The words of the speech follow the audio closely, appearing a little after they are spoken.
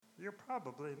You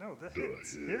probably know the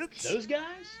hits. Hits? Those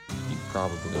guys? You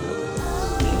probably know.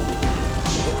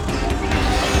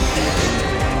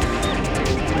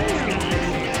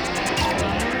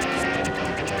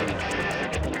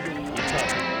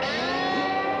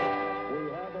 We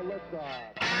have a liftoff.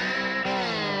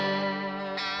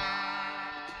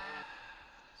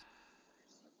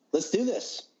 Let's do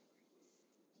this.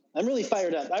 I'm really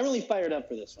fired up. I'm really fired up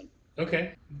for this one.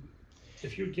 Okay.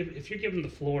 If you're given the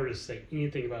floor to say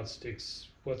anything about Styx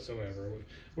whatsoever,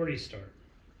 where do you start?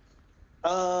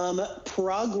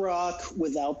 Prog rock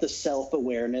without the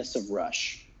self-awareness of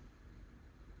Rush.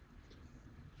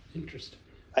 Interesting.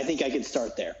 I think I could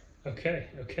start there. Okay.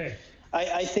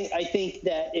 I think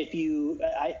that if you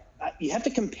have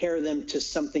to compare them to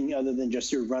something other than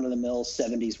just your run-of-the-mill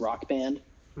 70s rock band.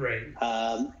 Right.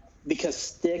 Because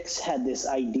Styx had this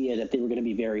idea that they were going to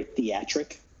be very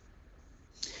theatric,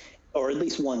 or at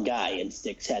least one guy in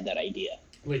Styx had that idea.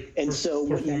 Like, and so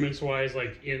performance-wise,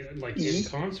 in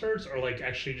concerts, or like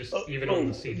actually just even on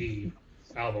the CD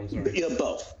albums? Or... Yeah,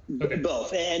 both. Okay.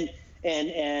 Both. And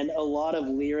a lot of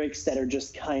lyrics that are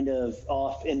just kind of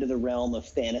off into the realm of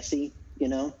fantasy, you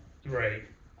know? Right.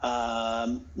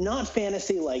 Not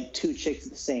fantasy like two chicks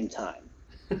at the same time.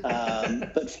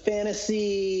 But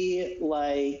fantasy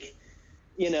like,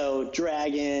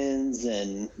 dragons,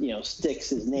 and,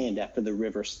 Styx is named after the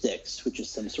river Styx, which is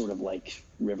some sort of like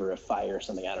river of fire or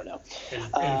something. I don't know. And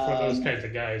for those kinds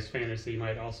of guys, fantasy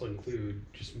might also include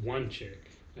just one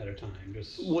chick at a time.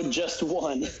 Just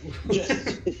one.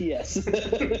 Yes.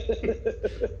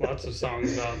 Lots of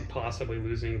songs about possibly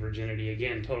losing virginity.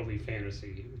 Again, totally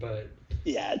fantasy, but...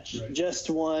 Yeah, right. just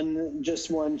one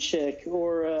chick,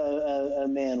 or a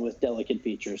man with delicate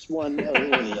features, one or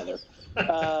the other.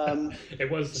 It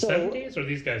was the 70s, or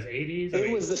these guys 80s?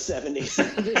 It was the 70s.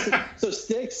 So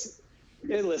Styx,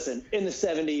 listen, in the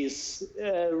 70s,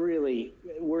 really,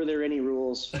 were there any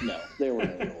rules? No, there were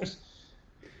no rules.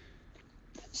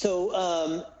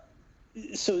 So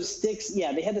Styx,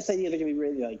 yeah, they had this idea they're going to be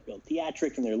really like built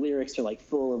theatric, and their lyrics are like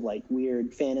full of like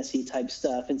weird fantasy type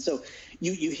stuff. And so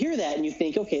you hear that and you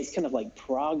think, okay, it's kind of like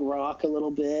prog rock a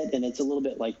little bit, and it's a little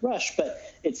bit like Rush, but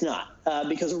it's not,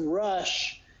 because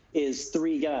Rush is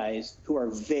three guys who are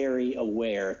very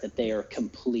aware that they are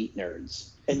complete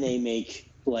nerds, and they make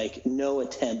like no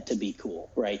attempt to be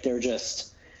cool, right? They are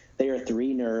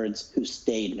three nerds who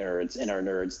stayed nerds and are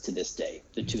nerds to this day,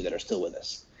 the two that are still with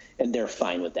us. And they're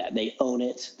fine with that. They own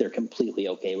it. They're completely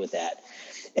okay with that.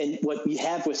 And what you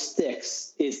have with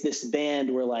Styx is this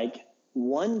band where like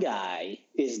one guy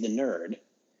is the nerd,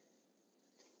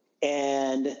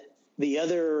 and the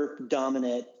other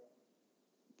dominant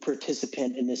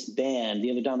participant in this band, the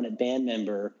other dominant band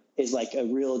member, is like a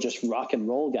real just rock and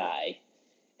roll guy,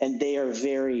 and they are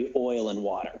very oil and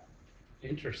water.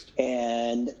 Interesting.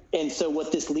 And so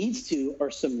what this leads to are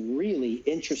some really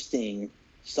interesting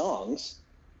songs.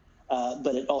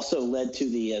 But it also led to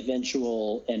the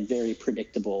eventual and very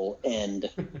predictable end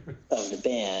of the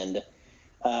band,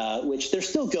 which they're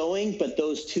still going, but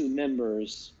those two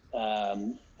members,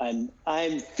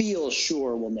 I feel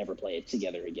sure will never play it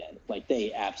together again. Like,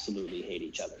 they absolutely hate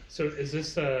each other. So is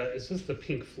this the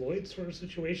Pink Floyd sort of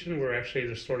situation, where actually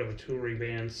there's sort of a touring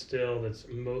band still that's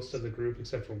most of the group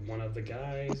except for one of the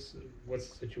guys? What's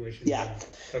the situation? Yeah.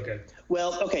 Now? Okay.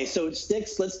 Well, okay, so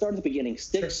Styx, let's start at the beginning.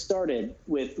 Styx started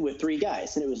with three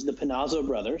guys, and it was the Panazzo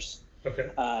brothers. Okay.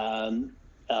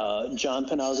 John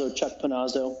Panazzo, Chuck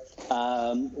Panazzo.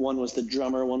 One was the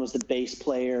drummer, one was the bass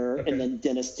player, and then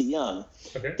Dennis DeYoung.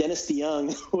 Okay. Dennis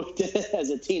DeYoung,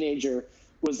 as a teenager,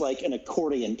 was like an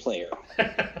accordion player.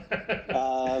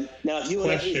 Now, if you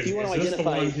want to identify, is this the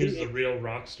one who's the real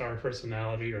rock star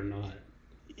personality or not?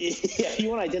 Yeah, if you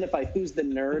want to identify who's the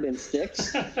nerd in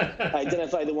Styx,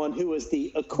 identify the one who was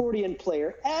the accordion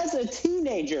player as a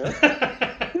teenager.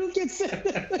 Who gets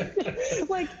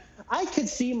like, I could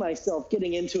see myself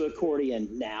getting into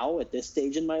accordion now at this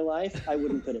stage in my life. I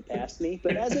wouldn't put it past me.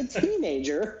 But as a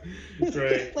teenager,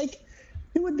 right. Like,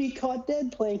 who would be caught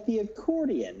dead playing the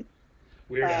accordion?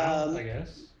 Weird Al, I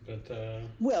guess. But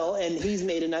well, and he's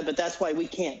made enough, but that's why we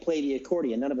can't play the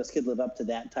accordion. None of us could live up to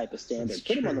that type of standard.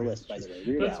 Put him on the list, by the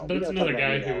way. But it's another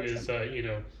guy who is,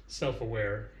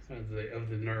 self-aware of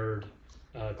the nerd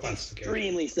classification.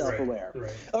 Extremely self-aware.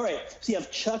 Right. All right. So you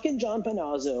have Chuck and John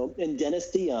Panazzo and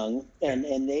Dennis DeYoung,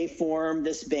 and they form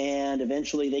this band.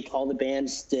 Eventually, they call the band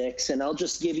Styx. And I'll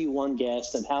just give you one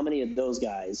guess of how many of those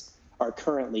guys are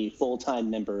currently full-time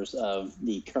members of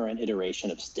the current iteration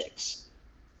of Styx.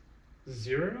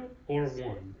 0 or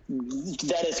 1?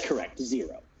 That is correct.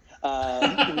 0.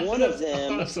 One of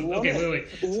them. Awesome. Okay, wait.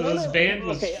 So this band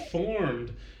was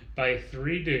formed by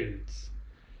 3 dudes.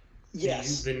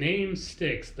 Yes. The name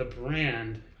Styx, the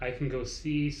brand, I can go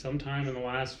see sometime in the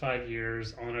last 5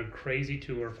 years on a crazy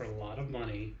tour for a lot of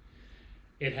money.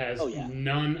 It has Oh, yeah.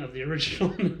 none of the original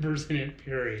members in it,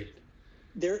 period.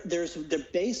 There's the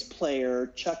bass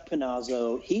player, Chuck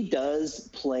Panazzo. He does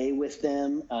play with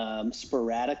them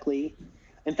sporadically.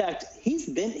 In fact, he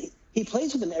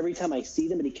plays with them every time I see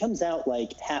them, but he comes out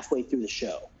like halfway through the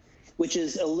show, which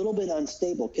is a little bit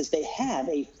unstable because they have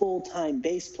a full-time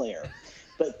bass player.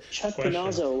 But Chuck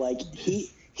Panazzo, like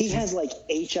he has like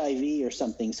HIV or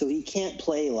something, so he can't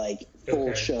play like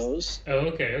full shows. Oh,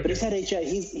 okay. But he's had HIV.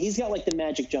 He's got like the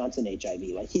Magic Johnson HIV.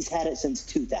 Like he's had it since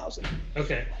 2000.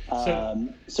 Okay.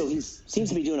 So he seems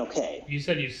to be doing okay. You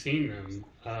said you've seen them.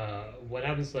 What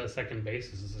happens to that second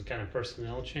bassist? Is it kind of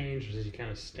personnel change, or does he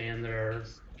kind of stand there?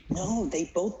 No,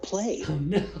 they both play. Oh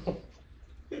no.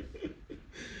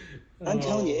 I'm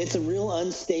telling you, it's a real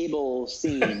unstable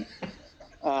scene.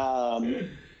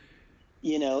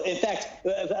 In fact,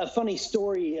 a funny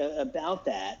story about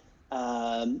that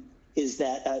is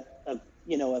that,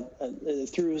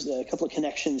 through a couple of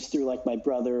connections through like my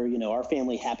brother, our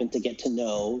family happened to get to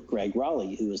know Greg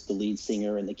Raleigh, who was the lead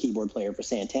singer and the keyboard player for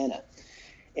Santana.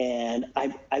 And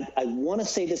I want to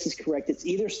say this is correct. It's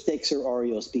either Styx or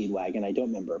REO Speedwagon. I don't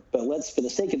remember. But for the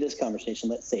sake of this conversation,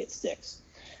 let's say it's Styx.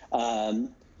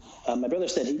 My brother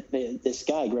said this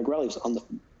guy, Greg Raleigh, was on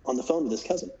the phone with his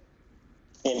cousin.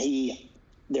 And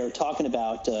they're talking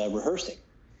about rehearsing.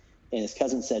 And his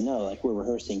cousin said, no, like we're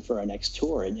rehearsing for our next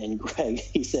tour. And Greg,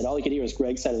 he said, all he could hear was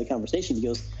Greg's side of the conversation. He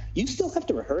goes, you still have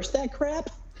to rehearse that crap?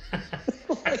 How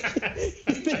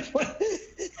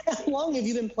long have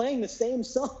you been playing the same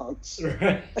songs?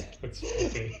 Right. That's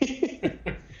funny.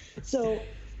 So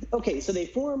they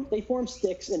form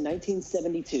Styx in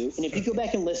 1972. And if you go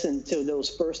back and listen to those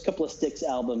first couple of Styx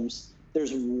albums,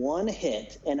 there's one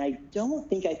hit, and I don't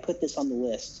think I put this on the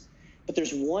list, but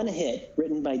there's one hit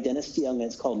written by Dennis DeYoung, and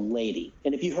it's called Lady.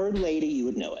 And if you heard Lady, you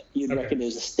would know it. You'd reckon it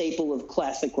was a staple of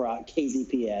classic rock,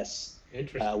 KZPS,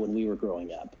 when we were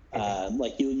growing up.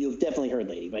 Like you've definitely heard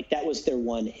Lady. Like that was their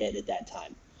one hit at that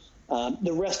time.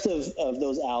 The rest of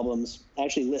those albums, I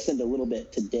actually listened a little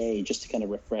bit today just to kind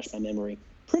of refresh my memory.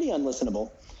 Pretty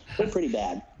unlistenable. They're pretty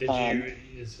bad.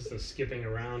 Is this a skipping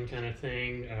around kind of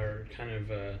thing, or kind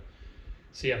of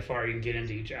see how far you can get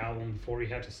into each album before you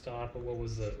have to stop? Or what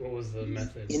was the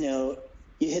method? You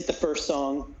hit the first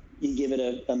song, you give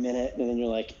it a minute, and then you're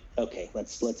like, okay,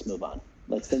 let's move on.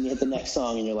 Then you hit the next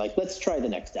song, and you're like, let's try the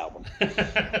next album.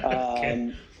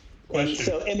 Okay. Question.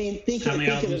 So I mean, think of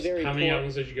a very how many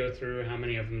albums did you go through? How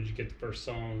many of them did you get the first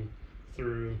song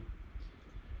through?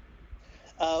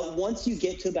 Once you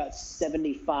get to about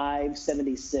 75,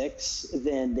 76,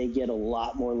 then they get a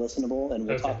lot more listenable, and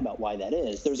we'll talk about why that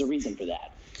is. There's a reason for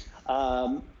that.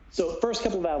 So first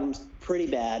couple of albums, pretty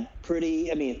bad.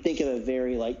 Think of a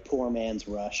very like poor man's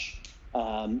Rush.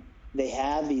 They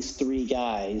have these three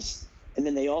guys, and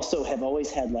then they also have always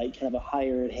had like kind of a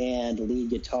hired hand lead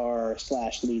guitar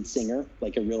 / lead singer,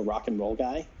 like a real rock and roll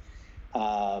guy.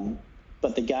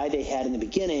 But the guy they had in the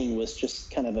beginning was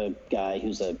just kind of a guy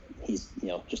he's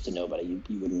just a nobody.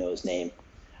 You wouldn't know his name.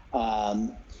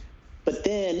 But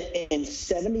then in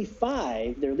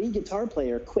 75, their lead guitar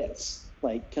player quits,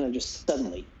 like kind of just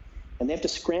suddenly. And they have to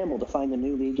scramble to find the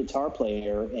new lead guitar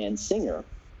player and singer.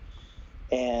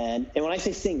 And when I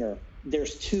say singer,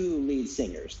 there's two lead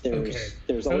singers.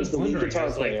 There's always the lead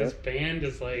guitar player. This band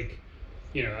is like,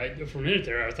 for a minute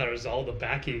there, I thought it was all the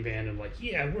backing band of like,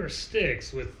 yeah, we're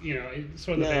Styx with,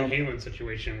 sort of the Van Halen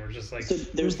situation where just like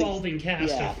revolving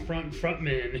cast of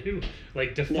frontmen who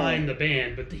like define the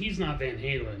band, but he's not Van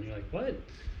Halen. You're like, what?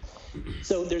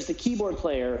 So there's the keyboard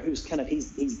player who's kind of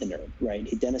he's the nerd, right?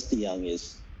 Dennis DeYoung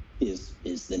is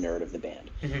the nerd of the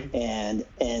band,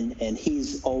 and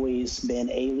he's always been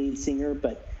a lead singer,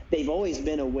 but they've always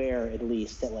been aware at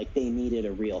least that like they needed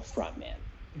a real frontman,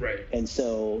 right? And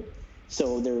so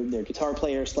their guitar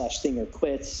player / singer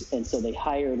quits, and so they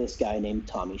hire this guy named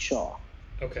Tommy Shaw.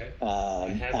 Okay. I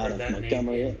have heard that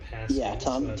Montgomery. Name in passing.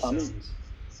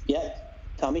 Yeah,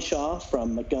 Tommy Shaw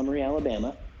from Montgomery,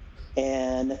 Alabama.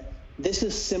 And this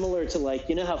is similar to like,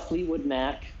 how Fleetwood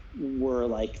Mac were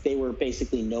like, they were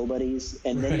basically nobodies,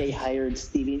 and then they hired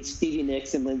Stevie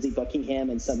Nicks and Lindsey Buckingham,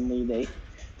 and suddenly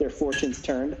their fortunes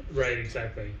turned. Right,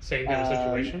 exactly. Same kind of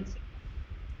situation?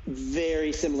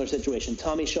 Very similar situation.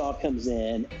 Tommy Shaw comes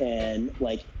in, and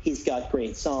like he's got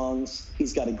great songs,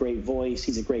 he's got a great voice,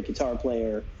 he's a great guitar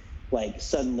player. Like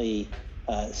suddenly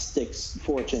Styx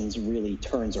fortunes really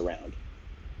turns around.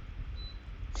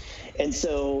 And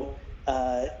so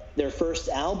their first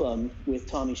album with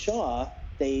Tommy Shaw,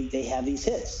 they have these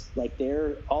hits. Like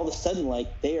they're all of a sudden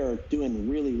like they are doing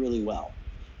really, really well.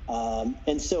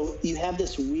 And so you have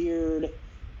this weird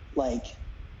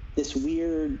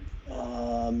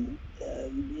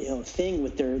thing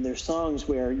with their songs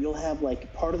where you'll have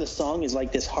like part of the song is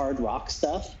like this hard rock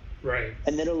stuff. Right.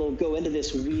 And then it'll go into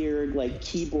this weird like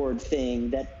keyboard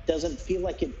thing that doesn't feel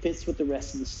like it fits with the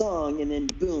rest of the song, and then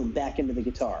boom, back into the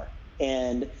guitar.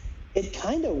 And it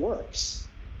kind of works.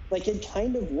 Like it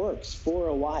kind of works for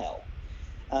a while.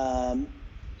 So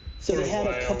for they had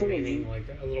a couple meaning like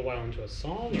a little while into a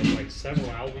song, or like several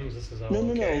albums. This is all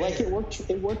no. okay, Like it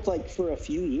worked like for a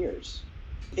few years.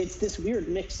 It's this weird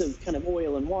mix of kind of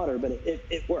oil and water, but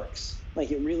it works.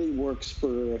 Like it really works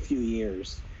for a few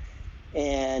years.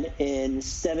 And in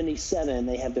 '77,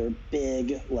 they had their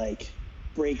big like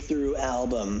breakthrough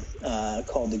album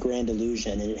called The Grand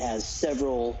Illusion, and it has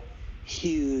several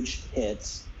huge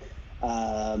hits.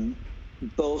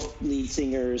 Both lead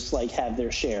singers like have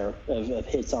their share of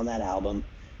hits on that album.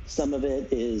 Some of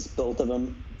it is both of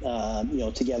them,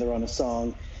 together on a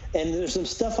song. And there's some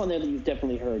stuff on there that you've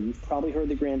definitely heard. You've probably heard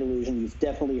The Grand Illusion. You've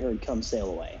definitely heard Come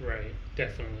Sail Away. Right,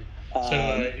 definitely.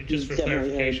 So just for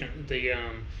clarification,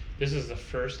 this is the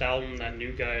first album that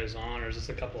new guy is on, or is this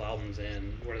a couple albums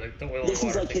in where like the oil and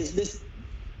water thing? This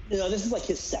is like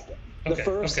his second. The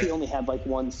first he only had like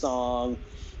one song.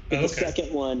 But the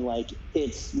second one, like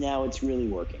it's really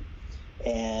working,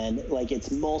 and like it's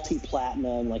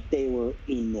multi-platinum. Like they were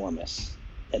enormous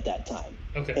at that time.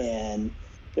 Okay. And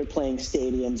they're playing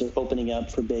stadiums. They're opening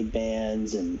up for big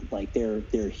bands, and like they're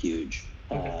huge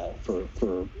for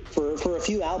a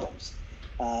few albums.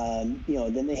 Then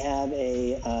they have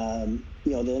then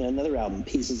another album,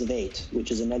 Pieces of Eight, which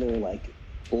is another like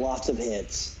lots of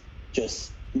hits,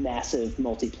 just massive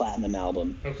multi-platinum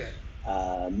album. Okay.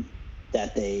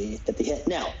 That they hit.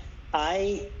 Now,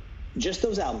 just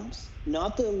those albums,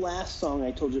 not the last song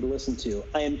I told you to listen to.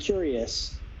 I am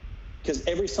curious because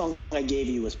every song I gave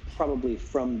you was probably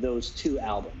from those two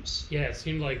albums. Yeah, it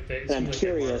seemed like they. And I'm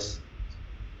curious.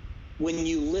 When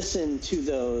you listen to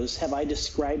those, have I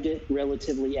described it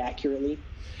relatively accurately?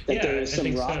 That there is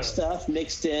some rock stuff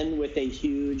mixed in with a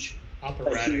huge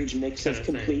mix of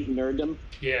complete nerddom.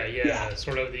 Yeah.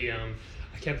 Sort of the.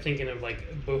 I kept thinking of like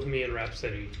Bohemian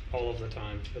Rhapsody all of the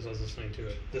time as I was listening to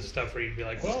it. This stuff where you'd be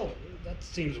like, well, that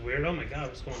seems weird. Oh my God,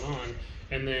 what's going on?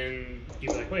 And then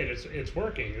you'd be like, wait, it's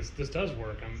working. This does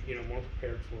work. I'm more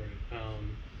prepared for it.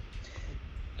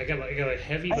 I got a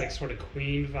heavy like sort of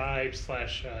Queen vibe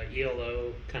 /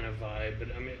 ELO kind of vibe.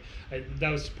 But I mean,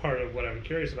 that was part of what I'm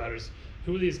curious about is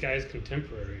who are these guys'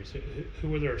 contemporaries? Who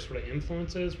were their sort of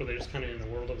influences? Were they just kind of in the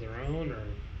world of their own, or?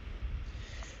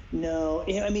 No,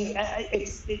 I mean,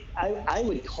 I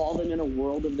would call them in a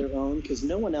world of their own because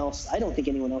no one else, I don't think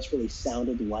anyone else really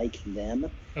sounded like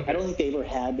them. Okay. I don't think they ever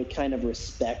had the kind of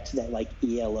respect that like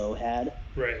ELO had.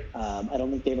 Right. I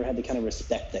don't think they ever had the kind of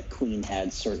respect that Queen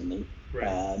had, certainly.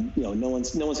 Right. No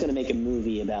one's going to make a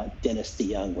movie about Dennis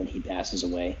DeYoung when he passes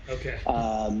away. Okay.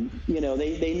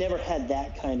 They never had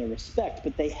that kind of respect,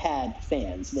 but they had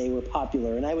fans. They were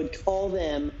popular, and I would call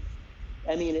them.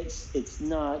 I mean, it's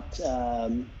not.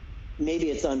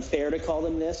 Maybe it's unfair to call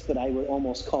them this, but I would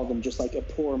almost call them just like a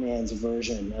poor man's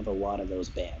version of a lot of those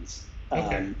bands.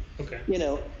 Okay.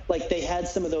 Like they had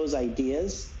some of those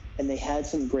ideas and they had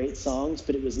some great songs,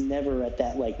 but it was never at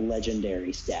that like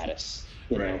legendary status.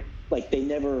 You know, like they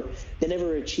never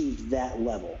achieved that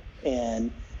level.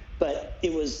 But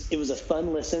it was a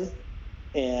fun listen,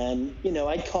 and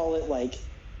I'd call it like.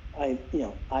 I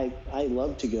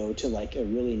love to go to like a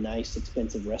really nice,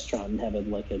 expensive restaurant and have a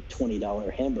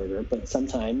 $20 hamburger, but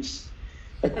sometimes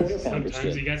a quarter pounder.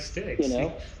 Sometimes you got Styx.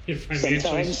 You're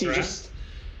financially stressed.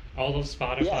 All of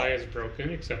Spotify is broken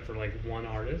except for like one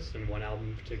artist and one album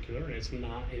in particular, and it's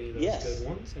not any of those good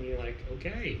ones. And you're like,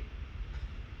 okay.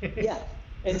 Yeah.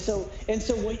 And so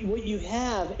what you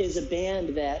have is a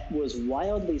band that was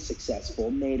wildly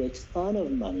successful, made a ton of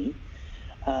money.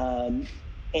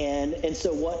 And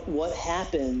so what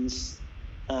happens,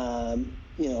 when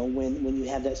you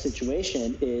have that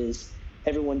situation is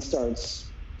everyone starts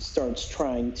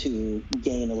trying to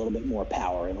gain a little bit more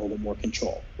power and a little bit more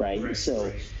control, right?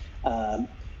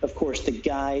 Of course, the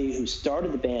guy who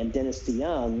started the band, Dennis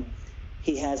DeYoung,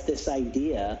 he has this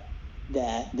idea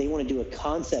that they want to do a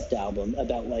concept album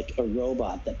about like a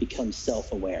robot that becomes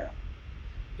self-aware.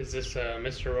 Is this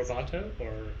Mr. Roboto,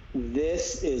 or?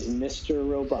 This is Mr.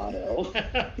 Roboto,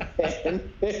 and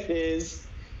it is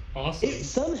awesome. It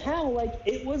somehow, like,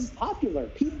 it was popular.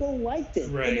 People liked it,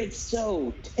 and it's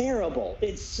so terrible.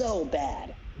 It's so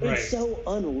bad. It's so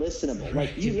unlistenable.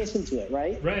 Like, you listened to it,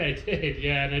 right? Right, I did,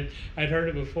 yeah, and I'd heard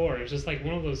it before. It's just like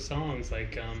one of those songs,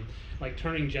 like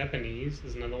Turning Japanese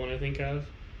is another one I think of,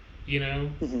 you know,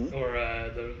 or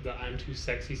the I'm Too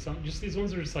Sexy song. Just these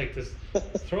ones are just like this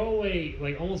throwaway,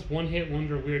 like almost one-hit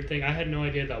wonder weird thing. I had no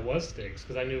idea that was Styx,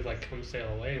 because I knew of like Come Sail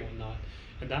Away and whatnot.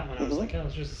 And that one, I was like, oh,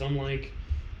 it's just some like,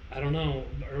 I don't know,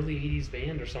 early 80s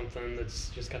band or something that's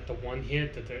just got the one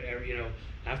hit that they're, you know,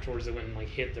 afterwards they went and like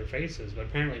hit their faces. But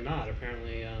apparently not.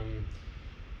 Apparently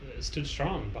stood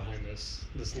strong behind this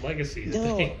legacy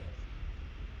that they...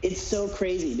 It's so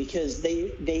crazy because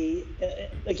they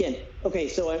again, okay,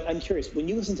 so I'm curious, when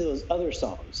you listen to those other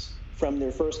songs from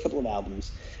their first couple of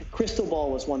albums, Crystal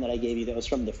Ball was one that I gave you that was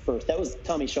from the first, that was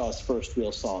Tommy Shaw's first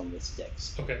real song with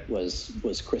Styx. Okay.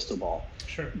 Was Crystal Ball.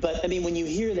 Sure. But I mean, when you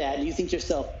hear that, you think to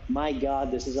yourself, my God,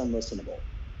 this is unlistenable.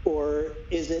 Or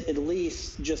is it at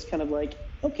least just kind of like,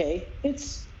 okay,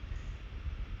 it's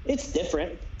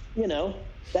different, you know?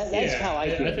 That's how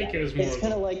I feel. I think it was more. It's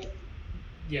kind of like.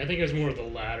 Yeah, I think it was more of the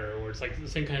latter, where it's like the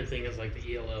same kind of thing as like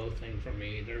the ELO thing for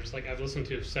me. There's like, I've listened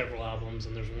to several albums,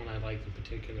 and there's one I like in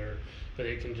particular, but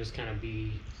it can just kind of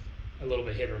be a little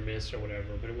bit hit or miss or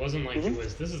whatever. But it wasn't like it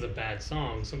was, this is a bad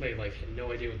song. Somebody like had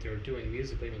no idea what they were doing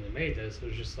musically when they made this. It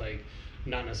was just like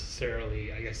not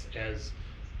necessarily, I guess, as,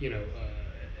 you know,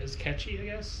 as catchy, I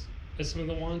guess, as some of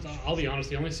the ones. I'll be honest,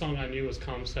 the only song I knew was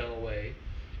Come Sail Away.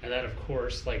 And that, of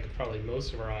course, like probably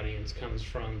most of our audience, comes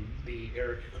from the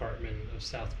Eric Cartman of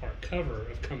South Park cover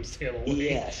of "Come Sail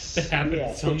Away." Yes. That happened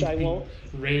at some won't...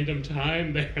 random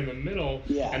time there in the middle.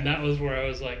 Yeah. And that was where I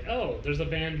was like, oh, there's a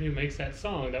band who makes that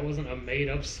song. That wasn't a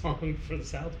made-up song for the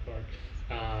South Park.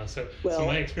 So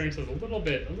my experience was a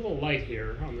little light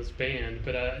here on this band.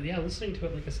 But yeah, listening to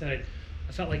it, like I said,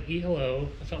 I felt like ELO.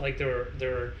 I felt like there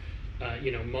were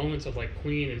you know, moments of like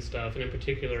Queen and stuff, and in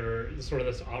particular, sort of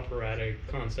this operatic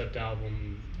concept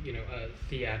album, you know, a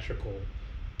theatrical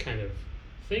kind of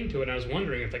thing to it. And I was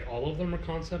wondering if like all of them are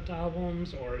concept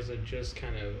albums, or is it just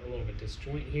kind of a little bit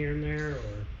disjoint here and there,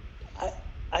 or?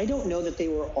 I don't know that they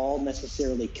were all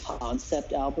necessarily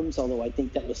concept albums, although I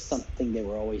think that was something they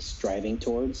were always striving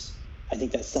towards. I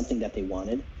think that's something that they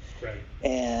wanted. Right.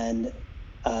 And,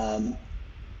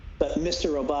 but Mr.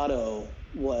 Roboto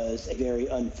was a very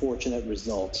unfortunate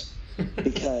result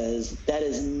because that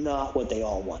is not what they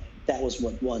all wanted. That was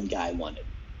what one guy wanted.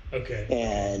 Okay.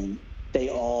 And they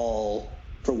all,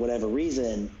 for whatever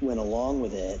reason, went along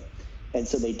with it. And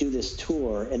so they do this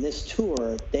tour, and this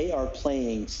tour, they are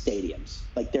playing stadiums.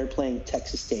 Like, they're playing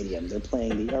Texas Stadium. They're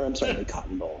playing the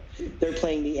Cotton Bowl. They're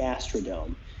playing the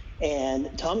Astrodome.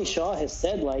 And Tommy Shaw has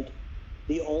said, like,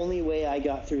 the only way I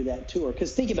got through that tour,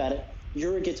 because think about it,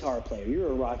 you're a guitar player, you're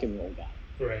a rock and roll guy.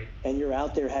 Right. And you're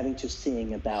out there having to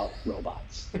sing about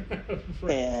robots.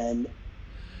 Right. And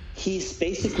he's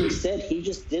basically said he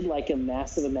just did like a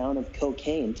massive amount of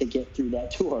cocaine to get through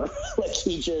that tour. Like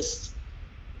this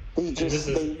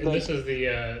is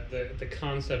the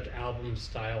concept album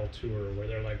style tour where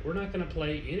they're like, we're not going to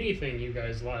play anything you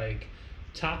guys like,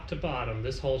 top to bottom,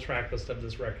 this whole track list of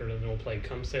this record, and then we'll play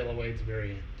Come Sail Away at the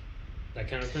very end. That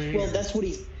kind of thing? Well, that's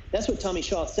what Tommy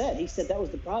Shaw said. He said that was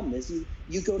the problem, is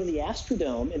you go to the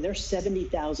Astrodome and there's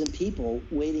 70,000 people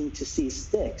waiting to see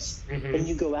Styx. Mm-hmm. And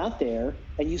you go out there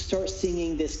and you start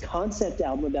singing this concept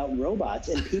album about robots,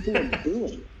 and people are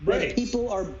booing. Right. Like,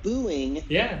 people are booing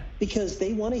because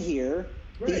they want to hear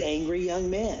the angry young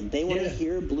man. They want to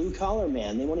hear Blue Collar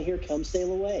Man. They want to hear Come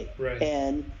Sail Away. Right.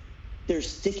 And they're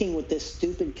sticking with this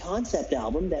stupid concept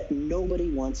album that nobody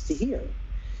wants to hear.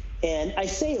 And I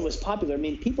say it was popular. I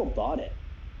mean, people bought it.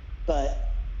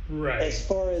 But as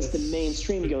far as the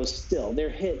mainstream goes, still, their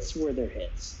hits were their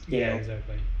hits. You know?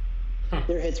 Exactly.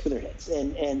 Their hits were their hits.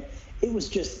 And it was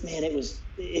just, man,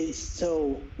 it's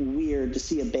so weird to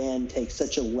see a band take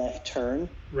such a left turn.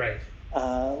 Right.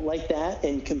 Like that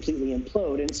and completely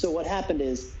implode. And so what happened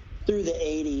is, through the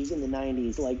 80s and the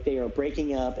 90s, like, they are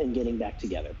breaking up and getting back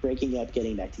together. Breaking up,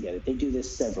 getting back together. They do this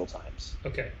several times.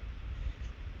 Okay.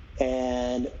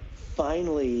 And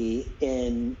finally,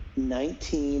 in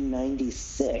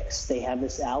 1996, they have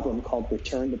this album called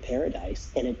Return to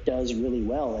Paradise, and it does really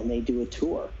well, and they do a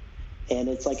tour. And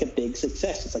it's like a big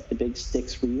success. It's like the big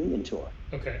Styx reunion tour.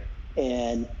 Okay.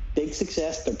 And big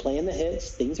success. They're playing the hits.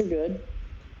 Things are good.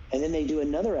 And then they do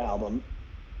another album,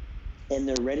 and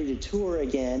they're ready to tour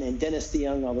again, and Dennis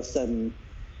DeYoung all of a sudden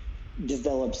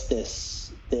develops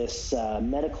this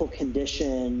medical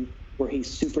condition where he's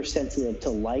super sensitive to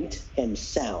light and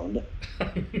sound,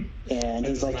 and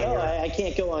he's like, I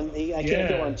can't go on. I can't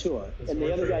go on tour. And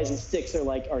the other guys in Styx are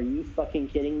like, are you fucking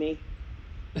kidding me?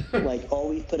 Like, all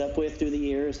we've put up with through the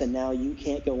years, and now you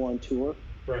can't go on tour.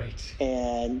 Right.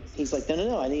 And he's like,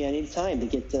 no, I need time to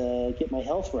get my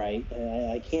health right.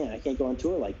 I can't go on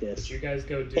tour like this. But you guys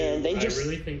go do. And they I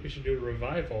really think we should do a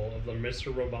revival of the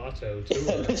Mr. Roboto tour.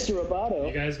 Mr. Roboto.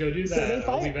 You guys go do that.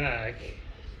 I'll be back.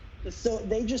 So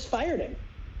they just fired him.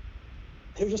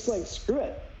 They're just like, screw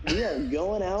it. We are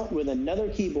going out with another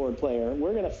keyboard player.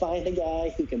 We're going to find a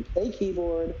guy who can play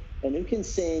keyboard and who can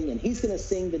sing, and he's going to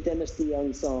sing the Dennis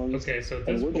DeYoung songs. Okay, so at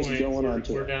this point,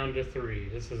 we're down to 3.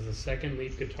 This is the second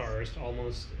lead guitarist,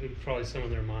 almost, probably some of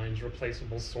their minds,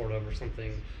 replaceable sort of or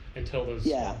something, until those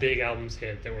big albums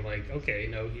hit that were like, okay,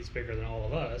 no, he's bigger than all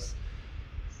of us.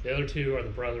 The other 2 are the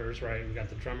brothers, right? We've got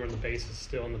the drummer and the bassist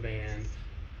still in the band.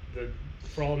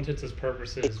 For all intents and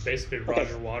purposes, basically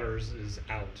Roger Waters is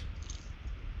out,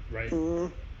 right?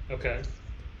 Okay.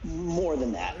 More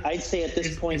than that, I'd say at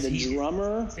this point, the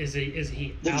drummer is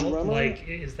he out? Drummer, like,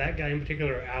 is that guy in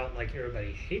particular out? Like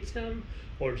everybody hates him,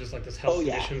 or just like this health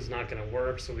condition's not going to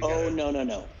work? So we.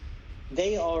 No.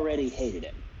 They already hated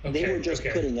him. They were just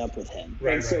putting up with him.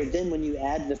 Right, so then when you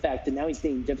add the fact that now he's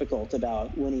being difficult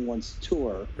about when he wants to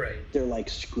tour, they're like,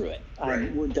 screw it.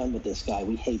 We're done with this guy.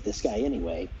 We hate this guy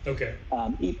anyway. Okay.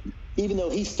 Even though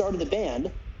he started the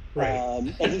band,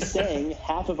 and he sang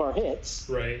half of our hits,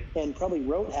 and probably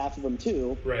wrote half of them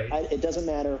too. It doesn't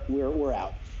matter. We're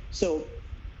out. So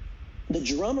the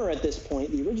drummer at this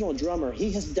point, the original drummer,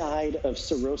 he has died of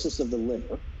cirrhosis of the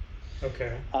liver.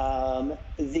 Okay.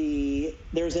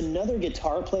 There's another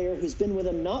guitar player who's been with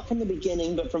him not from the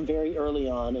beginning, but from very early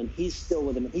on, and he's still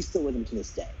with him. He's still with him to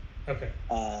this day. Okay.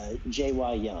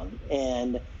 J.Y. Young,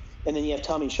 and then you have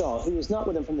Tommy Shaw, who was not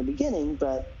with him from the beginning,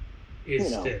 but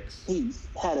Styx. He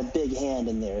had a big hand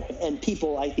in there, and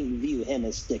people I think view him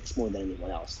as Styx more than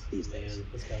anyone else these days.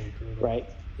 That's gotta be brutal. Right?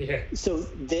 Yeah. So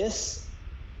this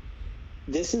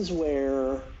is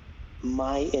where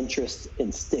my interest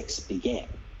in Styx began.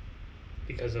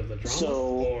 Because of the drama,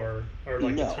 or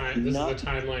like the time. This is the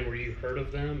timeline where you heard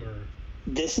of them, or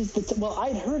this is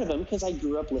I'd heard of them because I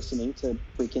grew up listening to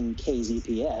freaking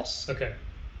KZPS. Okay.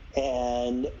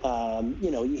 And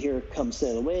you hear "Come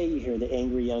Sail Away," you hear "The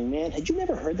Angry Young Man." Had you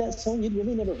never heard that song? You'd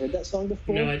really never heard that song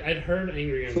before? No, I'd heard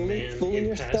 "Angry Young Man"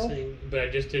 in passing, but I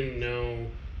just didn't know.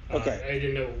 I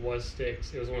didn't know it was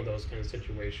Styx. It was one of those kind of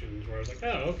situations where I was like,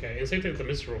 oh, okay. And same thing with the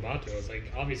Mr. Roboto. It's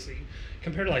like, obviously,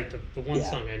 compared to like the one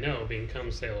song I know being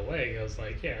 "Come Sail Away," I was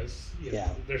like, there's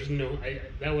no,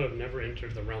 that would have never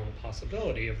entered the realm of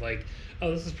possibility of like,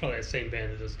 oh, this is probably the same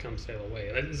band that does "Come Sail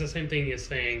Away." It's the same thing as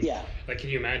saying, like, can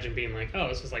you imagine being like, oh,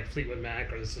 this is like Fleetwood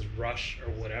Mac or this is Rush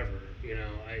or whatever,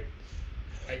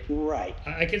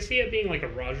 I could see it being like a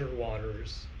Roger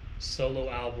Waters solo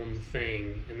album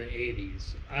thing in the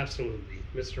 80s. Absolutely.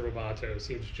 Mr. Roboto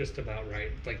seems just about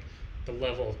right. Like the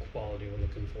level of quality we're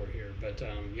looking for here. But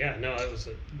it was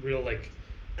a real like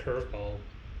curveball.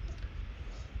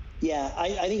 Yeah,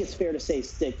 I think it's fair to say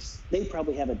Styx, they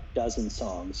probably have a dozen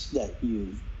songs that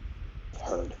you've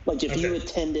heard. Like if you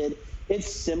attended,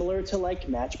 it's similar to like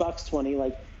Matchbox 20.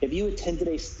 Like if you attended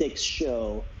a Styx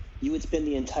show, you would spend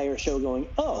the entire show going,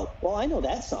 oh, well, I know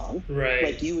that song. Right.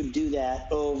 Like you would do that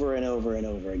over and over and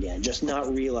over again, just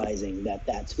not realizing that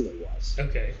that's who it was.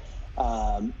 Okay.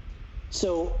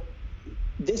 So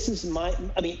this is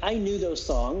I knew those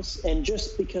songs, and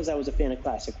just because I was a fan of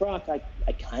classic rock, I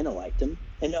kind of liked them.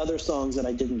 And other songs that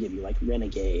I didn't give you, like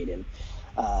Renegade and,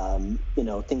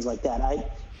 things like that.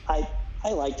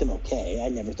 I liked them okay. I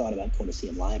never thought about going to see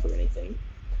them live or anything.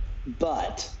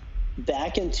 But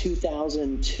back in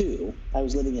 2002, I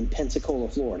was living in Pensacola,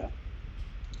 Florida,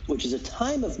 which is a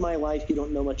time of my life you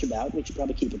don't know much about. We should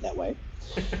probably keep it that way.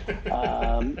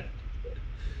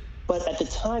 But at the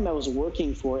time, I was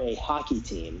working for a hockey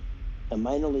team, a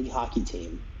minor league hockey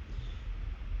team.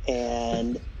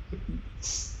 And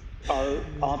our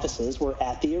offices were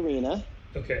at the arena.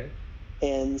 Okay.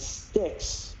 And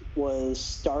Styx was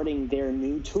starting their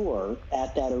new tour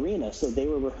at that arena. So they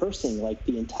were rehearsing like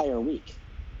the entire week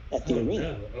at the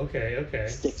arena. No. Okay.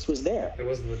 Styx was there. It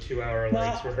wasn't the 2-hour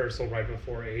rehearsal right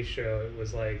before a show. It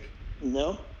was like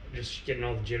just getting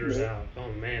all the jitters out.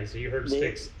 Oh man! So you heard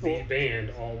Styx the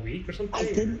band all week or something? I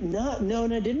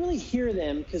didn't really hear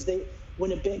them because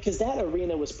that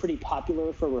arena was pretty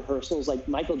popular for rehearsals. Like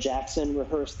Michael Jackson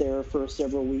rehearsed there for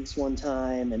several weeks one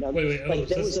time, and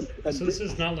this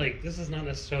is not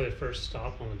necessarily the first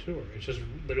stop on the tour. It's just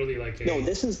literally like a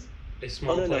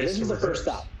small place. This is the first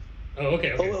stop. Oh,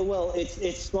 okay. Oh, well,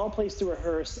 it's small place to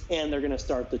rehearse, and they're going to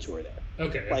start the tour there.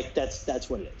 Okay. Like that's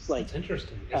what it is. Like that's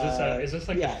interesting. Is this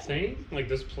like a thing? Like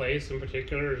this place in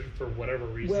particular for whatever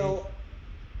reason? Well,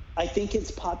 I think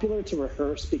it's popular to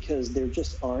rehearse because there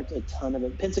just aren't a ton of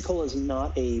it. Pensacola is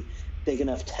not a big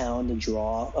enough town to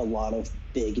draw a lot of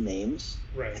big names.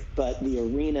 Right. But the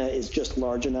arena is just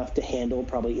large enough to handle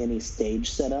probably any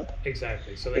stage setup.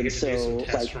 Exactly. So they get to do some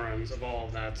test runs of all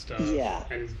of that stuff. Yeah.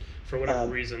 And for whatever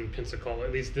reason, Pensacola,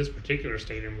 at least this particular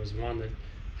stadium, was one that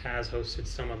has hosted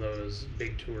some of those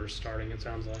big tours starting, it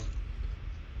sounds like.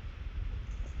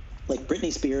 Like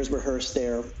Britney Spears rehearsed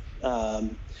there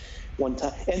one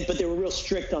time, but they were real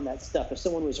strict on that stuff. If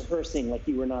someone was rehearsing, like,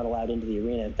 you were not allowed into the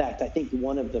arena. In fact, I think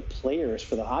one of the players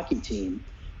for the hockey team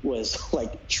was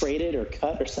like traded or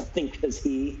cut or something because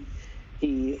he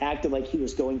acted like he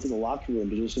was going to the locker room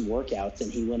to do some workouts,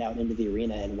 and he went out into the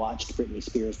arena and watched Britney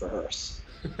Spears rehearse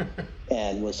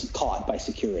and was caught by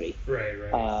security. Right.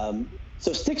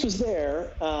 So Styx was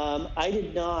there. I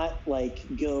did not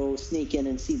go sneak in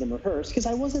and see them rehearse because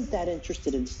I wasn't that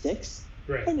interested in Styx.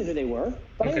 Right. I knew who they were,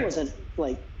 but I wasn't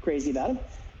crazy about them.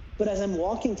 But as I'm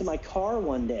walking to my car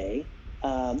one day,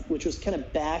 which was kind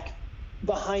of back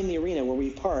behind the arena where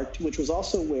we parked, which was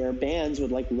also where bands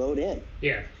would load in.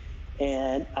 Yeah.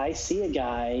 And I see a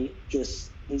guy he's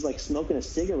smoking a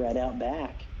cigarette out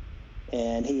back,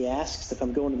 and he asks if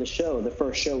I'm going to the show. The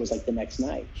first show was the next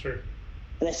night. Sure.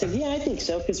 And I said, yeah, I think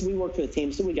so, because we worked for the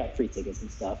team, so we got free tickets and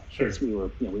stuff. Sure. Because we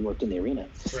worked in the arena.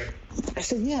 Right. I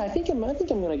said, yeah, I think I'm going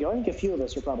to go. I think a few of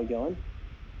us are probably going.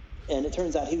 And it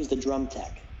turns out he was the drum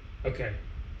tech. Okay.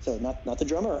 So not the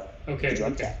drummer. Okay. The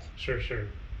drum tech. Sure.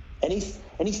 And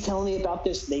he's telling me about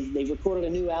this. They recorded a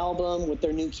new album with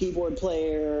their new keyboard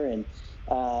player, and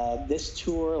this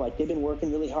tour, they've been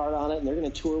working really hard on it, and they're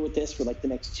going to tour with this for the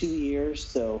next 2 years.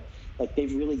 So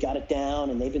they've really got it down,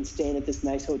 and they've been staying at this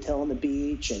nice hotel on the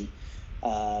beach, and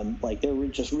they're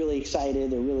just really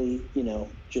excited. They're really,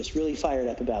 just really fired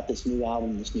up about this new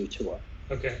album, this new tour.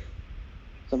 Okay.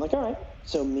 So I'm like, all right.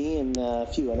 So me and a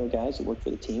few other guys that work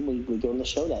for the team, we go to the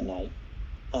show that night.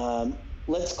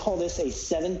 Let's call this a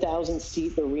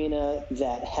 7,000-seat arena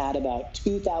that had about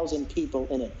 2,000 people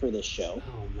in it for this show.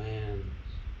 Oh, man.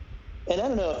 And I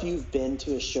don't know if you've been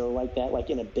to a show like that,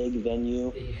 in a big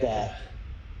venue that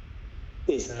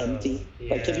is empty.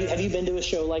 Yeah. Have you been to a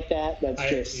show like that? But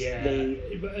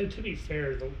to be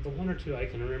fair, the one or two I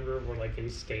can remember were in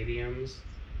stadiums,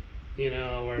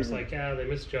 where it's they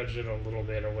misjudged it a little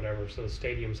bit or whatever, so the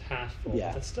stadium's half full.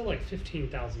 Yeah. That's still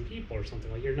 15,000 people or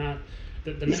something. You're not.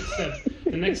 The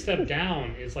next step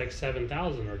down is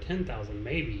 7,000 or 10,000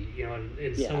 maybe,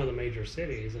 in some of the major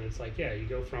cities, and it's you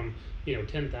go from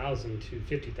 10,000 to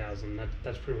 50,000.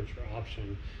 That's pretty much your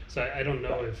option. So I don't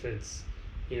know if it's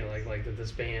that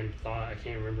this band thought, I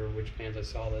can't remember which bands I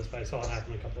saw this, but I saw it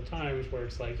happen a couple of times where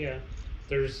it's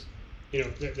there's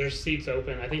there's seats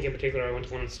open. I think in particular I went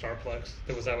to one at Starplex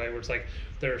that was that way, where it's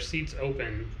there are seats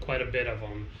open, quite a bit of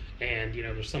them, and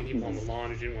there's some people on the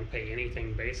lawn who didn't want to pay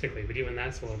anything basically, but even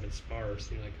that's a little bit sparse.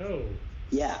 And you're oh,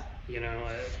 yeah,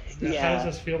 how does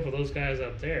this feel for those guys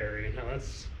up there?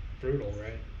 That's brutal,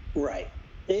 right? Right.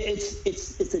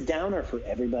 It's a downer for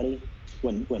everybody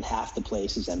when half the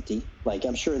place is empty.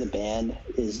 I'm sure the band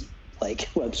is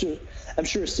I'm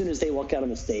sure as soon as they walk out on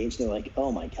the stage, they're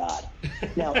oh my God.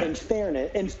 Now, in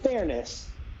fairness,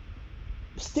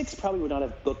 Styx probably would not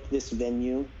have booked this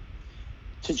venue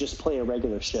to just play a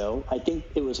regular show. I think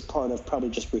it was part of probably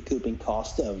just recouping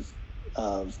cost of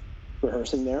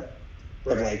rehearsing there.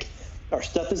 Right. Of our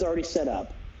stuff is already set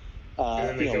up.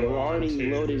 We're already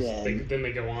loaded in. Then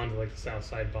they go on to the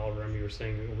Southside Ballroom you were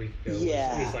saying a week ago.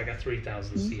 Yeah. It's a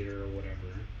 3,000 seater or whatever.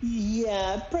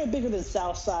 Yeah, probably bigger than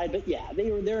Southside, but yeah,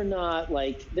 they're not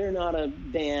a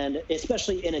band,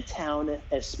 especially in a town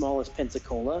as small as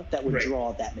Pensacola, that would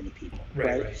draw that many people.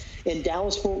 Right. In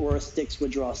Dallas-Fort Worth, Styx would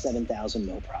draw 7,000,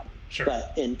 no problem. Sure.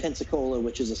 But in Pensacola,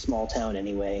 which is a small town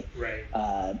anyway,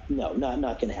 no,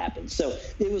 not going to happen. So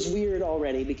it was weird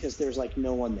already because there's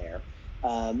no one there.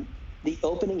 The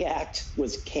opening act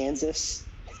was Kansas,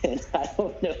 and I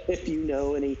don't know if you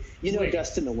know any. Wait.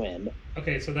 Dust in the Wind.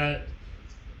 Okay, so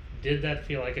did that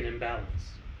feel like an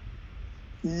imbalance?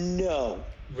 No.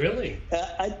 Really?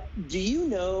 Do you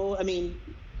know? I mean,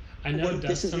 I know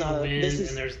Dust in the Wind,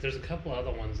 and there's a couple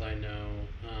other ones I know.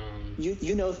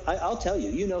 I'll tell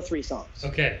you. You know 3 songs.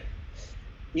 Okay.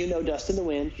 You know Dust in the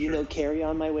Wind. Sure. You know Carry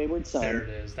On My Wayward Son. There it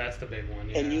is. That's the big one.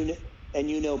 Yeah. And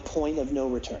you know Point of No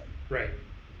Return. Right.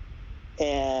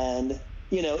 And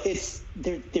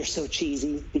they're so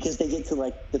cheesy because they get to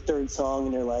the 3rd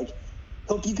song and they're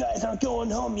hope you guys aren't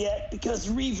going home yet because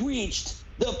we've reached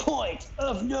the point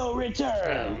of no return.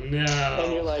 Oh, no.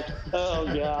 And you're oh,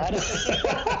 God.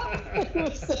 It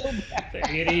was so bad. The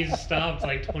 80s stopped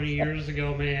 20 years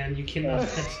ago, man. You cannot.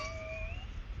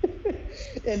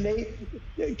 And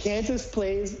Kansas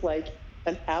plays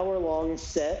an hour-long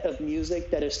set of music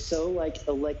that is so like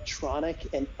electronic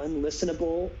and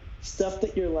unlistenable stuff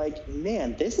that you're like,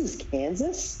 man, this is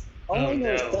Kansas? All I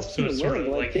know is Dusty so it's sort of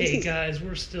Wind. like, hey guys,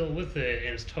 we're still with it,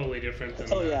 and it's totally different than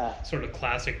sort of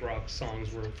classic rock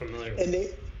songs we're familiar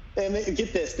with. And they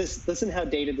get this, listen how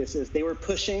dated this is. They were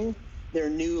pushing their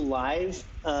new live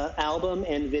album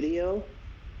and video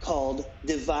called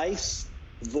Device,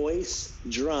 Voice,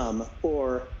 Drum,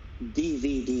 or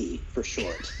DVD for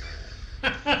short.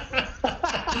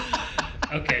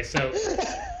 Okay, so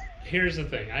here's the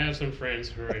thing. I have some friends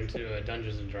who are into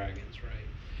Dungeons and Dragons, right?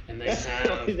 And they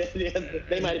have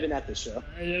they might have been at the show,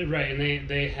 right? And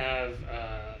they have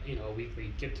a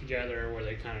weekly get together where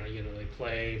they kind of they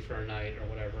play for a night or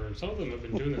whatever. And some of them have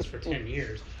been doing this for 10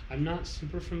 years. I'm not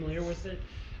super familiar with it,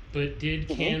 but did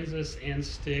Kansas and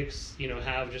Styx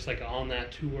have just like on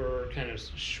that tour kind of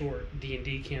short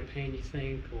D&D campaign, you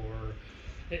think, or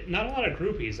not a lot of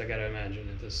groupies, I gotta imagine,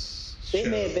 at this show.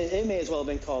 It may as well have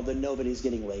been called the Nobody's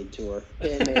Getting Laid tour.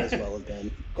 It may as well have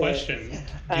been. Question: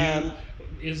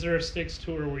 is there a Styx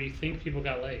tour where you think people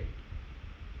got laid?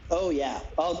 Oh yeah,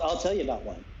 I'll tell you about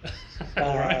one.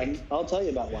 Right. I'll tell you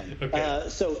about one.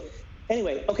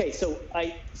 Okay.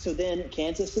 So then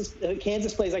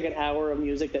Kansas plays like an hour of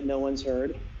music that no one's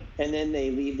heard, and then they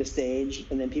leave the stage,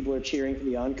 and then people are cheering for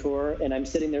the encore, and I'm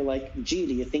sitting there like, gee,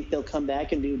 do you think they'll come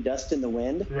back and do Dust in the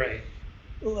Wind? Right.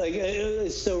 Like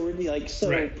it's so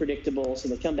predictable. So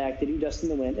they come back, they do Dust in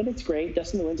the Wind, and it's great.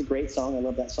 Dust in the Wind's a great song. I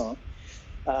love that song.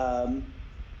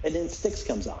 And then Styx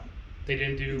comes on. They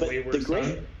didn't do Wayward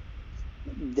Son?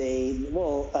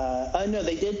 No,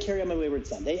 they did Carry On My Wayward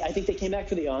Son. I think they came back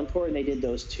for the encore and they did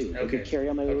those two. Okay. They did Carry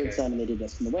On My Wayward Son and they did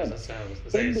Dust in the Wind.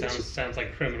 Sounds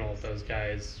like criminal if those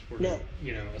guys were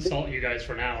assault you guys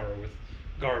for an hour with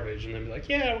garbage and then be like,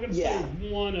 yeah, we're going to play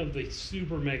one of the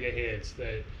super mega hits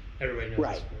that everybody knows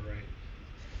for, right?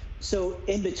 So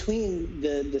in between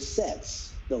the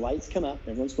sets, the lights come up,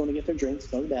 everyone's going to get their drinks,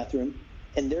 go to the bathroom,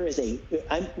 and there is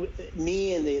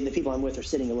me and the people I'm with are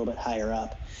sitting a little bit higher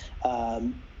up,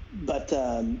 but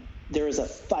there is a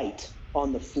fight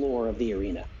on the floor of the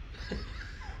arena.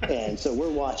 And so we're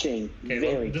watching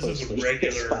very this closely. Is a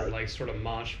regular, like, sort of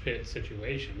mosh pit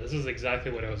situation. This is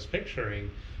exactly what I was picturing,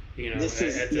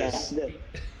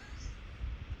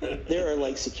 There are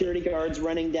like security guards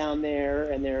running down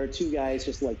there, and there are two guys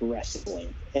just like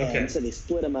wrestling. And so they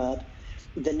split them up.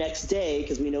 The next day,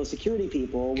 because we know security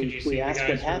people, we asked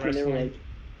what happened. They were like,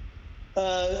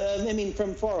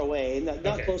 from far away,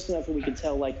 not close enough where we could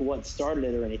tell like what started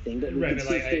it or anything. But we could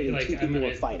see two people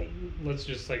were fighting. Let's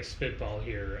just like spitball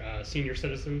here. Senior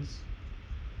citizens.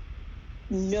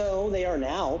 No, they are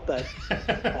now, but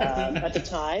at the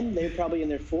time they were probably in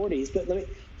their 40s. But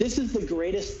this is the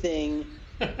greatest thing.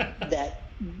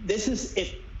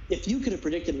 If you could have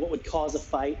predicted what would cause a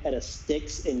fight at a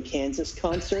Styx in Kansas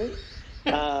concert,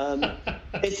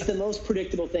 it's the most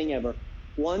predictable thing ever.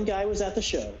 One guy was at the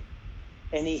show,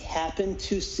 and he happened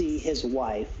to see his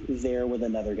wife there with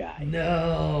another guy.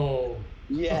 No.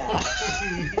 Yeah.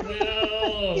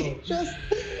 No. Just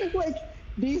like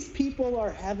these people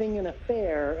are having an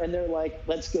affair, and they're like,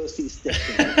 "Let's go see Styx."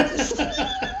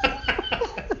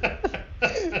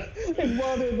 And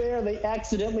while they're there, they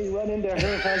accidentally run into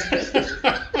her husband.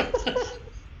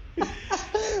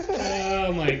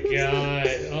 Oh my god!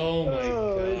 Oh my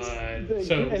god!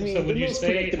 So would you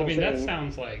say? I mean, that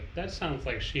sounds like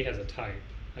she has a type.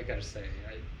 I gotta say,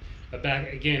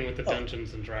 back again with the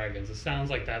Dungeons and Dragons. It sounds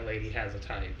like that lady has a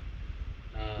type.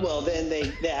 Well, then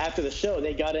they after the show,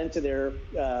 they got into their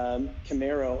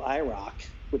Camaro IROC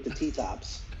with the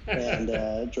T-tops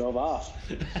and drove off.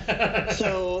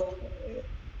 So.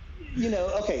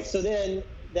 So then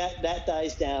that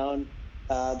dies down.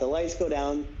 The lights go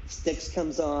down. Styx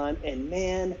comes on, and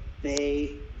man,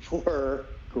 they were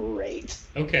great.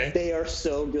 Okay. They are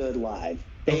so good live.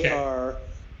 They are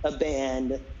a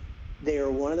band. They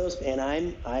are one of those, and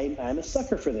I'm a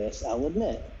sucker for this. I'll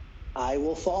admit, I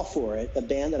will fall for it. A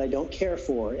band that I don't care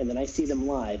for, and then I see them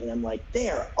live, and I'm like, they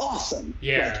are awesome.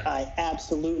 Yeah. Like, I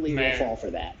absolutely will fall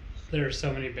for that. There are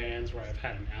so many bands where I've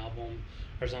had an album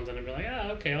or something and be like,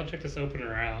 okay, I'll check this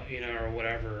opener out, or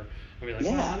whatever. And be like,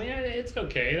 well, I mean, it's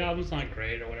okay. The album's not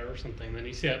great or whatever, something. Then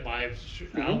you see that live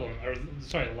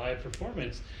live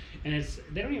performance, and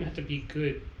they don't even have to be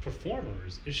good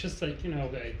performers. It's just like,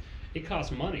 it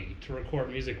costs money to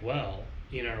record music well,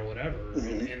 or whatever.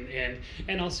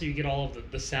 And also you get all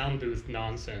of the sound booth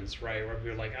nonsense, right? Where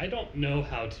you're like, I don't know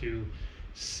how to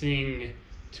sing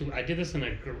I did this in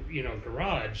a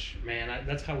garage, man.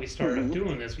 That's how we started up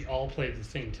doing this. We all played at the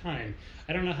same time.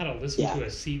 I don't know how to listen to a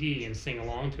CD and sing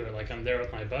along to it like I'm there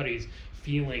with my buddies,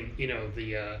 feeling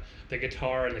the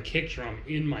guitar and the kick drum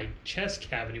in my chest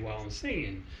cavity while I'm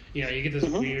singing. You get this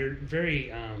weird,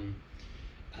 very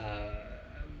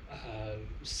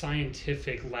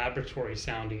scientific laboratory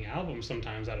sounding album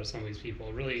sometimes out of some of these people.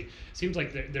 It really seems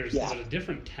like there's a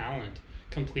different talent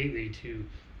completely to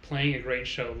playing a great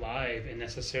show live and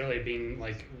necessarily being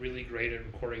like really great at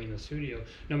recording in the studio,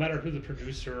 no matter who the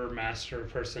producer, master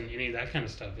person, any of that kind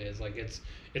of stuff is. Like it's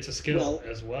a skill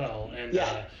as well. And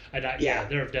there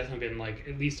have definitely been like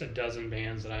at least a dozen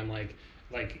bands that I'm like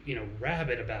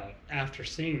rabid about after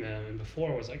seeing them, and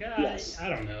before was like I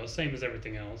don't know, same as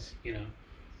everything else.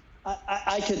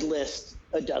 I could list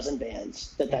a dozen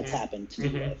bands that's happened to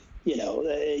me with.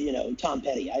 Tom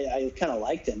Petty, I kind of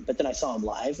liked him, but then I saw him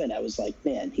live and I was like,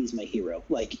 man, he's my hero.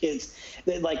 Like it's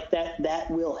like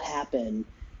that will happen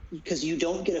because you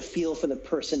don't get a feel for the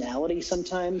personality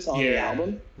sometimes on the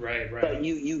album. Right. But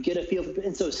you get a feel for,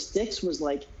 and so Styx was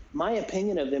like, my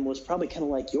opinion of them was probably kind of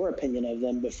like your opinion of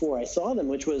them before I saw them,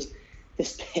 which was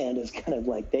this band is kind of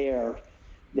like they are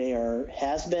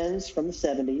has-beens from the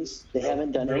 70s. They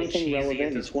haven't done anything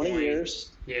relevant in 20 years.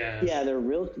 Yeah,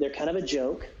 they're kind of a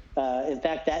joke. In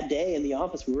fact, that day in the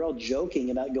office, we were all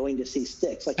joking about going to see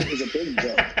Styx. Like it was a big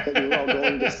joke that we were all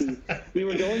going to see. We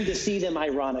were going to see them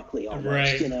ironically, almost.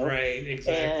 Right,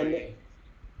 exactly.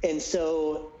 And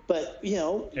so, but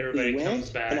everybody we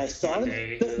comes back. and I saw them.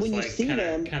 But when you see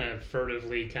them, kind of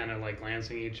furtively, kind of like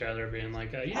glancing at each other, being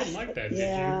like, "You didn't like that, did you?"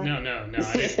 No,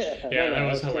 I didn't.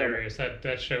 That was hilarious.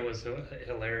 That show was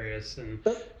hilarious. And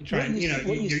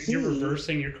you're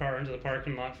reversing your car into the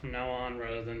parking lot from now on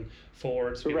rather than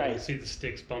forward, so people can see the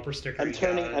Styx bumper sticker.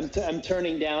 I'm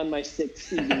turning down my Styx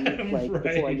CD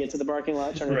before I get to the parking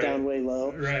lot. Turn it down way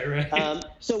low. Right.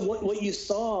 So what you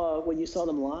saw when you saw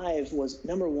them live was,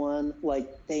 number one,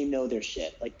 like they know their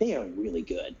shit. Like they are really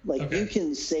good. Like you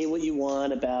can say what you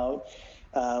want about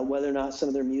whether or not some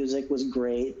of their music was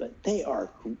great, but they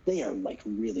are like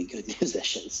really good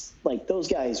musicians. Like those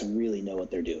guys really know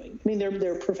what they're doing. I mean,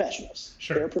 they're professionals.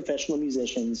 Sure. They're professional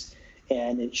musicians,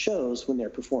 and it shows when they're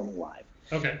performing live.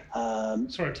 Okay.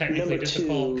 Sort of technically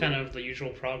difficult, kind of the usual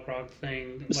prog rock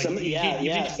thing. Like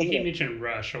you mentioned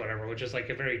Rush or whatever, which is like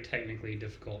a very technically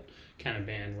difficult kind of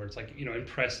band where it's like,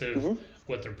 impressive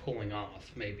what they're pulling off,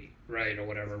 maybe, right, or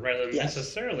whatever, rather than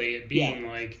necessarily it being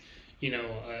like,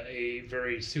 a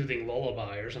very soothing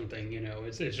lullaby or something.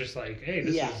 It's just like, hey,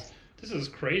 this is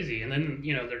crazy, and then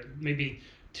there maybe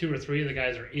 2 or 3 of the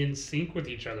guys are in sync with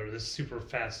each other, this super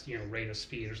fast rate of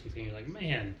speed or something. You're like,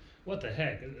 man, what the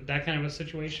heck? That kind of a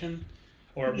situation?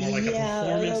 Or more like a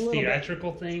performance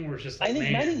theatrical thing where it's just like, I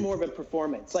think more of a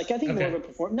performance. Like, I think more of a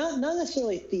performance. Not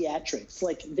necessarily theatrics.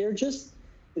 Like, they're just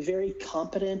very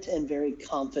competent and very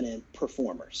confident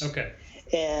performers. Okay.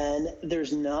 And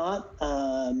there's not,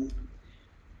 from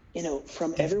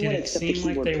everyone except the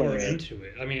keyboard player. Did it seem like they were into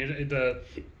it? I mean, the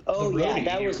drum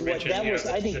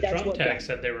tech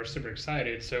said they were super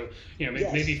excited. So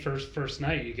maybe first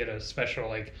night you get a special,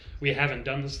 like, we haven't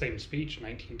done the same speech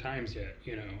 19 times yet.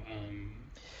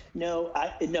 No,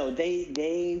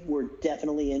 they were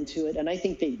definitely into it, and I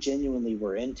think they genuinely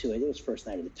were into it. It was first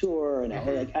night of the tour, and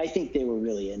I think they were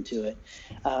really into it.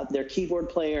 Their keyboard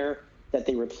player that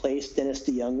they replaced Dennis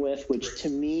DeYoung with, which to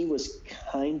me was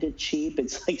kind of cheap.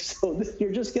 It's like, so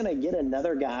you're just gonna get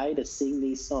another guy to sing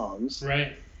these songs,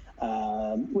 right?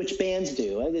 Which bands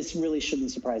do. This really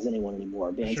shouldn't surprise anyone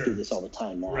anymore. Bands do this all the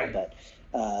time now, but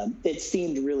it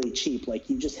seemed really cheap. Like,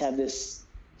 you just have this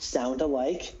sound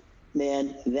alike.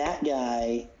 Man, that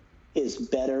guy is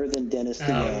better than Dennis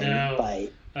DeYoung by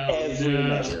every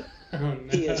measure.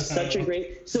 He is such a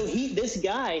great. So this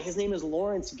guy, his name is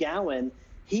Lawrence Gowan.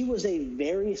 He was a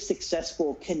very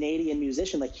successful Canadian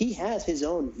musician. Like, he has his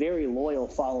own very loyal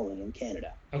following in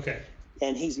Canada. Okay.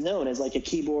 And he's known as like a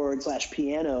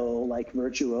keyboard/piano like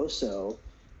virtuoso,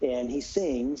 and he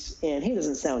sings, and he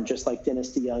doesn't sound just like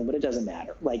Dennis DeYoung, but it doesn't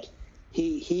matter. Like,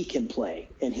 he can play,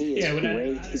 and he is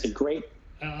great. He's a great.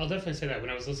 I'll definitely say that when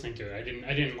I was listening to it,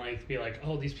 I didn't like be like,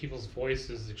 oh, these people's voice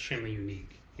is extremely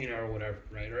unique, or whatever,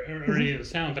 right? Or any of the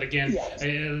sound. But again,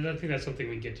 I think that's something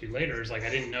we get to later. Is like, I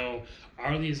didn't know,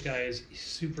 are these guys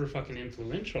super fucking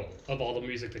influential of all the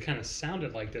music that kind of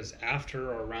sounded like this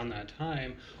after or around that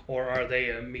time, or are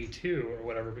they a Me Too or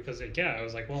whatever? Because I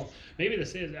was like, well, maybe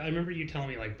this is. I remember you telling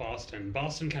me like Boston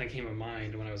kind of came to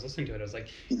mind when I was listening to it. I was like,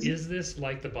 is this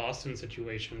like the Boston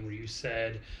situation where you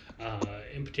said,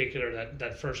 in particular,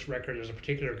 that first record, there's a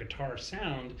particular guitar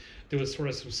sound. There was sort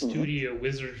of some studio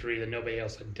wizardry that nobody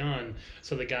else had done,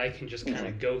 so the guy can just kind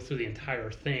of go through the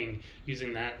entire thing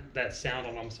using that sound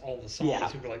on almost all the songs. Yeah.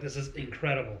 People are like, this is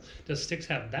incredible. Does Styx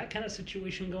have that kind of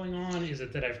situation going on? Is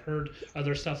it that I've heard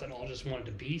other stuff that all just wanted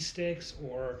to be Styx,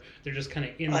 or they're just kind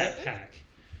of in that pack?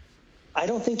 I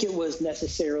don't think it was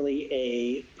necessarily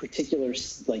a particular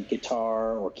like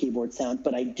guitar or keyboard sound,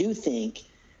 but I do think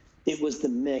it was the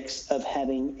mix of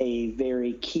having a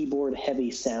very keyboard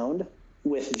heavy sound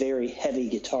with very heavy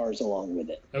guitars along with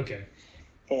it. Okay.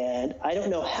 And I don't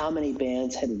know how many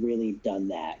bands had really done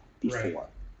that before.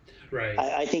 Right.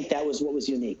 I think that was what was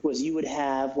unique, was you would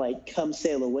have like Come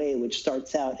Sail Away, which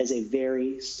starts out as a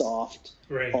very soft,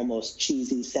 almost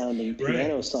cheesy sounding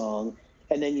piano song.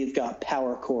 And then you've got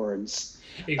power chords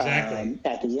at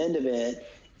the end of it.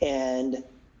 And,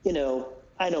 you know,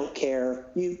 I don't care.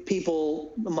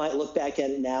 People might look back at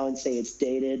it now and say it's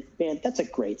dated. Man, that's a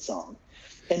great song.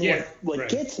 And what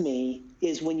gets me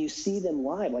is when you see them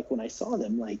live, like when I saw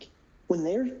them, like when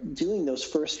they're doing those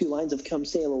first few lines of Come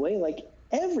Sail Away, like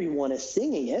everyone is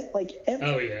singing it. Like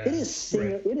it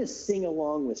is sing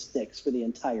along with Styx for the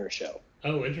entire show.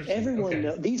 Oh, interesting.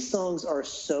 Everyone these songs are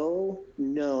so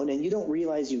known, and you don't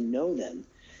realize you know them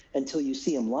until you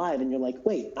see them live, and you're like,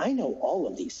 wait, I know all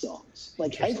of these songs.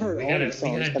 Like, I've heard all these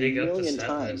songs a million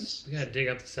times. We got to dig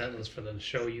up the set list for the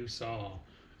show you saw,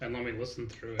 and let me listen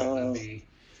through it. That'd be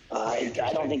I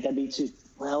don't think that'd be too...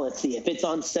 Well, let's see. If it's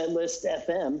on Setlist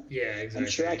FM, yeah, exactly.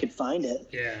 I'm sure I could find it.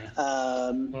 Yeah.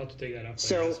 We'll have to dig that up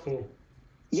later. That's cool.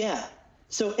 Yeah.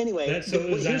 So anyway, is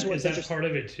that part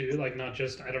of it too? Like, not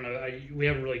just, I don't know, we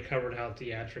haven't really covered how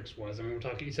theatrics was. I mean, we're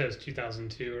talking, you said it's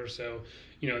 2002 or so,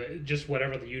 you know, just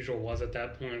whatever the usual was at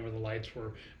that point, where the lights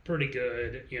were pretty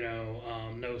good, you know,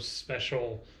 no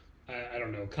special, I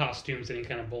don't know, costumes, any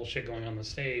kind of bullshit going on the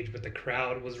stage, but the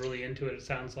crowd was really into it, it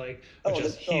sounds like, which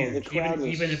is huge. The crowd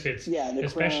even if it's,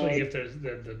 especially if there's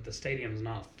the stadium's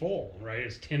not full, right?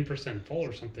 It's 10% full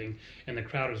or something, and the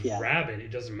crowd is rabid,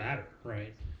 it doesn't matter,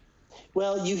 right?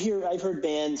 Well, I've heard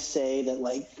bands say that,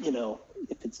 like, you know,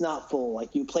 if it's not full,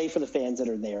 like, you play for the fans that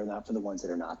are there, not for the ones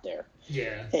that are not there.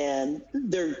 Yeah. And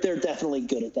they're definitely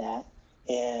good at that.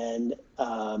 And,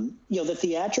 you know, the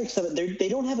theatrics of it, they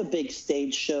don't have a big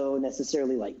stage show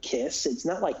necessarily like Kiss. It's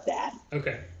not like that.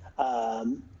 Okay. I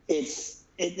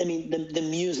mean, the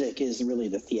music is really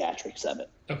the theatrics of it.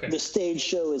 Okay. The stage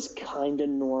show is kind of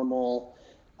normal.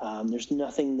 There's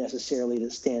nothing necessarily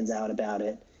that stands out about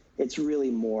it. It's really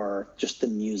more just the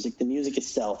music. The music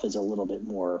itself is a little bit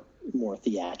more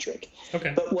theatric.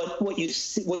 Okay. But what you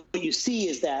see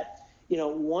is that, you know,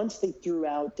 once they threw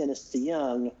out Dennis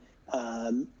DeYoung,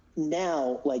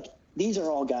 now, like, these are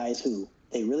all guys who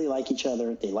they really like each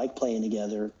other. They like playing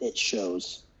together. It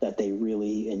shows that they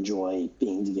really enjoy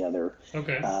being together.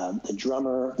 Okay. The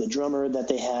drummer that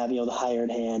they have, you know, the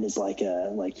hired hand is like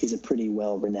he's a pretty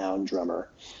well-renowned drummer.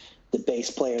 The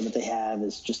bass player that they have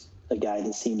is just a guy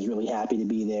that seems really happy to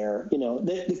be there. You know,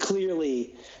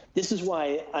 clearly, this is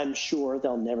why I'm sure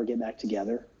they'll never get back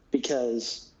together,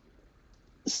 because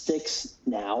Styx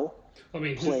now. I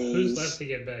mean, who's left to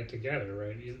get back together,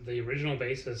 right? The original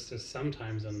bassist is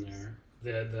sometimes in there.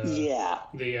 The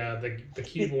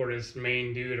keyboardist,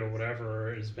 main dude or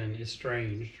whatever, has been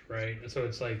estranged, right? So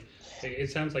it's like,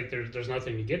 it sounds like there's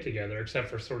nothing to get together except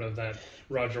for sort of that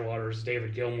Roger Waters,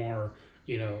 David Gilmour,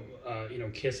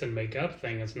 kiss and make up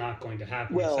thing. It's not going to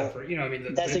happen, except for, you know, I mean, they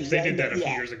did that a few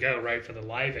years ago, right, for the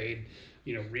Live Aid,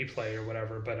 you know, replay or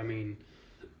whatever. But I mean,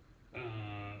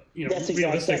 you know,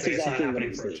 realistically, it's not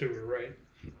happening for a tour, right?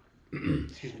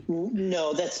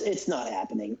 No, it's not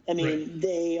happening. I mean,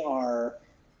 they are,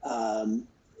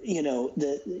 you know,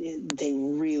 they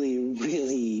really,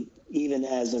 really, even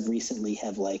as of recently,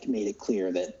 have like made it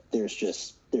clear that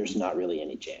there's not really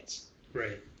any chance.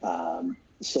 Right.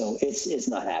 So it's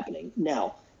not happening.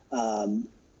 Now,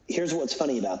 here's what's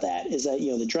funny about that is that,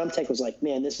 you know, the drum tech was like,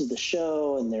 man, this is the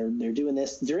show, and they're doing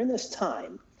this. During this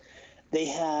time, they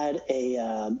had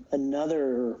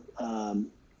another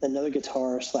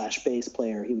guitar / bass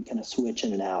player. He would kind of switch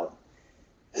in and out,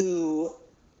 who,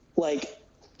 like,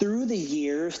 through the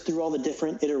years, through all the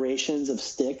different iterations of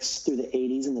Styx through the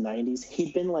 80s and the 90s,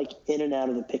 he'd been like in and out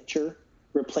of the picture,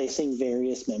 replacing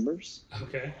various members.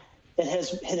 Okay. And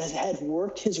had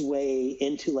worked his way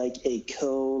into like a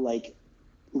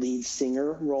lead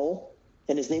singer role,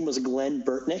 and his name was Glenn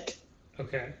Burtnick.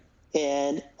 Okay.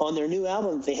 And on their new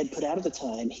album they had put out at the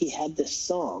time, he had this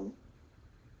song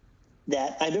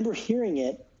that I remember hearing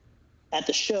it at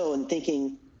the show and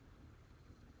thinking,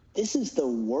 this is the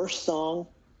worst song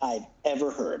I've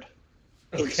ever heard.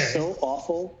 Okay. It's so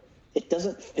awful. It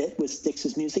doesn't fit with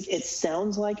Styx's music. It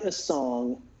sounds like a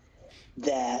song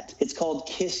that it's called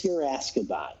Kiss Your Ass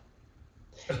Goodbye.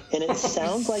 And it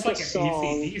sounds like a song.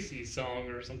 AC/DC song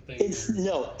or something.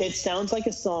 It sounds like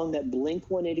a song that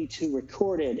Blink-182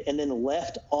 recorded and then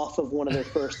left off of one of their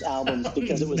first albums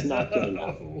because it was not good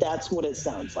enough. That's what it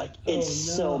sounds like. It's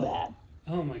so bad.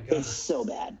 Oh my god. It's so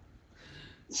bad.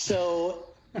 So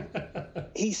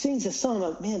he sings a song.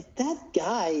 I'm like, man, that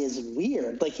guy is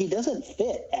weird. Like, he doesn't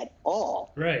fit at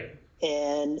all. Right.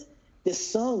 And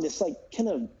this song, this like kind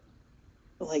of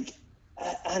like,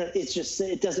 I don't. It's just,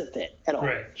 it doesn't fit at all.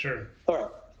 Right. Sure. All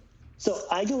right. So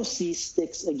I go see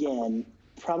Styx again,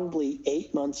 probably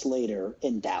 8 months later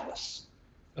in Dallas.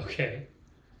 Okay.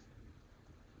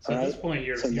 So at this point,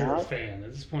 you're a fan.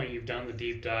 At this point, you've done the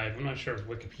deep dive. I'm not sure if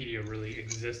Wikipedia really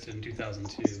existed in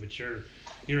 2002, but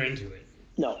you're into it.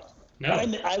 No.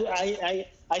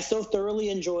 I so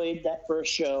thoroughly enjoyed that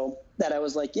first show that I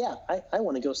was like, yeah, I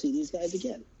want to go see these guys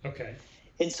again. Okay.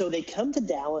 And so they come to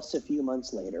Dallas a few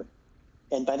months later,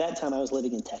 and by that time I was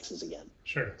living in Texas again.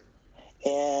 Sure.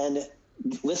 And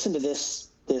listen to this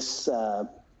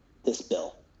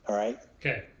bill. All right.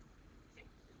 Okay.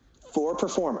 4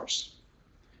 performers.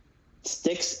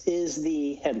 Styx is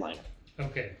the headliner.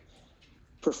 Okay.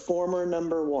 Performer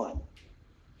number 1,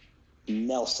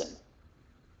 Nelson.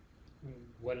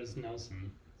 What is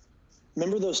Nelson?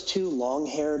 Remember those 2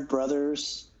 long-haired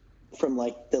brothers from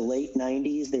like the late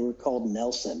 90s? They were called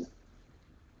Nelson.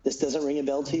 This doesn't ring a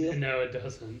bell to you? No, it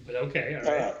doesn't. But okay,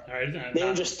 all right. They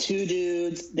were just 2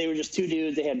 dudes.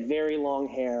 They had very long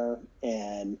hair,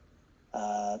 and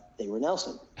they were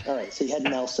Nelson. All right, so you had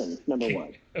Nelson, number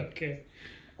 1. Okay.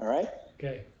 All right?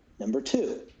 Okay. Number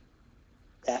 2.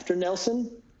 After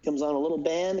Nelson comes on a little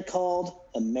band called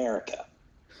America.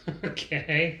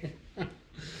 Okay.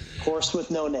 Horse with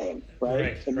no name,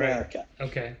 right? America. Right.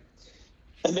 Okay.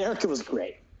 America was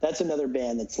great. That's another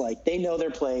band that's like, they know their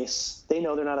place. They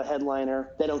know they're not a headliner.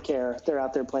 They don't care. They're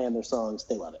out there playing their songs.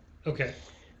 They love it. Okay.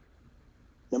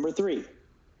 Number 3,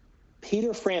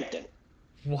 Peter Frampton.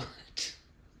 What?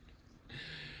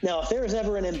 Now, if there was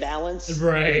ever an imbalance,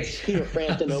 right? It's Peter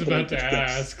Frampton. I was about to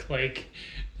ask, like.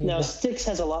 Now, Styx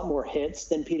has a lot more hits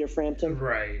than Peter Frampton.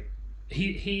 Right.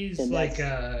 He's like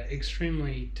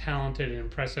extremely talented and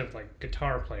impressive, like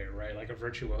guitar player, right? Like a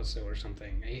virtuoso or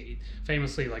something. He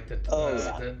famously, like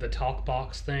the talk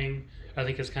box thing, I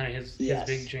think is kind of his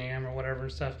big jam or whatever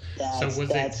stuff. That's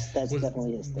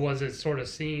definitely his thing. Was it sort of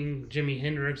seeing Jimi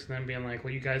Hendrix and then being like,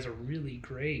 well, you guys are really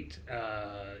great,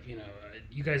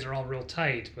 you guys are all real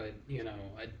tight, but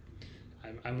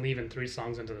I'm leaving 3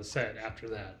 songs into the set after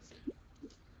that.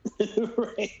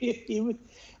 Right.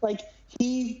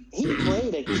 He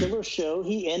played a killer show.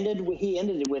 He ended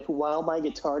it with "While My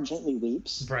Guitar Gently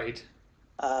Weeps." Right.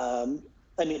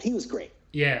 He was great.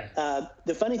 Yeah.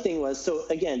 The funny thing was, so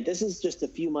again, this is just a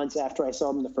few months after I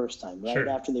saw them the first time, right? Sure.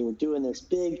 After they were doing this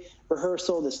big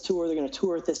rehearsal, this tour, they're going to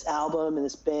tour with this album and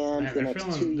this band for the next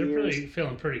 2 years. They're really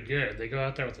feeling pretty good. They go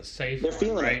out there with a safe. They're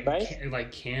feeling right? it, right?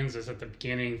 Like Kansas at the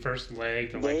beginning, first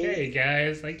leg. They're like, hey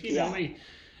guys, like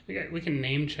we can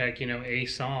name check, a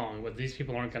song, but these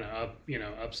people aren't going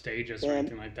to upstage us or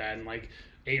anything like that. And like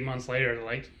 8 months later, they're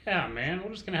like, yeah, man, we're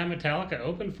just going to have Metallica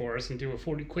open for us and do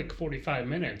a quick 45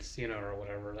 minutes, or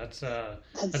whatever. That's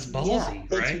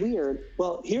ballsy, right? It's weird.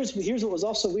 Well, here's what was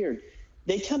also weird.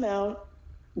 They come out,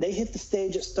 they hit the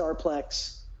stage at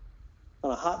Starplex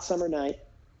on a hot summer night,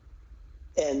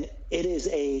 and it is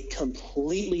a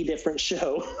completely different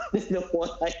show than the one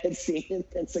I had seen in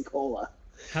Pensacola.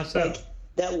 How so? Like,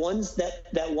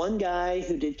 that one guy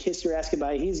who did Kiss Your Ass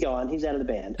Goodbye, he's gone. He's out of the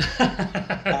band.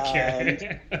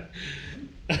 Okay.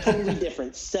 Totally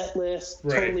different set list,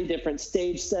 right. Totally different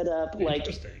stage setup. Like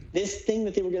this thing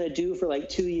that they were going to do for like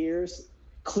 2 years,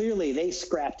 clearly they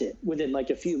scrapped it within like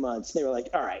a few months. They were like,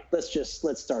 all right, let's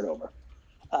start over.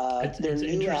 It's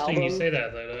interesting album, you say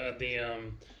that.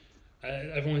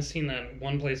 I've only seen that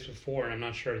one place before, and I'm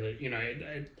not sure that,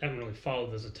 I haven't really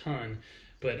followed this a ton.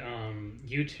 But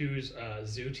U2's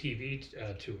Zoo TV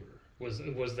tour was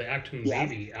the Achtung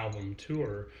Baby album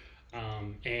tour,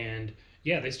 and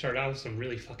they started out with some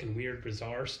really fucking weird,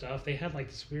 bizarre stuff. They had like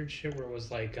this weird shit where it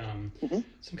was like some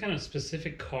kind of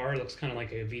specific car, looks kind of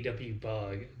like a VW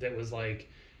Bug, that was like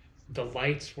the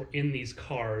lights were in these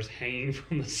cars hanging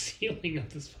from the ceiling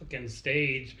of this fucking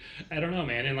stage. I don't know,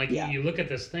 man. And you look at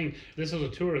this thing, this was a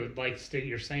tour that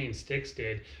you're saying Styx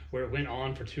did, where it went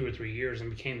on for 2 or 3 years and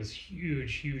became this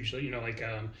huge, in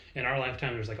our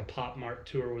lifetime, there's like a Pop Mart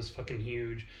tour was fucking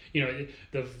huge.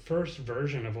 The first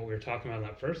version of what we were talking about in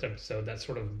that first episode, that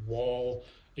sort of wall,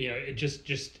 it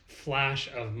just flash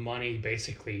of money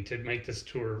basically to make this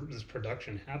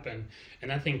production happen, and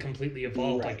that thing completely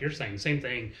evolved. Right. Like you're saying, same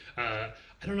thing. I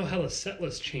don't know how the set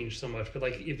list changed so much, but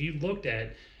like if you looked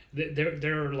at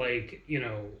there are like,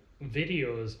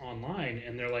 videos online,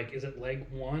 and they're like, is it leg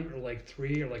 1 or leg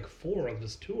 3 or leg 4 of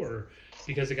this tour,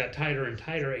 because it got tighter and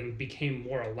tighter and became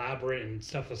more elaborate and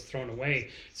stuff was thrown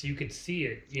away, so you could see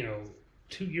it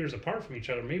 2 years apart from each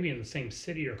other, maybe in the same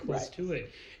city or close to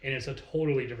it, and it's a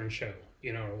totally different show,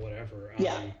 or whatever.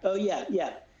 Yeah.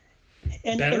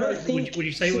 And better? I think, would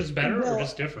you say it was better or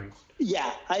just different?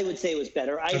 Yeah, I would say it was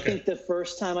better. I think the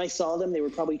first time I saw them, they were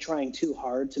probably trying too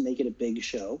hard to make it a big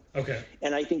show. Okay.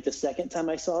 And I think the second time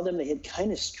I saw them, they had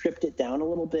kind of stripped it down a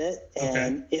little bit,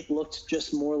 and it looked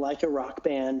just more like a rock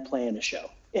band playing a show.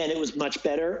 And it was much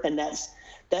better, and that's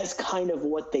kind of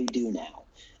what they do now.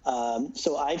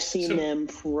 So I've seen them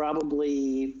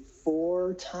probably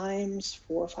 4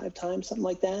 or 5 times, something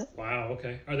like that. Wow.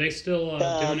 Okay. Are they still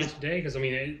doing it today? Because I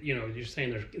mean, you're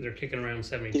saying they're kicking around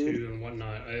 72 and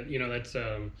whatnot. That's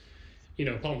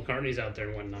Paul McCartney's out there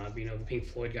and whatnot. But, the Pink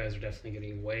Floyd guys are definitely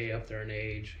getting way up there in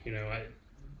age. I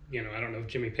don't know if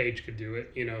Jimmy Page could do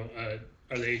it.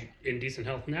 Are they in decent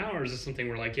health now, or is this something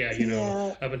where like,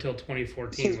 up until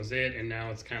 2014 was it, and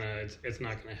now it's kind of it's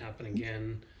not going to happen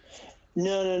again?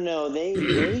 No.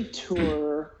 They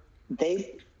tour.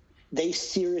 They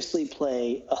seriously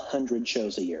play 100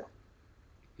 shows a year.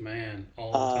 Man,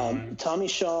 all the time. Tommy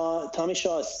Shaw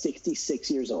is 66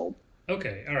 years old.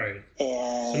 Okay, all right.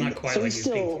 And so not quite like these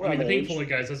Pink Floyd. I mean, the Pink Floyd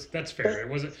guys, that's fair. It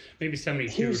wasn't maybe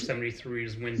 72 or 73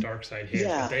 is when Dark Side hit,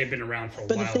 but they've been around for a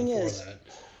while before that.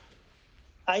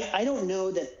 I don't know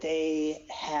that they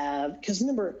have, because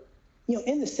remember,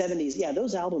 in the 70s,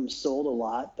 those albums sold a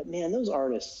lot, but man, those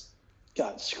artists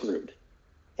got screwed.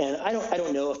 And I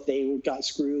don't know if they got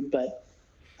screwed, but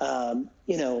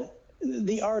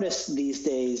the artists these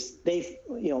days, they've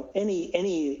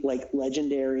any like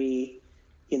legendary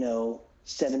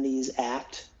 70s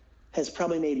act has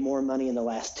probably made more money in the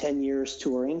last 10 years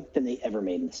touring than they ever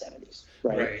made in the 70s.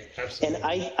 Right, absolutely. And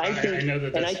I think, I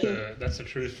know that's the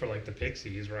truth for like the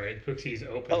Pixies, right? Pixies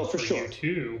opened for sure.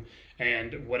 U2,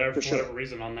 and for whatever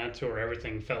reason on that tour,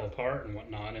 everything fell apart and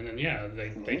whatnot. And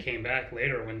then they came back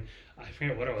later when I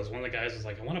forget what it was. One of the guys was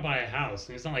like, I want to buy a house,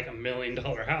 and it's not like $1 million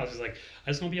house. He's like,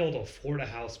 I just want to be able to afford a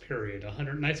house. Period.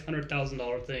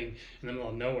 $100,000 thing in the middle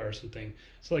of nowhere or something.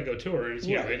 So they go tour, and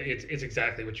it's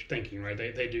exactly what you're thinking, right?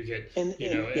 They do get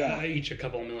each a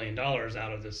couple $1 million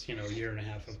out of this year and a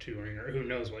half of touring, or who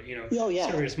knows what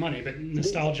serious money. But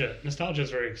nostalgia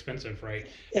is very expensive, right?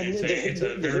 And it's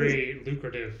a very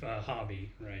lucrative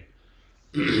hobby, right?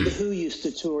 The Who used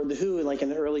to tour. The Who, like in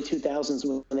the early 2000s,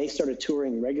 when they started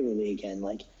touring regularly again,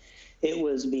 like it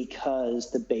was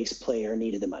because the bass player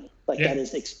needed the money. Like that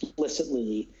is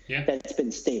explicitly that's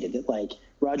been stated. That like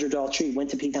Roger Daltrey went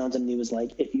to Pete Townsend and he was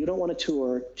like, if you don't want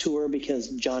to tour because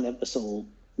John Entwistle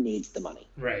needs the money.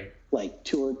 Right. Like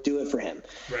do it for him.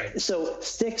 Right. So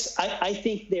Styx, I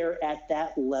think they're at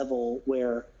that level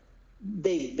where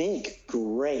they make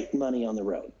great money on the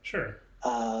road. Sure.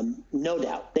 No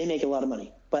doubt. They make a lot of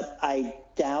money. But I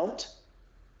doubt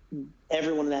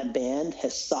everyone in that band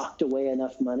has socked away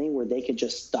enough money where they could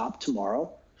just stop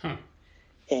tomorrow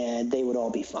and they would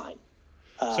all be fine.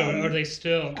 So are they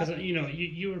still, because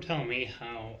you were telling me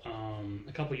how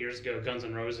a couple years ago Guns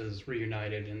N' Roses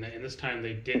reunited, and this time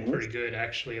they did pretty good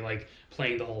actually, like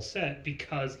playing the whole set,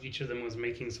 because each of them was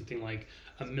making something like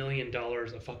 $1 million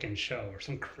a fucking show or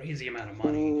some crazy amount of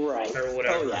money, right, or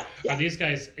whatever. Oh, yeah.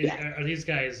 Are these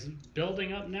guys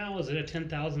building up now? Is it a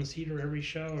 10,000 seater every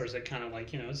show, or is it kind of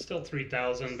like it's still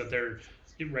 3,000 but they're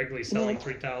regularly selling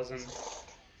 3,000?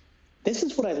 This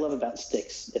is what I love about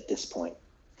Styx at this point.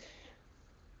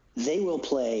 They will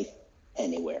play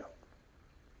anywhere.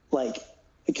 Like,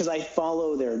 because I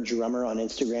follow their drummer on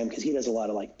Instagram, because he does a lot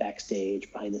of like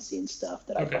backstage, behind the scenes stuff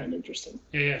that I find interesting.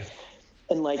 Yeah.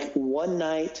 And like one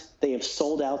night they have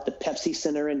sold out the Pepsi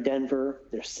Center in Denver.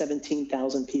 There's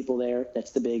 17,000 people there.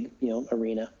 That's the big,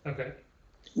 arena. Okay.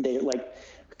 They're like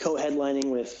co-headlining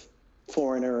with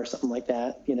Foreigner or something like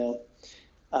that,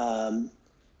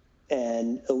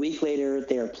 and a week later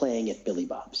they are playing at Billy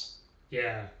Bob's.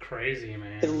 Yeah, crazy,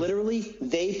 man. And literally,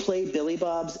 they play Billy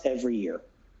Bob's every year.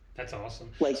 That's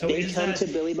awesome. Like, so they come to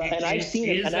Billy Bob's, and I've seen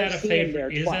it. And I've seen it there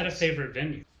twice. Is that a favorite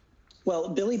venue? Well,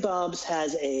 Billy Bob's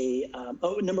has a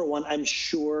number one, I'm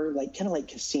sure, like kind of like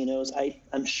casinos.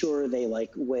 I'm sure they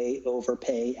like way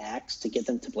overpay acts to get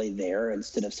them to play there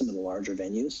instead of some of the larger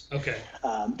venues. Okay.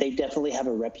 They definitely have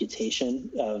a reputation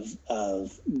of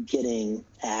getting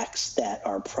acts that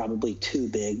are probably too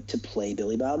big to play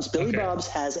Billy Bob's. Billy Bob's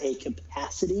has a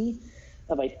capacity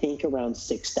of I think around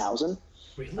 6,000.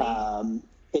 Really?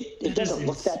 It doesn't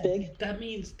look that big. That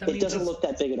means it doesn't look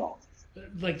that big at all.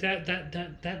 like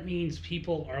that means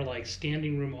people are like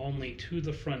standing room only to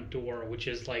the front door, which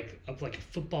is like a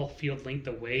football field length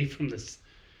away from this.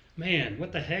 Man,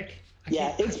 what the heck? I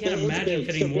can't imagine big.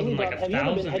 fitting more than like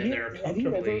 1,000 in there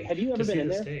comfortably. Have you ever been in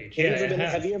there? Stage.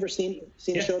 Have you ever seen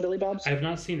the show Billy Bob's? I have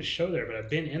not seen a show there, but I've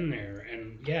been in there,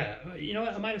 and you know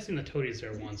what? I might have seen the Toadies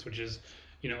there once, which is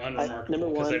unremarkable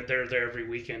because they're there every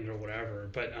weekend or whatever.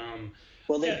 But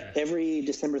every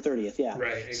December 30th, yeah.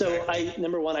 Right. Exactly.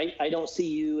 So I don't see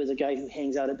you as a guy who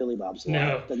hangs out at Billy Bob's.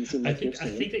 No, doesn't seem like I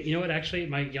think that actually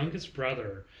my youngest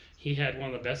brother, he had one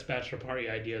of the best bachelor party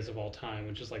ideas of all time,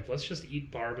 which is like, let's just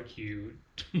eat barbecue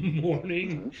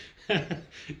morning,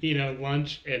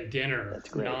 lunch and dinner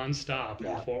nonstop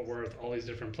in Fort Worth, all these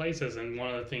different places. And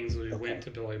one of the things we went to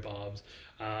Billy Bob's.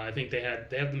 I think they have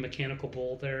the mechanical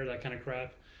bull there, that kind of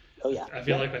crap. Oh yeah. I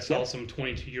feel like I saw some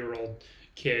 22-year-old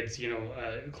kids,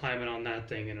 climbing on that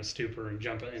thing in a stupor and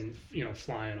jumping and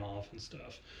flying off and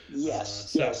stuff.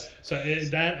 Yes. So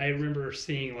that I remember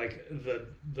seeing like the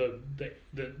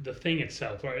thing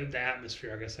itself, or the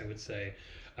atmosphere, I guess I would say,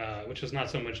 which was not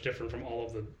so much different from all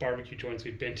of the barbecue joints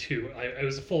we've been to. It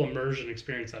was a full immersion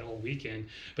experience that whole weekend.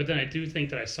 But then I do think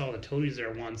that I saw the Toadies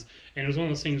there once, and it was one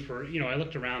of those things where I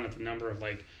looked around at the number of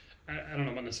like, I don't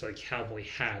know about necessarily cowboy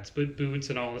hats, but boots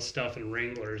and all this stuff and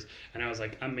Wranglers. And I was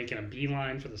like, I'm making a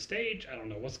beeline for the stage. I don't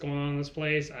know what's going on in this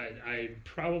place. I'm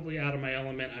probably out of my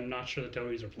element. I'm not sure the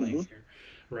Toadies are playing here.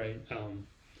 Right.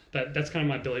 That's kind of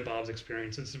my Billy Bob's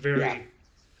experience. It's very,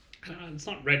 it's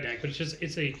not redneck, but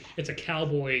it's a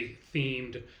cowboy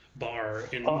themed bar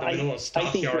in the middle of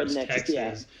Stockyards,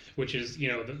 Texas, which is,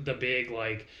 the big,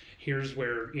 like, here's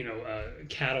where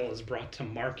cattle is brought to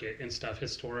market and stuff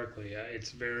historically. It's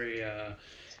very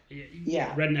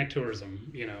redneck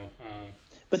tourism.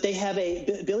 But they have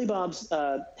Billy Bob's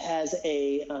has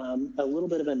a little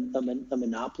bit of a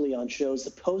monopoly on shows.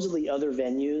 Supposedly other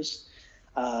venues,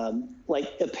 like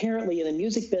apparently in the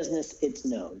music business, it's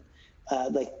known.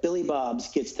 Like Billy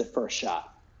Bob's gets the first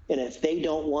shot, and if they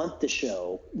don't want the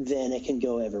show, then it can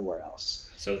go everywhere else.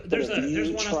 So there's one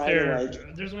up there.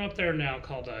 There's one up there now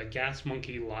called Gas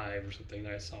Monkey Live or something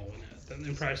that I saw that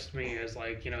impressed me as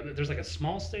like there's like a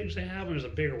small stage they have and there's a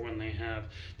bigger one they have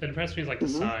that impressed me as like the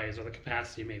size or the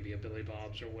capacity maybe of Billy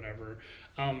Bob's or whatever.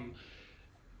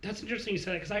 That's interesting you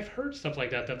said that because I've heard stuff like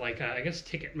that like I guess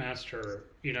Ticketmaster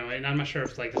and I'm not sure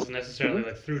if like this is necessarily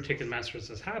like through Ticketmaster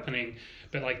this is happening,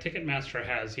 but like Ticketmaster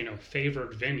has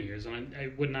favored venues and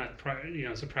I would not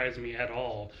surprise me at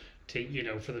all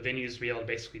to for the venues to be able to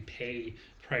basically pay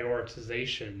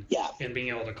prioritization and being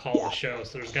able to call the show.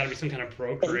 So there's got to be some kind of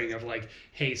brokering of like,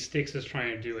 hey, Styx is trying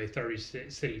to do a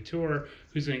 30-city tour.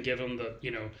 Who's going to give them the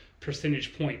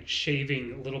percentage point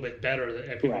shaving a little bit better?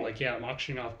 That people are like, I'm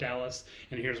auctioning off Dallas,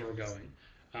 and here's where we're going.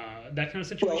 That kind of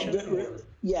situation.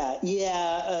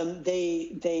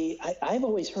 I've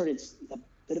always heard it's a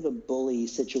bit of a bully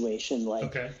situation.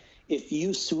 Like, if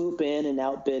you swoop in and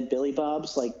outbid Billy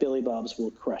Bob's, like Billy Bob's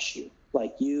will crush you.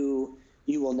 Like you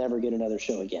will never get another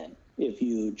show again if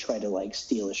you try to like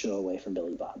steal a show away from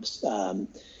Billy Bob's.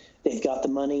 They've got the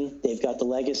money, they've got the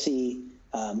legacy.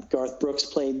 Garth Brooks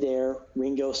played there,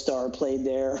 Ringo Starr played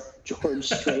there, George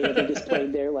Strait I think has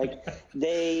played there. Like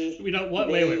they.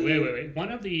 Wait.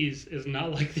 One of these is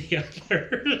not like the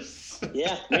others.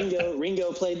 Yeah,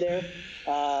 Ringo played there.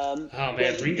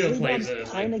 Ringo plays a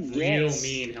real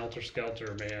mean Helter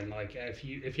Skelter, man. Like if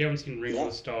you haven't seen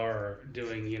Ringo Starr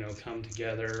doing Come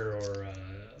Together or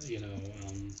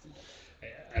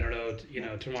I don't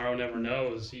know, Tomorrow Never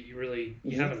Knows. You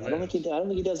haven't lived. I don't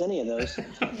think he does any of those.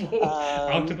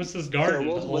 Octopus's Garden,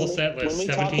 the whole set list,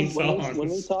 17 songs.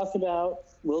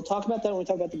 We'll talk about that when we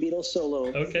talk about the Beatles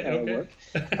solo work.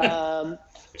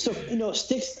 So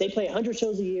Styx, they play 100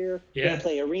 shows a year. They'll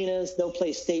play arenas. They'll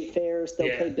play state fairs.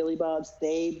 They'll play Billy Bob's.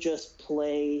 They just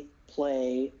play,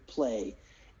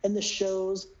 and the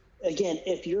shows. Again,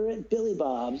 if you're at Billy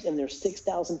Bob's and there's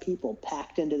 6,000 people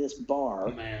packed into this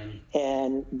bar,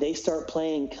 and they start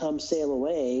playing "Come Sail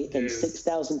Away," and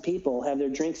 6,000 people have their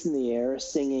drinks in the air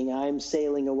singing "I'm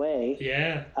Sailing Away,"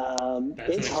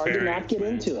 it's hard to not get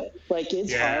into it. Like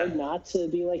it's hard not to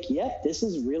be like, this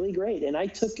is really great. And I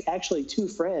took actually 2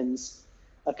 friends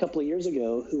a couple of years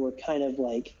ago who were kind of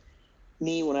like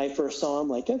me when I first saw them.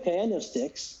 Like, okay, I know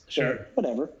Styx,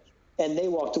 whatever, and they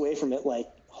walked away from it like,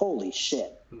 holy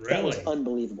shit. Really? That was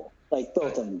unbelievable. Like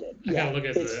both of them did.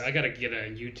 I gotta get a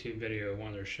YouTube video of one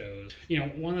of their shows.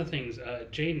 One of the things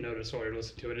Jane noticed while we were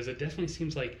listening to it is it definitely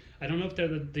seems like, I don't know if they're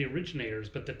the originators,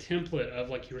 but the template of,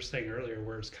 like you were saying earlier,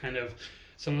 where it's kind of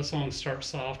some of the songs start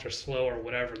soft or slow or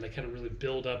whatever, and they kind of really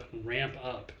build up and ramp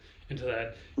up into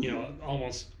that,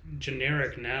 almost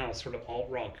generic now sort of alt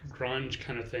rock grunge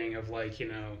kind of thing of like,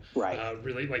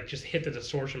 really like just hit the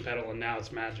distortion pedal and now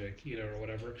it's magic, or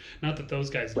whatever. Not that those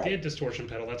guys did distortion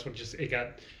pedal. That's what just it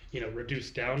got,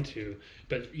 reduced down to.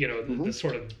 But the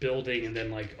sort of building and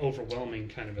then like overwhelming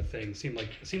kind of a thing seemed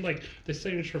like the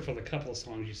signature for the couple of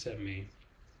songs you sent me.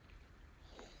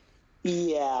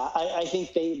 Yeah, I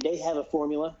think they have a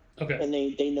formula. Okay. And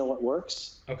they know what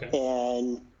works. Okay.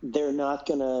 And they're not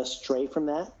going to stray from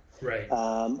that. Right.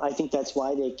 I think that's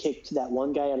why they kicked that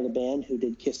one guy out of the band who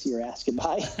did Kiss Your Ass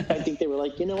Goodbye. I think they were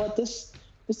like, you know what, this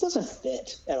doesn't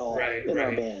fit at all in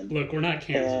our band. Look, we're not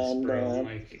Kansas, bro.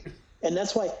 And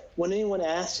that's why when anyone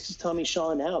asks Tommy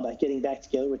Shaw now about getting back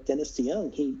together with Dennis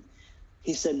DeYoung,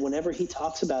 he said whenever he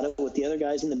talks about it with the other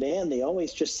guys in the band, they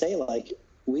always just say like,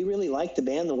 we really like the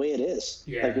band the way it is.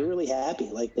 Yeah. Like we're really happy.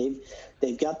 Like they've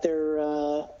got their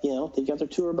they've got their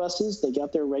tour buses, they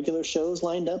got their regular shows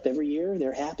lined up every year.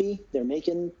 They're happy. They're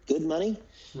making good money.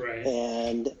 Right.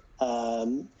 And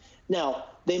now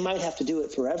they might have to do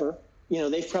it forever.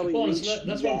 They've probably reached that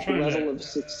level of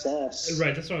success.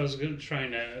 Right. That's what I was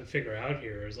trying to figure out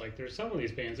here. Is like there's some of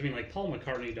these bands. I mean, like Paul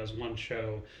McCartney does one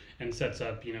show and sets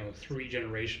up 3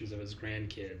 generations of his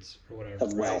grandkids or whatever.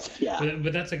 Of wealth, yeah.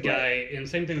 But that's a guy, and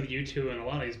same thing with U2 and a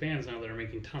lot of these bands now that are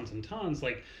making tons and tons.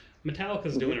 Like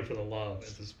Metallica's doing it for the love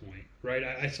at this point, right?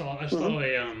 I saw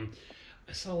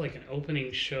like an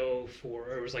opening show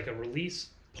or it was like a release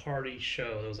party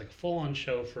show. It was like a full-on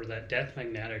show for that Death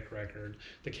Magnetic record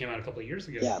that came out a couple of years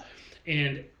ago. Yeah.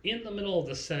 And in the middle of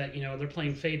the set, they're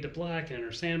playing Fade to Black and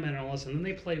Enter Sandman and all this, and then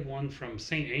they play one from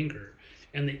Saint Anger.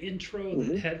 And the intro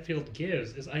that Hetfield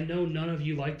gives is, I know none of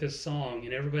you like this song,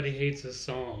 and everybody hates this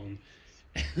song.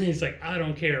 And he's like, I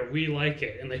don't care, we like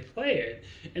it. And they play it.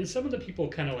 And some of the people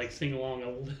kind of like sing along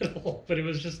a little, but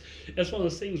that's one of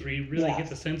those things where you really get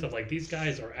the sense of like, these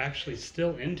guys are actually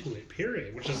still into it,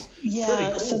 period, which is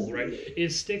pretty cool, right?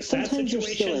 Is Styx that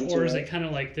situation, or is it kind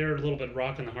of like they're a little bit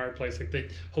rocking the hard place?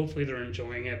 Like hopefully they're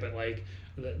enjoying it, but like,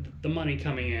 the money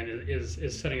coming in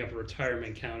is setting up a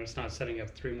retirement account. It's not setting up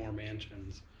 3 more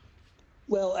mansions.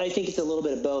 Well, I think it's a little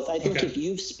bit of both. I think if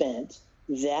you've spent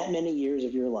that many years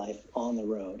of your life on the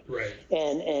road, right,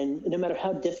 and no matter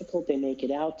how difficult they make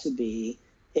it out to be,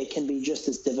 it can be just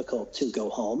as difficult to go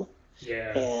home.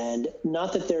 Yeah. And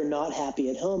not that they're not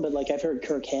happy at home, but like I've heard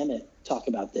Kirk Hammett talk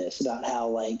about this, about how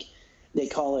like they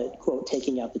call it, quote,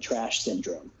 taking out the trash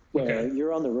syndrome. Where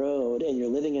you're on the road and you're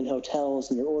living in hotels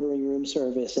and you're ordering room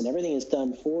service and everything is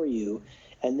done for you.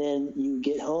 And then you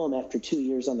get home after 2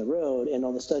 years on the road and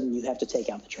all of a sudden you have to take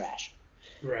out the trash.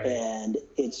 Right. And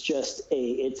it's just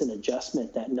it's an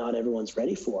adjustment that not everyone's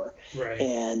ready for. Right.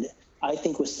 And I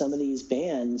think with some of these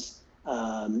bands,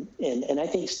 and I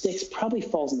think Styx probably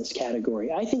falls in this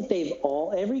category. I think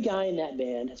every guy in that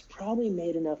band has probably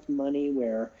made enough money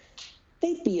where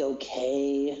they'd be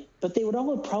okay, but they would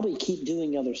all probably keep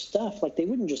doing other stuff. Like they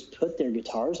wouldn't just put their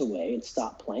guitars away and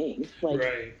stop playing.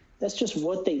 Like that's just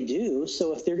what they do.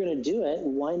 So if they're going to do it,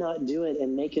 why not do it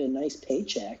and make it a nice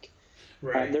paycheck?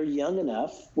 Right. They're young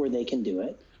enough where they can do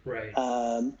it. Right.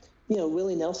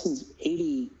 Willie Nelson's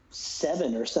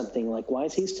 87 or something. Like, why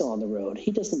is he still on the road?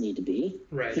 He doesn't need to be.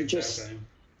 Right. He's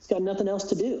got nothing else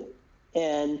to do.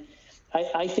 And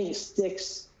I think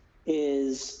Styx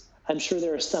is. I'm sure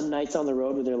there are some nights on the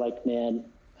road where they're like, man,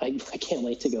 I can't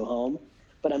wait to go home.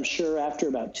 But I'm sure after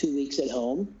about 2 weeks at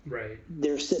home,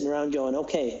 they're sitting around going,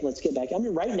 okay, let's get back. I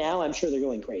mean, right now, I'm sure they're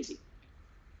going crazy.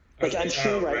 Like, I'm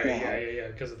sure right now. Yeah,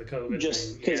 because of the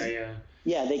COVID thing.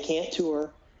 Yeah, they can't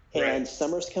tour, and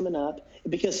summer's coming up.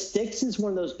 Because Styx is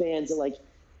one of those bands that, like,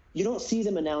 you don't see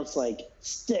them announce, like,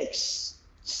 Styx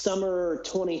Summer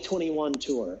 2021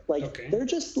 tour. Like, they're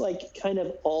just, like, kind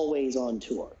of always on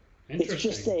tour. It's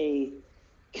just a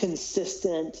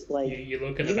consistent, like... You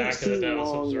look at the back of the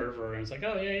Dallas Observer, and it's like,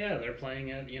 oh, yeah, they're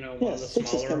playing at, one of the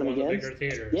smaller, one of the bigger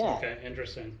theaters. Yeah. Okay,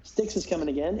 interesting. Styx is coming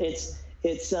again. It's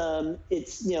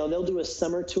they'll do a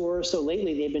summer tour. So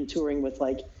lately they've been touring with,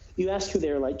 like, you ask who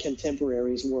their, like,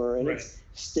 contemporaries were, and it's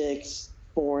Styx,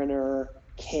 Foreigner,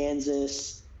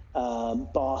 Kansas,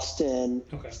 Boston.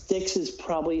 Styx is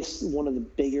probably one of the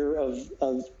bigger of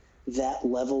that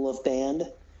level of band.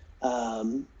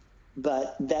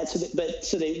 But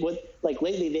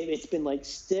lately it's been like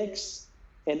Styx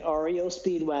and REO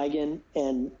Speedwagon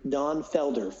and Don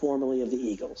Felder, formerly of the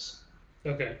Eagles.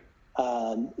 Okay.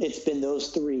 It's been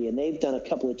those 3, and they've done a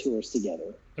couple of tours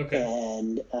together. Okay.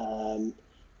 And I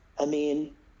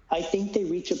mean, I think they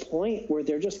reach a point where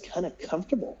they're just kind of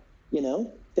comfortable. They're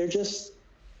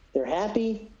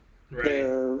happy. Right.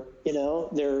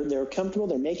 They're comfortable.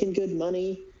 They're making good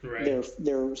money. Right.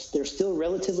 They're still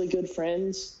relatively good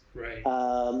friends. Right.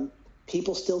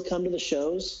 People still come to the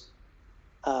shows.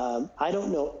 I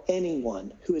don't know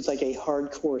anyone who is like a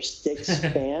hardcore Styx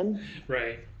fan.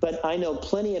 Right. But I know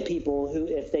plenty of people who,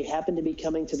 if they happen to be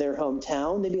coming to their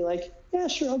hometown, they'd be like, yeah,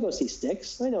 sure, I'll go see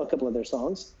Styx. I know a couple of their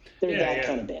songs. They're that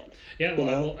kind of band. Yeah,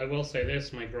 well, I will say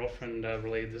this. My girlfriend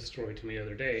relayed this story to me the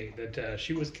other day, that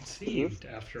she was conceived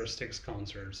after a Styx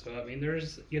concert. So, I mean,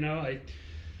 there's,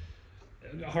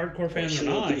 hardcore fans or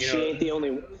not, she ain't the only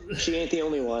one. She ain't the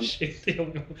only one.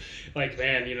 Like,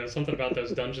 man, something about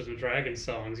those Dungeons and Dragons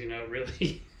songs,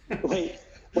 really. Wait,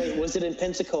 was it in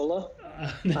Pensacola?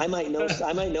 I might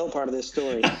know part of this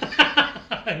story.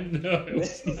 No, it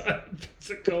was not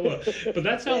Pensacola. But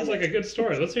that sounds like a good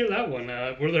story. Let's hear that one.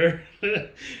 Were there?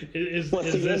 Is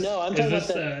this? No, I'm talking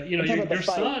about your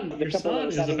son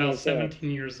is about 17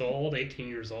 years old, 18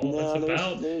 years old.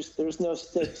 No, That's there's no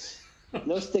Styx.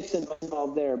 No Styx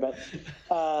involved there, but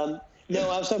no,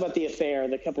 I was talking about the affair,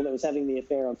 the couple that was having the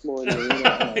affair on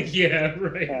Florida. Yeah,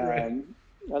 right.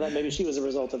 I thought maybe she was a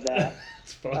result of that.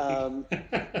 It's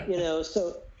funny.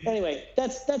 So anyway,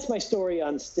 that's my story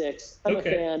on Styx. I'm a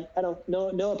fan. I don't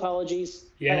no apologies.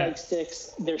 Yeah. I like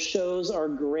Styx. Their shows are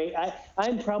great.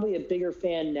 I'm probably a bigger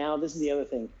fan now. This is the other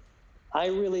thing. I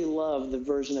really love the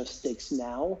version of Styx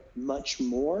now much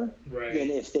more than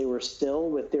if they were still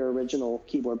with their original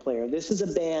keyboard player. This is a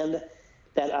band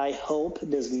that I hope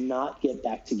does not get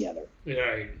back together.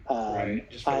 Right.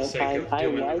 Just for the sake of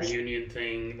doing the reunion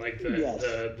thing, like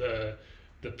the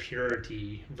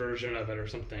purity version of it or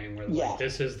something, where like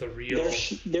this is the real,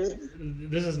 this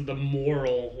is the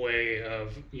moral way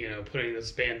of putting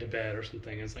this band to bed or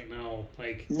something. It's like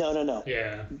no.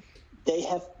 Yeah. They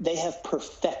have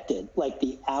perfected like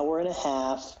the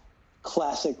hour-and-a-half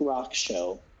classic rock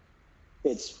show.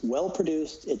 It's well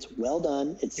produced. It's well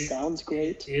done. It sounds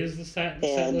great. Is the set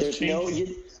and list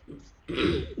there's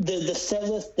the set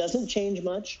list doesn't change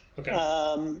much. Okay.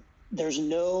 There's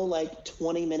no like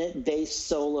 20-minute bass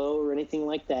solo or anything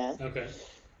like that. Okay.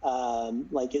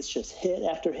 Like it's just hit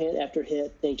after hit after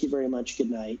hit. Thank you very much.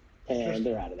 Good night, and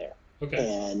they're out of there. Okay.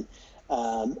 And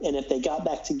if they got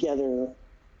back together,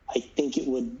 I think it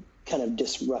would kind of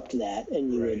disrupt that,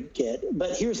 and you would get.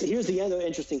 But here's the other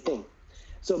interesting thing.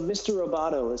 So Mr.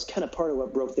 Roboto is kind of part of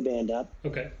what broke the band up.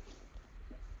 Okay.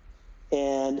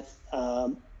 And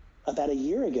about a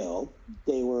year ago,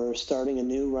 they were starting a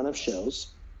new run of shows,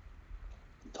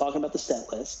 talking about the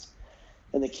set list,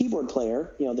 and the keyboard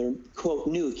player, their quote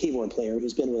new keyboard player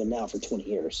who's been with them now for 20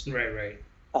 years. Right.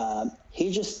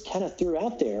 He just kind of threw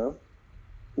out there,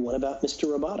 "What about Mr.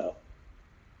 Roboto?"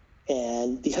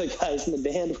 And the other guys in the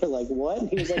band were like, "What?" And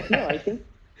he was like, "No,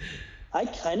 I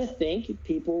kind of think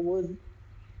people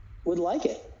would like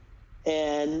it."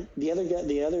 And the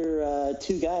other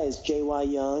two guys, J.Y.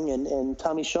 Young and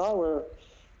Tommy Shaw,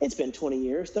 it's been 20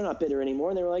 years. They're not bitter anymore.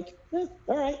 And they were like, all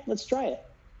right, let's try it.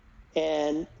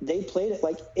 And they played it.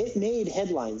 Like, it made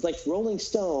headlines. Like, Rolling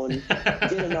Stone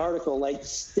did an article, like,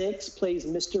 Styx plays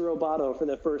Mr. Roboto for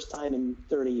the first time in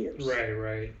 30 years.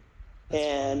 Right.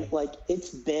 And like it's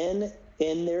been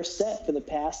in their set for the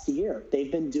past year. They've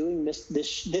been doing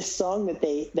this song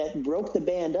that broke the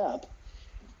band up,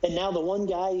 and now the one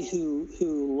guy who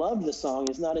loved the song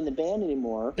is not in the band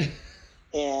anymore,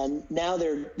 and now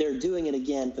they're doing it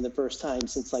again for the first time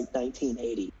since like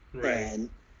 1980. Right. And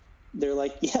they're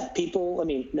like, yeah, people. I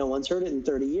mean, no one's heard it in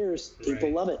 30 years.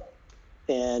 People love it,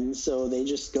 and so they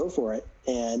just go for it.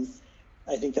 And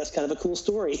I think that's kind of a cool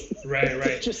story. Right.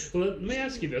 Well, let me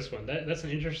ask you this one. That's an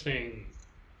interesting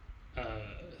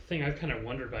thing I've kind of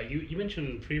wondered about. You mentioned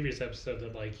in the previous episode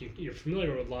that like you're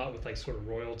familiar with a lot with like sort of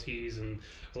royalties and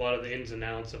a lot of the ins and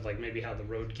outs of like maybe how the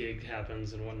road gig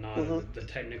happens and whatnot, and the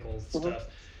technical stuff.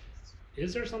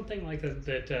 Is there something like that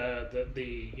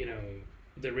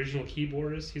the original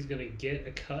keyboardist, he's going to get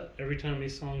a cut every time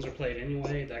these songs are played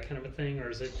anyway, that kind of a thing, or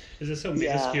is it so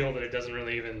minuscule that it doesn't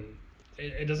really even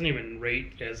it doesn't even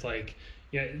rate as like,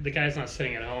 the guy's not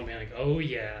sitting at home being like, oh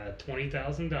yeah,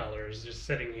 $20,000 just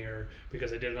sitting here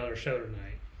because I did another show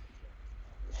tonight.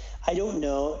 I don't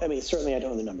know. I mean, certainly I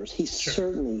don't know the numbers. He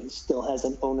certainly still has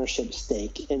an ownership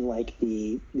stake in like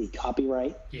the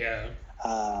copyright. Yeah.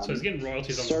 So he's getting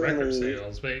royalties on the record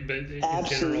sales, but in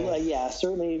absolutely, general, yeah,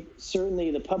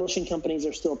 certainly the publishing companies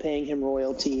are still paying him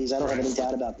royalties. I don't have any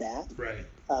doubt about that. Right.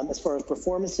 As far as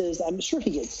performances, I'm sure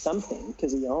he gets something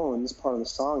because he owns part of the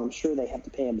song. I'm sure they have to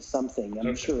pay him something.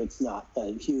 I'm sure it's not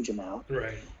a huge amount.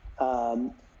 Right.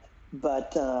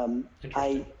 But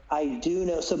I do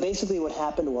know. So basically, what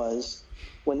happened was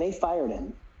when they fired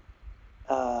him,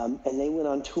 and they went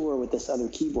on tour with this other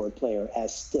keyboard player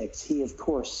as Styx, he of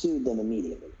course sued them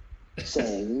immediately.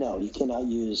 saying, no, you cannot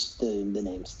use the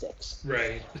name Styx.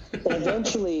 Right. And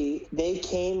eventually, they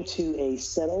came to a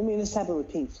settlement. I mean, this happened with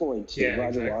Pink Floyd, too. Yeah,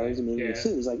 Roger Waters immediately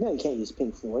sued. He's like, no, you can't use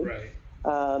Pink Floyd.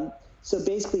 Right. So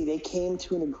basically, they came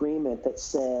to an agreement that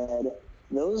said,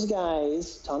 those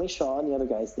guys, Tommy Shaw and the other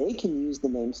guys, they can use the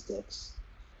name Styx.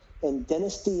 And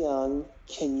Dennis DeYoung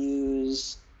can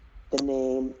use the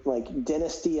name, like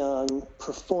Dennis DeYoung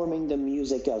performing the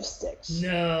music of Styx.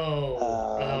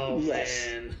 No. Yes.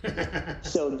 Man.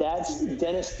 So that's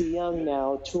Dennis DeYoung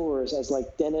now tours as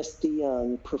like Dennis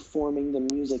DeYoung performing the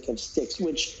music of Styx,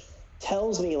 which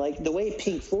tells me like the way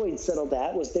Pink Floyd settled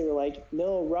that was they were like,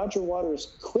 no, Roger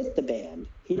Waters quit the band.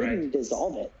 He didn't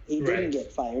dissolve it. He didn't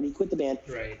get fired. He quit the band.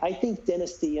 Right. I think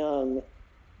Dennis DeYoung,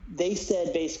 they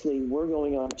said basically, we're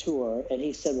going on tour. And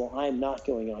he said, well, I'm not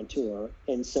going on tour.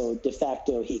 And so de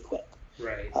facto, he quit.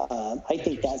 Right. I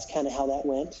think that's kind of how that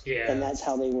went. Yeah. And that's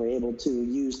how they were able to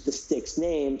use the Styx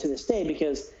name to this day,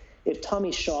 because if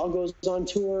Tommy Shaw goes on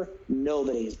tour,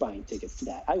 nobody is buying tickets to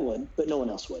that. I would, but no one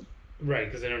else would. Right,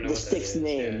 because they don't know the what Styx that is.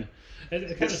 name. Yeah.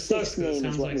 It kind of sucks because it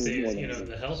sounds like the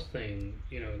the health thing,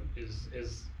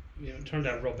 is turned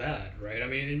out real bad, right? I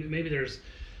mean, maybe there's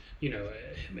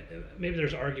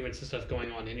arguments and stuff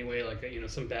going on anyway, like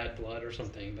some bad blood or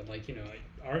something, but like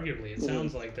arguably it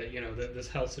sounds like that that this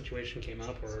health situation came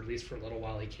up, or at least for a little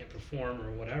while he can't perform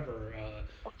or whatever.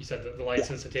 You said the light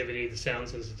sensitivity, the sound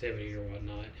sensitivity or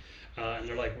whatnot, and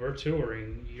they're like, we're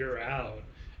touring, you're out,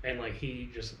 and like he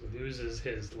just loses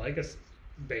his legacy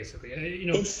basically.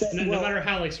 No matter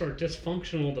how like sort of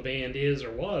dysfunctional the band is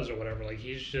or was or whatever, like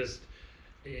he's just.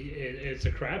 It's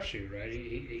a crapshoot, right?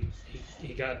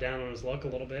 He got down on his luck a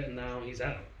little bit, and now he's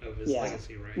out of his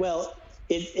legacy, right? Well,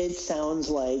 it sounds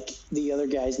like the other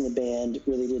guys in the band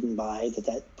really didn't buy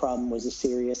that problem was as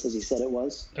serious as he said it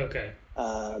was. Okay.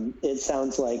 It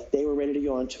sounds like they were ready to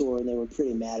go on tour, and they were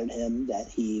pretty mad at him that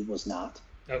he was not.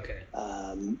 Okay.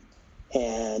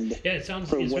 And yeah, it sounds.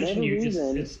 For whatever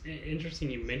reason, it's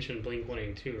interesting you mentioned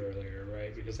Blink-182 earlier,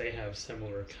 right? Because they have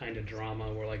similar kind of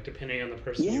drama where, like, depending on the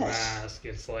person you ask,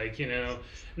 it's like, he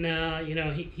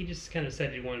just kind of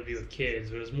said he wanted to be with kids,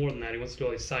 but it was more than that. He wants to do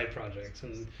all these side projects,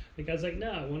 and the guy's like, no,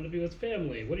 I wanted to be with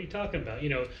family. What are you talking about?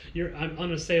 I'm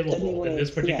unassailable in this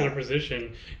particular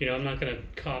position. I'm not going to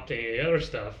cop to any other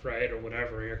stuff, right, or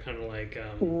whatever. You're kind of like,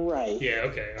 right. Yeah.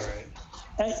 Okay. All right.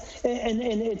 And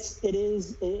it's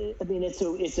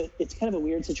kind of a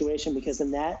weird situation, because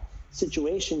in that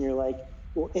situation you're like,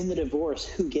 well, in the divorce,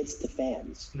 who gets the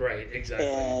fans? Right, exactly.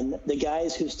 And the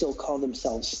guys who still call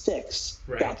themselves Styx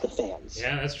got the fans.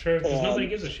 Yeah, that's true. Because nobody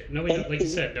gives a shit. Nobody, like you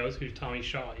said, knows who Tommy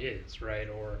Shaw is, right?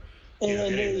 Or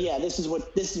this is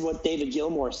what David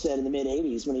Gilmour said in the mid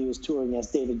 '80s when he was touring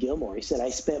as David Gilmour. He said, "I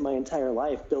spent my entire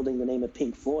life building the name of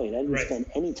Pink Floyd. I didn't spend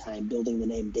any time building the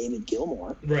name David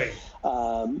Gilmour." Right.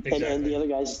 Exactly. And the other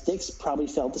guys, Styx, probably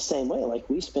felt the same way. Like,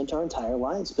 we spent our entire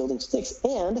lives building Styx,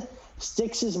 and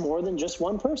Styx is more than just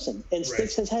one person. And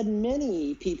Styx has had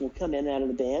many people come in and out of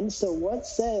the band. So what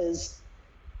says,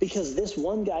 because this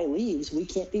one guy leaves, we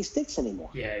can't be Styx anymore?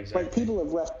 Yeah, exactly. Like, people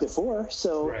have left before,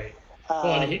 so. Right.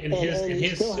 Well, and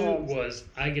his suit was,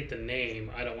 I get the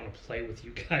name, I don't want to play with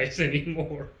you guys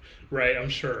anymore, right? I'm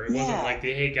sure. It wasn't like,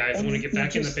 hey guys, I want to get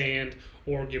back in the band,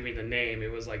 or give me the name.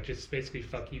 It was like, just basically,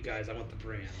 fuck you guys, I want the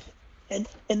brand.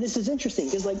 And this is interesting,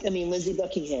 because, Lindsey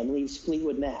Buckingham leaves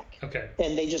Fleetwood Mac. Okay.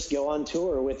 And they just go on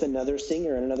tour with another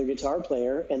singer and another guitar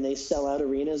player, and they sell out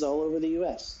arenas all over the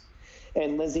U.S.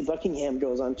 And Lindsey Buckingham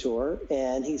goes on tour,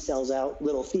 and he sells out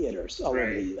little theaters all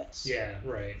over the U.S. Yeah,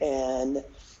 right. And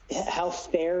how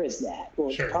fair is that? Well,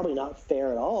 it's probably not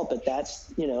fair at all, but that's,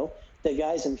 the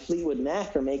guys in Fleetwood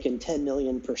Mac are making $10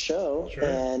 million per show,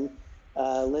 and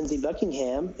Lindsey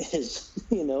Buckingham is,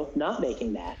 not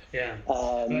making that. Yeah.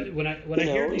 When I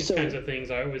hear these kinds of things,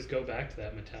 I always go back to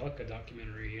that Metallica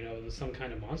documentary, the Some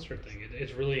Kind of Monster thing.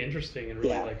 It's really interesting and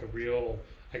really like a real,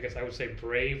 I guess I would say,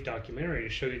 brave documentary to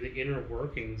show you the inner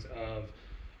workings of,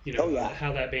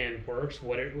 how that band works,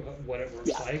 what it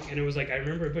works like. And it was like, I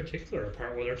remember in particular a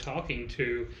part where they're talking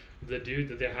to the dude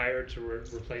that they hired to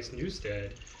replace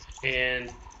Newsted,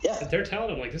 and they're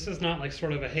telling him, like, this is not like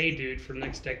sort of a, hey dude, for the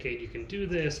next decade you can do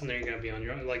this and then you're going to be on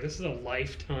your own. Like, this is a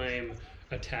lifetime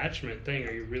attachment thing.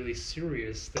 Are you really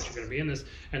serious that you're going to be in this?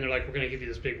 And they're like, we're going to give you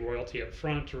this big royalty up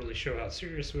front to really show how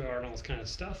serious we are and all this kind of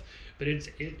stuff. But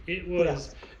it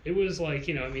was like,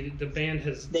 the band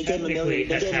has technically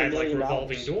had like a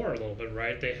revolving door a little bit,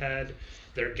 right? They had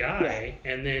their guy,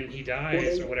 and then he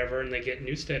dies or whatever, and they get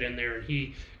Newsted in there, and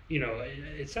he,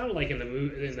 it sounded like in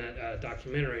that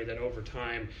documentary that over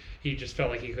time he just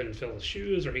felt like he couldn't fill his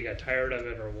shoes, or he got tired of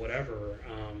it, or whatever.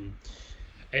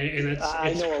 and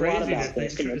it's crazy to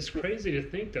think. It's crazy to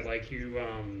think that like you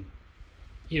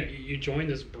join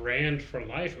this brand for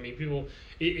life. I mean, people,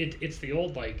 it's the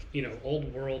old like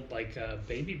old world like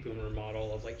baby boomer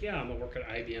model of like, yeah, I'm gonna work at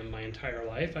IBM my entire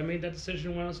life. I made that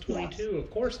decision when I was 22. Yeah.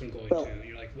 Of course I'm going to.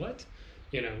 You're like, what?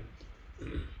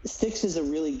 Styx is a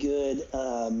really good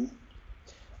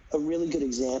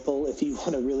example if you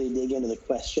want to really dig into the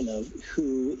question of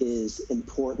who is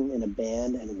important in a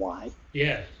band and why.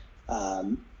 Yeah.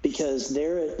 Because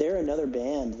they're another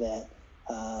band that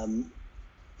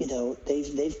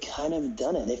they've kind of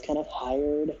done it. They've kind of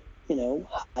hired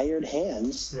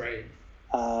hands, right?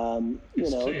 To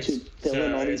fill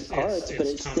in all these parts. But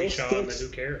it's Tommy still Shaw, Styx. who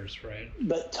cares, right?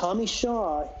 But Tommy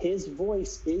Shaw, his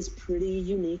voice is pretty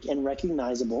unique and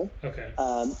recognizable. Okay.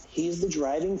 He's the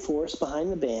driving force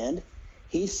behind the band.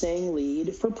 He sang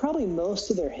lead for probably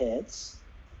most of their hits,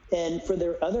 and for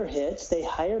their other hits, they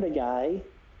hired a guy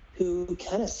who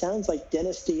kind of sounds like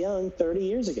Dennis DeYoung 30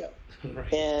 years ago.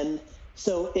 Right. And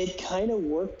so it kind of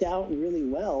worked out really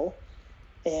well.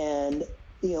 And,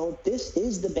 this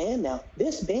is the band now.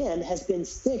 This band has been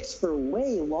Styx for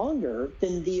way longer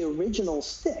than the original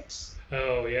Styx.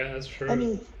 Oh, yeah, that's true. I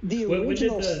mean, the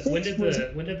original Styx when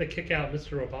did the kick out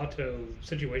Mr. Roboto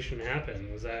situation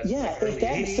happen? Was that early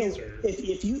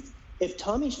 80s? If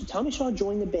Tommy Shaw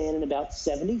joined the band in about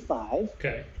 75,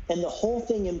 okay, and the whole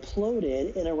thing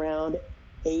imploded in around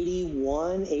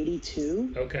 81,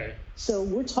 82. Okay. So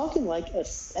we're talking like a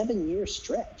 7-year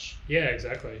stretch. Yeah,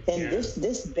 exactly. And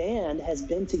this band has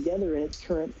been together in its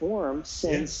current form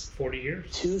since 40 years.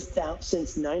 2000,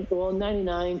 since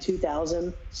 99,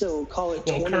 2000. So call it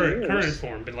 20 years. Current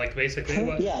form, but like basically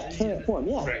current form,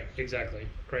 yeah. Right, exactly.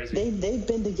 Crazy. They've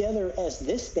been together as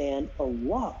this band a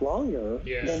lot longer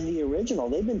than the original.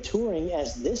 They've been touring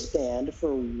as this band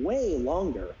for way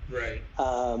longer, right,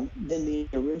 than the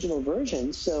original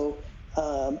version. So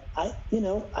I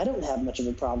don't have much of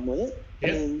a problem with it. Yeah.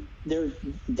 I mean,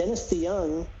 Dennis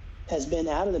DeYoung has been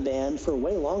out of the band for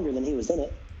way longer than he was in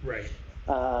it. Right.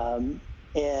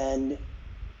 And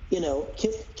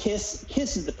Kiss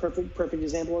is the perfect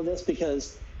example of this,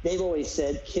 because they've always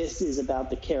said Kiss is about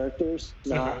the characters,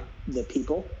 not the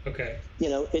people. Okay.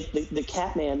 The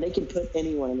Catman, they can put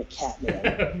anyone in the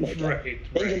Catman makeup. Right.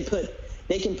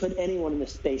 They can put anyone in the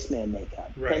Spaceman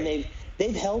makeup. Right. And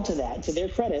they've held to that. To their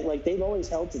credit, like they've always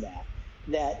held to that.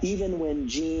 That even when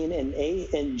Gene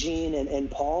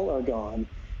and Paul are gone,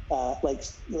 like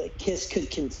Kiss could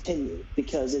continue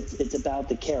because it's about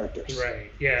the characters.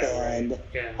 Right. Yeah. And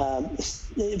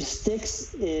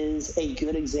Styx is a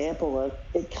good example of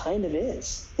it. Kind of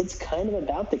is. It's kind of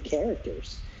about the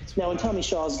characters. Now, when Tommy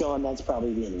Shaw's gone, that's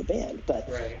probably the end of the band. But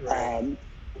right.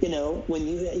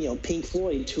 When Pink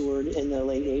Floyd toured in the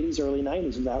late 80s, early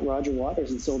 90s without Roger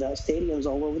Waters and sold out stadiums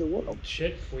all over the world.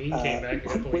 Shit, Queen came back a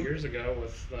couple of years ago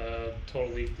with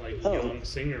totally young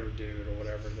singer dude or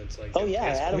whatever that's like. Oh yeah,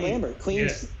 Adam Queen. Lambert.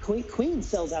 Queen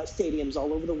sells out stadiums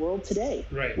all over the world today.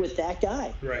 Right. With that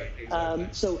guy. Right. Exactly.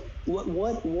 So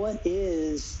what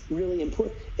is really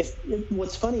important?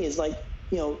 What's funny is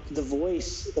the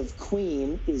voice of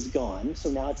Queen is gone,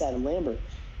 so now it's Adam Lambert.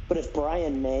 But if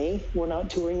Brian May were not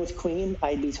touring with Queen,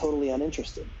 I'd be totally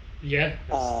uninterested. Yeah.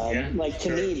 To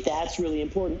me, that's really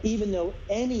important, even though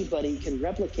anybody can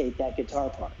replicate that guitar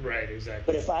part. Right, exactly.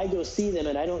 But if I go see them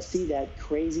and I don't see that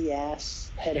crazy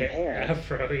ass head of hair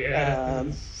afro,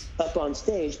 up on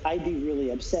stage, I'd be really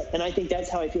upset. And I think that's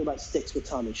how I feel about Styx with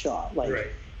Tommy Shaw.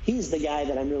 He's the guy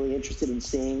that I'm really interested in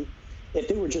seeing. If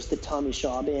it were just the Tommy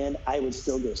Shaw band, I would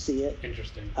still go see it.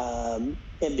 Interesting.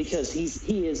 And because he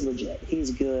is legit.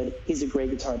 He's good. He's a great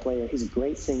guitar player. He's a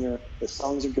great singer. The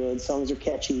songs are good. Songs are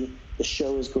catchy. The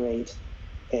show is great.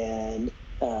 And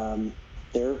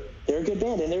they're a good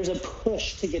band. And there's a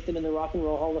push to get them in the Rock and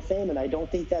Roll Hall of Fame, and I don't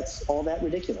think that's all that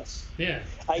ridiculous. Yeah.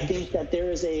 I think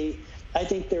there is the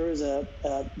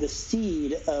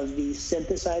seed of the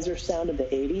synthesizer sound of the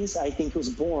 80s, I think, was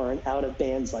born out of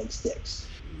bands like Styx.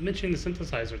 Mentioning the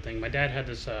synthesizer thing, my dad had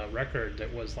this record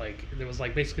that was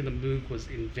basically the Moog was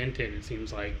invented, it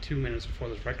seems like 2 minutes before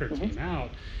this record came out,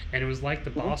 and it was like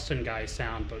the Boston guy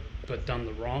sound but done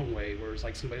the wrong way, where it was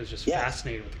like somebody was just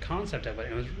fascinated with the concept of it,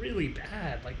 and it was really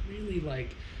bad,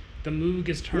 the Moog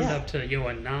is turned up to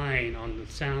a 9 on the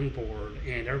soundboard,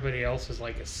 and everybody else is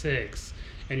like a 6,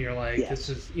 and you're like, this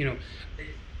is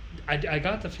I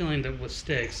got the feeling that with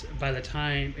Styx, by the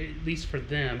time, at least for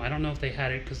them, I don't know if they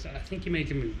had it, because I think you may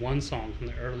give me one song from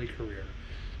the early career,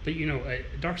 but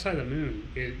Dark Side of the Moon,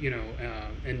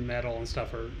 in metal and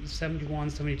stuff, or 71,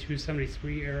 72,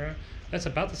 73 era, that's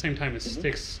about the same time as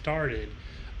Styx started.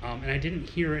 And I didn't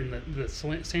hear in the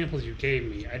samples you gave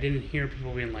me, I didn't hear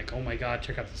people being like, oh my God,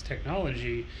 check out this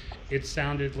technology. It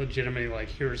sounded legitimately like,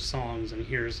 here's songs and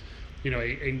here's, a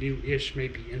new-ish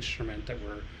maybe instrument that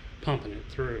we're pumping it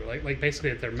through. Like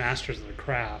basically that they're masters of the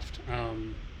craft.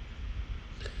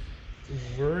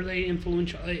 Were they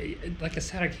influential? Like I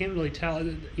said, I can't really tell.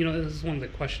 This is one of the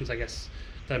questions, I guess,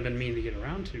 that I've been meaning to get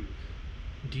around to.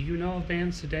 Do you know of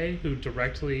bands today who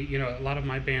directly, a lot of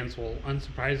my bands will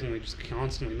unsurprisingly just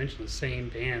constantly mention the same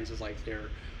bands as like their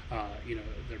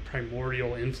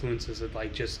primordial influences that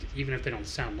like just, even if they don't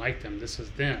sound like them, this is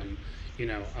them,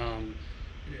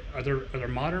 Are there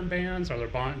modern bands? Are there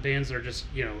bands that are just,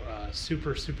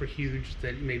 super, super huge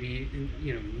that maybe,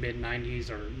 mid 90s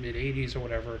or mid 80s or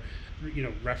whatever,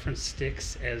 reference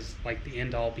Styx as like the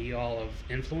end all be all of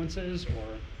influences,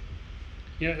 or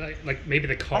like maybe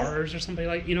the Cars or somebody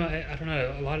like, I don't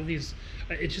know, a lot of these,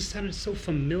 it just sounded so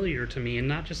familiar to me, and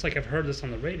not just like I've heard this on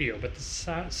the radio, but the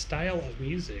style of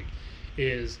music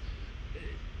is,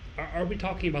 are we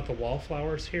talking about the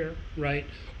Wallflowers here, right?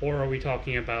 Or are we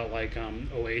talking about like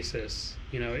Oasis?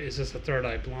 Is this a Third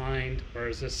Eye Blind, or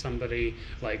is this somebody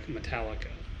like Metallica?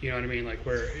 You know what I mean? Like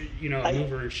where, a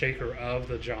mover and shaker of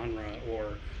the genre,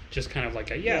 or just kind of like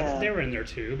they were in there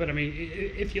too. But I mean,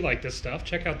 if you like this stuff,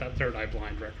 check out that Third Eye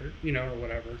Blind record, or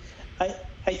whatever.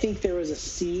 I think there was a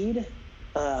seed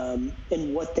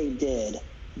in what they did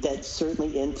that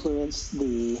certainly influenced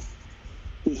the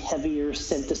heavier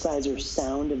synthesizer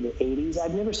sound of the 80s.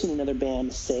 I've never seen another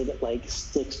band say that like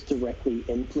Styx directly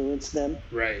influenced them.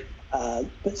 Right.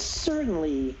 But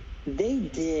certainly they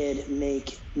did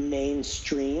make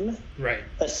mainstream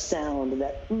a sound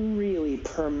that really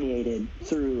permeated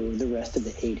through the rest of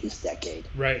the 80s decade.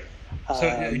 Right.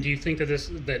 So do you think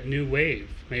that new wave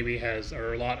maybe has,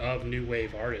 or a lot of new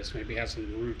wave artists maybe have some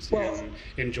roots in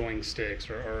enjoying Styx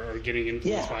or getting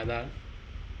influenced by that?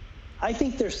 I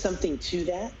think there's something to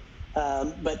that,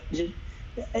 but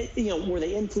were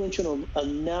they influential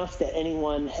enough that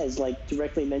anyone has like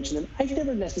directly mentioned them? I've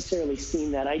never necessarily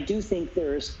seen that. I do think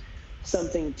there's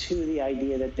something to the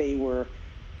idea that they were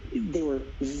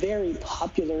very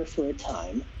popular for a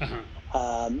time,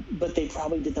 but they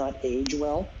probably did not age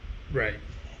well. Right.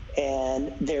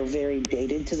 And they're very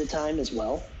dated to the time as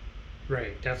well.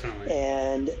 Right, definitely.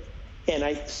 And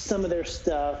some of their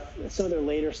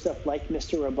later stuff, like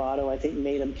Mr. Roboto, I think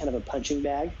made them kind of a punching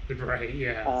bag. Right.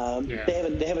 Yeah.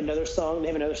 They have another song. They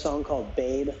have another song called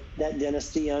 "Babe" that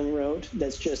Dennis DeYoung wrote.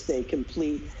 That's just a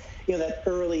complete, that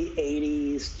early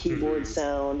 '80s keyboard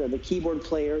sound. Or the keyboard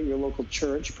player at your local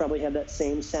church probably had that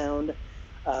same sound.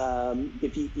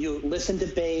 If you listen to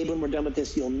 "Babe" when we're done with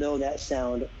this, you'll know that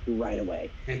sound right away.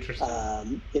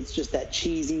 Interesting. It's just that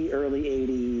cheesy early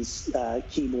 '80s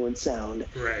keyboard sound.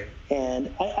 Right.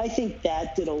 And I think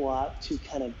that did a lot to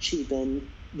kind of cheapen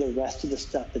the rest of the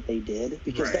stuff that they did,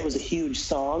 because that was a huge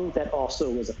song that also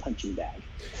was a punching bag.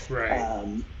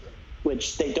 Right.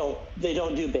 Which they don't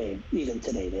do "Babe" even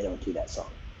today. They don't do that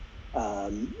song.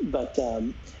 But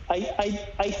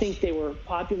I think they were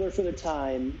popular for the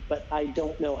time, but I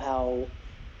don't know how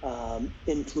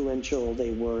influential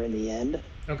they were in the end.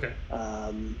 Okay.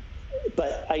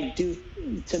 But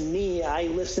to me, I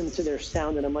listened to their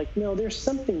sound and I'm like, no, there's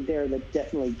something there that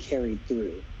definitely carried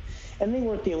through. And they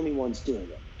weren't the only ones doing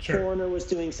it. Sure. Foreigner was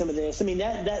doing some of this. I mean,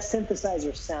 that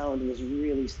synthesizer sound was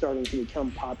really starting to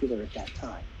become popular at that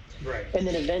time. Right. And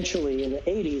then eventually in the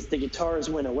 80s, the guitars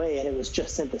went away and it was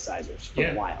just synthesizers for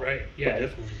a while. Right. Yeah,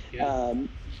 definitely. Yeah.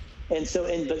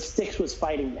 But Styx was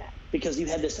fighting that, because you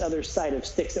had this other side of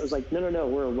Styx that was like, no,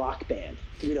 we're a rock band.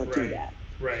 We don't do that.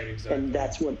 Right, exactly. And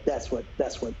that's what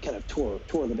kind of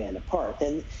tore the band apart.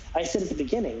 And I said at the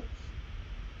beginning,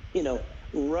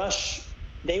 Rush,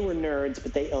 they were nerds,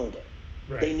 but they owned it.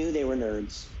 Right. They knew they were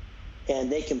nerds,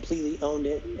 and they completely owned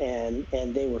it,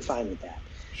 and they were fine with that.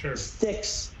 Sure.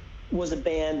 Styx was a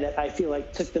band that I feel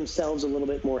like took themselves a little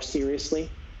bit more seriously,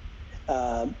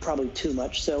 probably too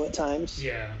much so at times.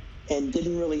 Yeah. And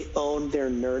didn't really own their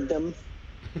nerddom,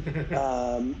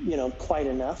 quite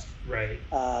enough. Right.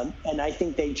 And I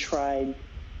think they tried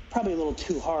probably a little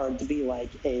too hard to be like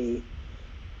a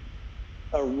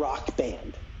rock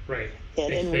band. Right.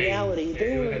 And in reality,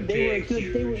 they were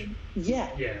good. Yeah.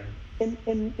 And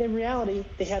in reality,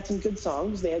 they had some good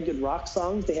songs. They had good rock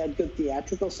songs. They had good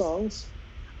theatrical songs.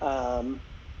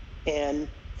 And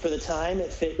for the time,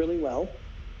 it fit really well.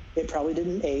 It probably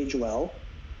didn't age well.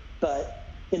 But,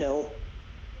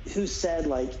 who said,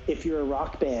 like, if you're a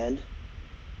rock band,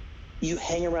 you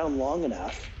hang around long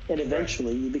enough and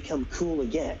eventually you become cool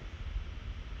again.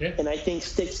 Yeah. And I think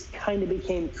Styx kind of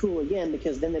became cool again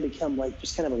because then they become like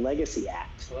just kind of a legacy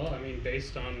act. Well, I mean,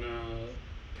 based on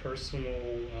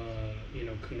personal,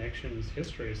 connections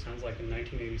history, it sounds like in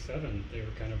 1987 they were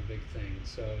kind of a big thing.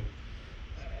 So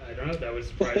I don't know. That would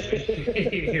surprise me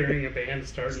hearing a band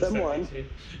start in '72.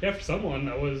 Yeah, for someone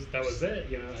that was it.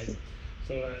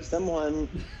 Someone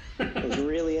was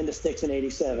really into Styx in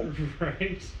 '87.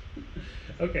 Right.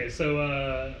 Okay, so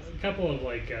a couple of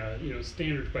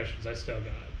standard questions I still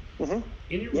got. Mm-hmm.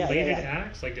 Any related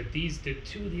acts? Like, did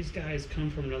two of these guys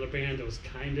come from another band that was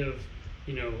kind of,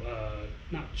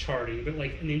 not charting, but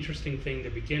like an interesting thing to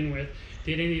begin with?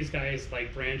 Did any of these guys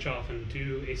like branch off and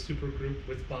do a super group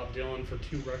with Bob Dylan for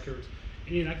 2 records?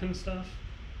 Any of that kind of stuff?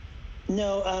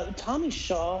 No, Tommy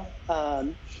Shaw,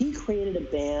 he created a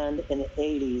band in the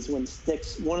 80s when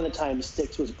Styx, one of the times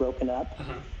Styx was broken up,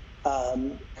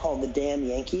 called the Damn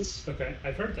Yankees. Okay,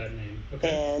 I've heard that name. Okay.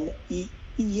 And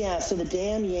so the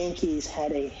Damn Yankees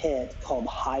had a hit called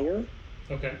Higher.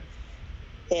 Okay.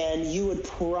 And you would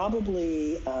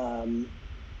probably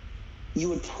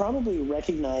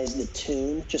recognize the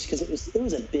tune just because it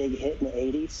was a big hit in the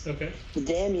 80s. Okay. The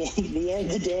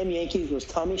Damn Yankees was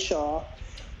Tommy Shaw.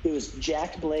 It was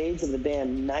Jack Blades of the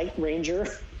band Night Ranger.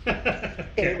 Okay.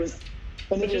 And it was.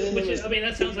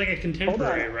 That sounds like a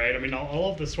contemporary, right? I mean,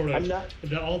 all of the sort of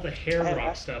all the hair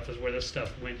rock stuff is where this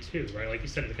stuff went to, right? Like you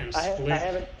said, it kind of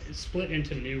split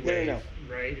into new wave,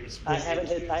 right? I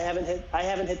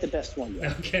haven't hit the best one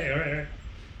yet. Okay, all right.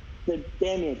 The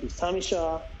Damn Yankees, Tommy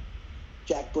Shaw,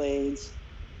 Jack Blades,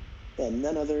 and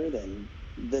none other than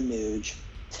the Nuge,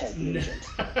 Ted Nugent.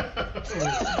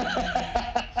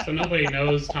 So nobody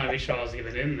knows Tommy Shaw's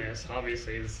even in this.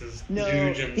 Obviously, this is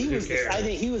Nugent. I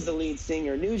think he was the lead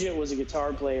singer. Nugent was a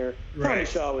guitar player. Right. Tommy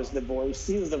Shaw was the voice.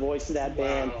 He was the voice of that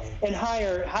band. Wow. And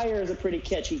Higher is a pretty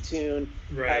catchy tune.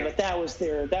 Right. But that was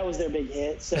their big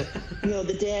hit. So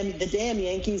the Damn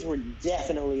Yankees were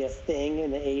definitely a thing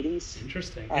in the 80s.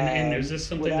 Interesting. And is this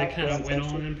something that kind of went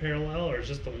on in parallel, or is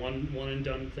just the one and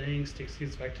done thing? Styx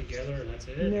gets back together and that's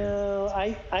it? No,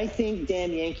 I think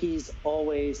Damn Yankees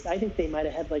always. I think they might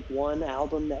have had like one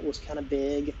album that was kind of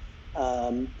big.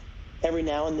 Every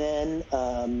now and then,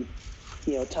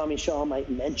 Tommy Shaw might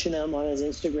mention them on his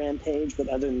Instagram page, but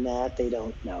other than that, they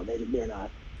don't. No, they're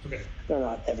not. Okay. They're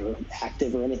not ever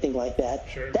active or anything like that.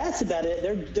 Sure. That's about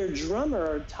it. Their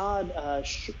drummer, Todd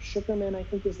Schuckerman, I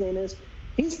think his name is.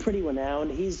 He's pretty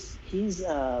renowned. He's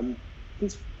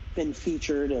been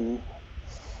featured in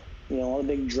all the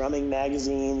big drumming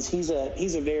magazines. He's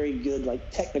a very good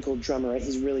technical drummer.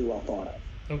 He's really well thought of.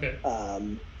 Okay.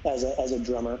 As a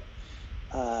drummer.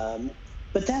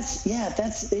 But that's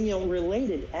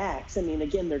related acts. I mean,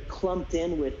 again, they're clumped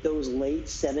in with those late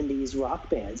 70s rock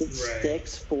bands. It's right.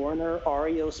 Styx, Foreigner,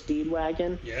 REO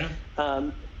Speedwagon. Yeah.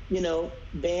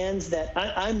 Bands that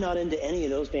I'm not into any of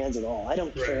those bands at all. I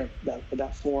don't care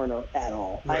about Foreigner at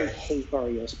all. Right. I hate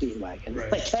REO Speedwagon.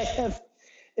 Right. I have,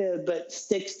 but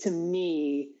Styx to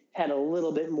me had a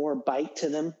little bit more bite to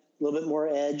them, a little bit more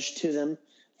edge to them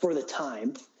for the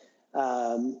time.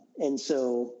 And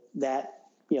so that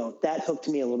hooked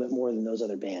me a little bit more than those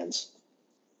other bands.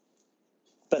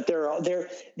 But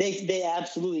they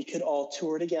absolutely could all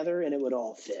tour together and it would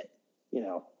all fit.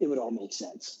 It would all make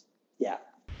sense. Yeah.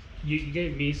 You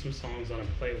gave me some songs on a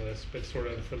playlist, but sort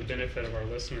of for the benefit of our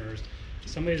listeners,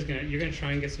 you're gonna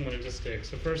try and get someone into Styx.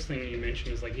 The first thing you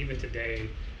mentioned is even today,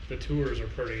 the tours are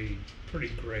pretty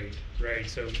great, right?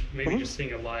 So maybe just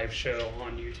seeing a live show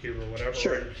on YouTube or whatever,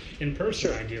 sure. in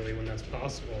person, ideally when that's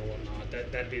possible or whatnot.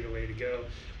 That'd be the way to go.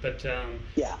 But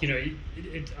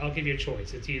I'll give you a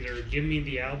choice. It's either give me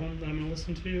the album that I'm going to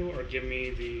listen to, or give me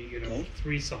the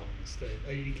 3 songs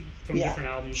from different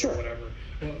albums or whatever.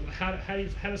 Well, how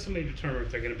does somebody determine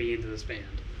if they're going to be into this band?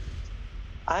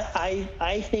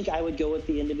 I think I would go with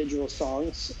the individual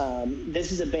songs.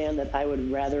 This is a band that I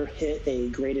would rather hit a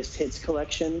greatest hits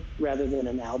collection rather than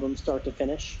an album start to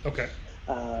finish. Okay.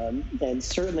 And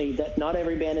certainly that not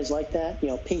every band is like that.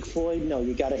 Pink Floyd, no,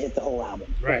 you got to hit the whole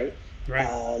album. Right.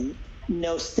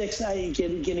 No, Styx,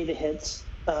 give me the hits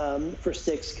for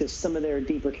Styx because some of their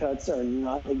deeper cuts are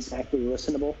not exactly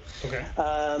listenable. Okay.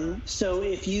 So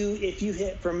if you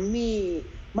hit, for me,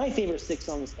 my favorite Styx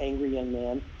song is "Angry Young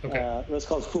Man." Okay. It was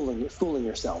called "Fooling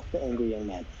Yourself," the "Angry Young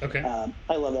Man." Okay.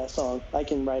 I love that song. I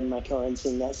can ride in my car and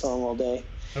sing that song all day.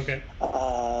 Okay.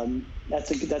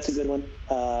 That's a good one.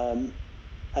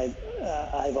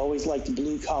 I've always liked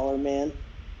 "Blue Collar Man."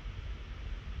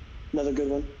 Another good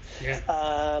one. Yeah.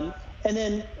 And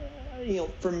then,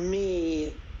 for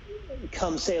me,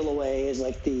 "Come Sail Away" is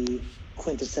the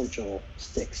quintessential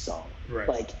Styx song.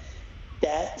 Right.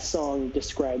 That song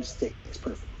describes Styx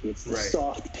perfectly. It's the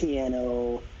soft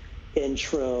piano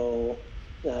intro,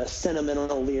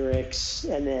 sentimental lyrics,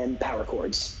 and then power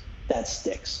chords. That's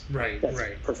Styx. Right, That's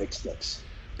right. perfect Styx.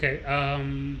 Okay.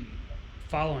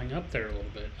 Following up there a little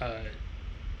bit,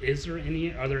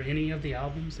 are there any of the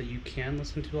albums that you can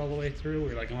listen to all the way through?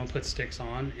 Where you're like, I'm gonna put Styx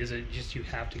on? Is it just you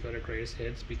have to go to greatest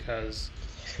hits because,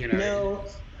 No.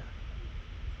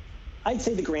 I'd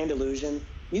say The Grand Illusion.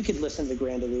 You could listen to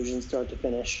Grand Illusion start to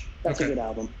finish. That's a good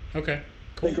album. Okay.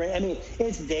 Cool.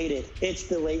 It's dated. It's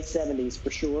the late 70s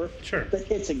for sure. Sure. But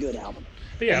it's a good album.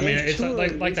 But yeah, it's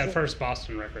like that first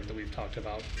Boston record that we've talked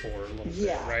about for a little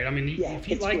bit, right? If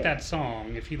you like that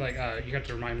song, if you like, you have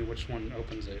to remind me which one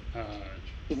opens it.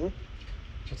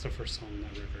 What's the first song on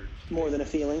that record? More Than a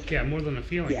Feeling. Yeah, More Than a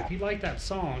Feeling. Yeah. If you like that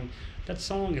song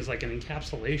is like an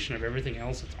encapsulation of everything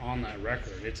else that's on that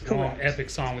record. It's a long, epic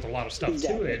song with a lot of stuff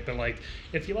to it. But like,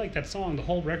 if you like that song, the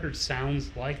whole record sounds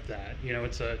like that.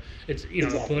 It's a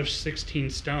Bush 16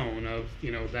 Stone of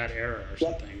that era or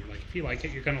something. Like, if you like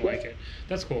it, you're gonna like it.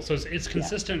 That's cool. So it's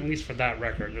consistent at least for that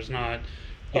record. There's not.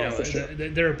 For sure.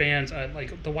 There are bands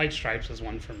like the White Stripes is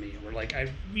one for me, where like I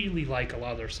really like a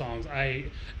lot of their songs. I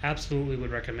absolutely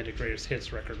would recommend a greatest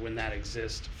hits record when that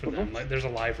exists for them. Like, there's a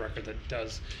live record that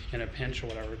does in a pinch or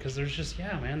whatever, because there's just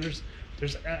there's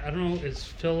I don't know, it's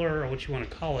filler or what you want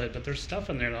to call it, but there's stuff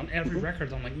in there on every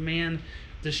record. I'm like, man,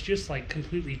 this just like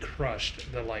completely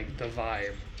crushed the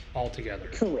vibe altogether.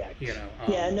 Correct.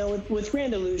 With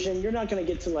Grand Illusion, you're not going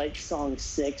to get to like song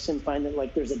 6 and find that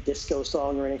like there's a disco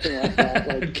song or anything like that.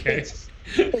 Like, okay.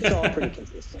 It's all pretty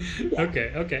consistent. Yeah.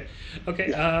 Okay.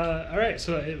 All right.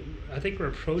 So I think we're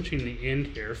approaching the end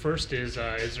here. First is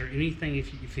there anything,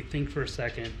 if you think for a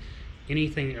second,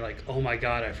 anything you're like, oh my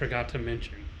God, I forgot to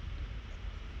mention?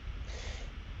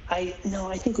 I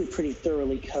think we pretty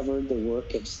thoroughly covered the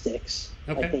work of Styx.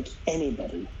 Okay. I think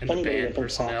anybody and the band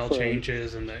personnel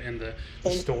changes and the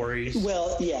stories.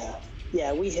 Well, yeah,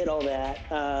 we hit all that.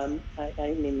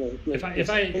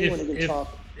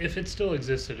 If it still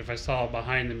existed, if I saw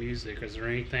behind the music, is there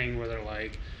anything where they're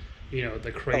like,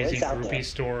 the crazy groupie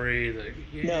story?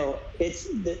 No,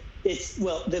 the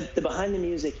behind the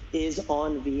music is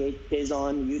on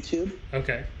YouTube.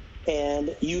 Okay.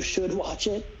 And you should watch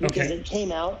it because it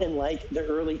came out in like the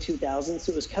early 2000s,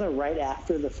 so it was kind of right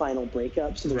after the final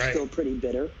breakup, so they're still pretty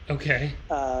bitter. Okay.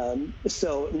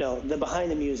 So no, the behind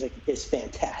the music is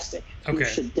fantastic. Okay. You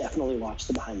should definitely watch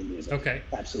the behind the music. Okay.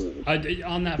 Absolutely.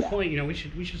 On that point, we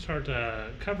should start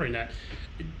covering that.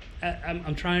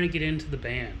 I'm trying to get into the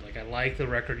band. Like, I like the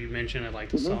record you mentioned. I like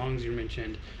the songs you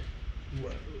mentioned.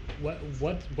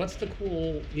 What's the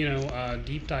cool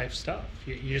deep dive stuff?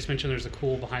 You just mentioned there's a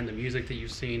cool behind the music that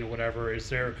you've seen or whatever.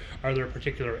 Are there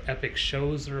particular epic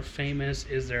shows that are famous?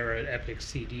 Is there an epic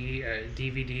CD, a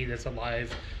DVD that's a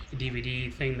live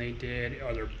DVD thing they did?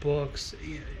 Are there books,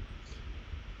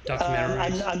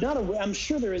 documentaries? I'm not aware. I'm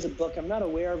sure there is a book. I'm not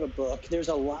aware of a book. There's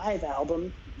a live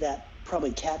album that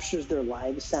probably captures their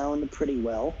live sound pretty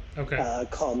well. Okay.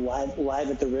 Called Live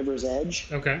at the River's Edge.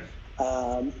 Okay.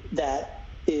 That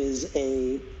is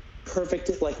a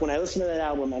perfect, like, when I listen to that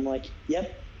album, I'm like,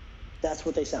 yep, that's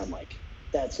what they sound like.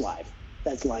 That's live.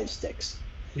 That's live Styx.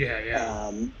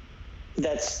 Yeah.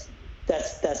 That's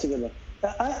a good one.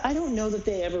 I don't know that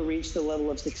they ever reached the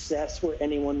level of success where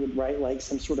anyone would write like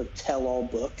some sort of tell-all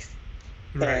book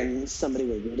and somebody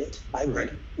would read it. I would.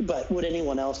 Right. But would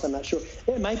anyone else? I'm not sure.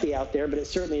 It might be out there, but it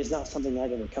certainly is not something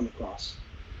I've ever come across.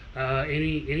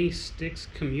 Any Styx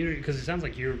community, because it sounds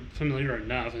like you're familiar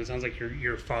enough, and it sounds like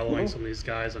you're following some of these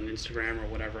guys on Instagram or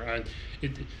whatever.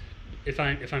 If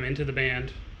I'm into the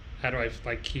band, how do I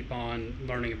keep on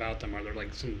learning about them? Are there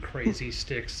like some crazy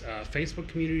Styx Facebook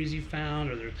communities you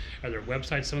found? Are there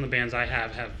websites? Some of the bands I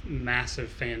have massive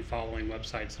fan following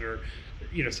websites that are,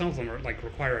 some of them are like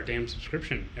require a damn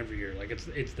subscription every year. Like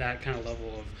it's that kind of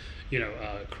level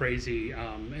of crazy.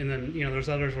 And then there's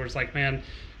others where it's like, man,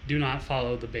 do not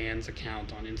follow the band's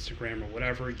account on Instagram or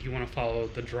whatever. You want to follow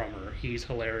the drummer. He's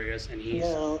hilarious and he's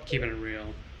keeping it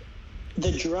real.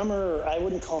 The drummer, I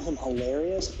wouldn't call him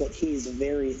hilarious, but he's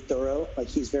very thorough. Like,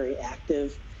 he's very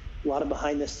active. A lot of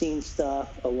behind the scenes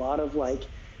stuff. A lot of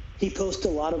he posts a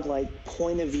lot of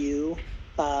point of view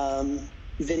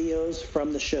videos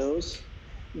from the shows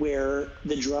where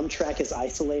the drum track is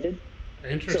isolated.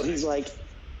 Interesting. So he's like,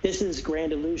 this is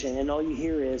Grand Illusion, and all you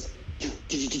hear is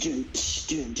it's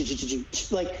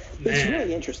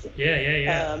really interesting.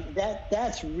 Yeah.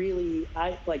 That's really,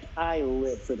 I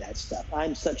live for that stuff.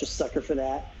 I'm such a sucker for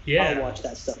that. Yeah. I'll watch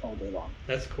that stuff all day long.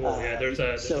 That's cool. There's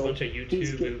a bunch of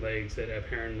YouTube bootlegs that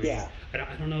apparently I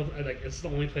don't know if, it's the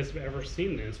only place I've ever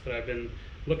seen this, but I've been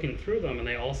looking through them and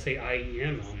they all say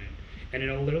IEM on it. And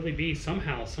it'll literally be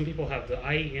somehow some people have the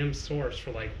IEM source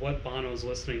for what Bono's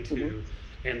listening to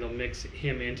and they'll mix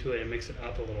him into it and mix it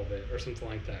up a little bit or something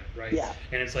like that, right? Yeah.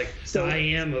 And it's like So, the I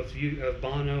Am of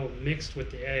Bono mixed with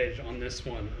the Edge on this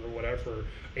one or whatever,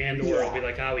 and or it'll be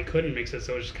like, we couldn't mix it,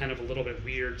 so it's just kind of a little bit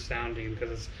weird sounding because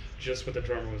it's just what the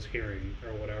drummer was hearing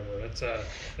or whatever. It's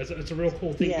a real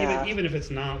cool thing, even if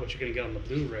it's not what you're gonna get on the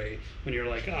Blu-ray. When you're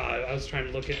like, I was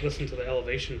trying to listen to the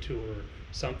Elevation tour or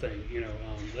something,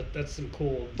 that's some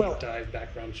cool deep dive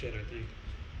background shit, I think.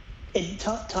 And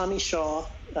Tommy Shaw,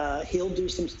 he'll do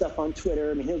some stuff on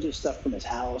Twitter. I mean, he'll do stuff from his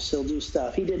house. He'll do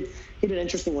stuff. He did an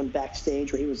interesting one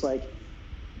backstage where he was like,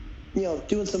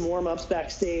 doing some warm-ups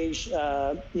backstage,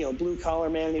 blue collar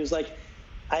man. And he was like,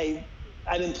 I've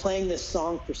been playing this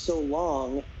song for so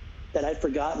long that I'd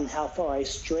forgotten how far I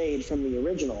strayed from the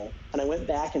original. And I went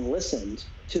back and listened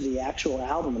to the actual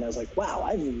album, and I was like, wow,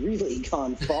 I've really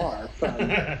gone far from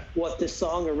what this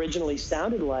song originally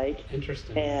sounded like.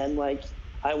 Interesting. And like,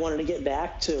 I wanted to get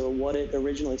back to what it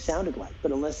originally sounded like.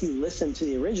 But unless you listen to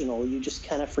the original, you just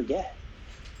kind of forget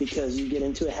because you get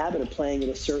into a habit of playing it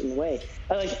a certain way.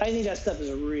 I think that stuff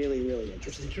is really, really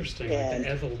interesting. It's interesting, and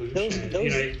like the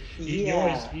evolution. You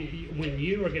always, when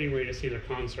you are getting ready to see their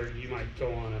concert, you might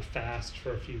go on a fast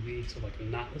for a few weeks of like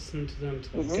not listening to them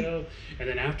till they go, and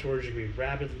then afterwards you can be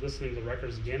rapidly listening to the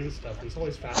records again and stuff. And it's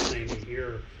always fascinating to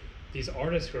hear these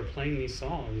artists who are playing these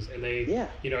songs, and they,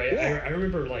 I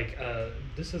remember like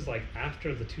this is like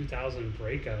after the 2000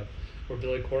 breakup, where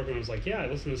Billy Corgan was like, I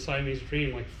listened to Siamese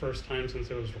Dream like first time since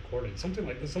it was recorded, something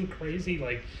like this, some crazy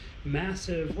like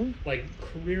massive like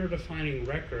career defining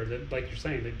record that, like you're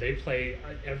saying, that they play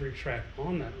every track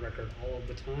on that record all of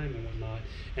the time and whatnot.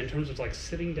 In terms of like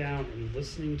sitting down and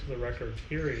listening to the record,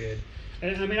 period.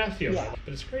 And I mean, I feel that,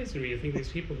 but it's crazy to me to think these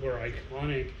people who are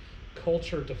iconic,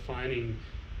 culture defining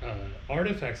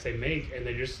artifacts they make, and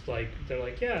they're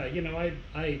like,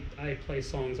 I play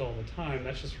songs all the time.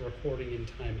 That's just a recording in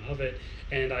time of it,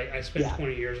 and I spent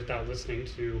 20 years without listening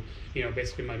to,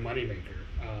 basically my moneymaker.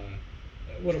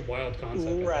 What a wild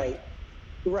concept.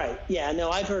 Right. Yeah. No,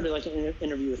 I've heard like an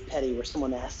interview with Petty where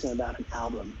someone asked him about an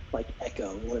album like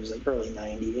Echo, when it was like early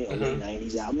 90s, late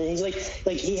 90s album. And he's like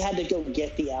he had to go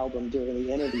get the album during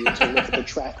the interview to look at the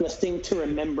track listing to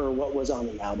remember what was on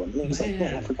the album. And he was like,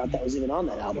 man, I forgot that was even on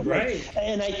that album. Right.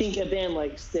 And I think a band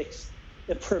like Styx,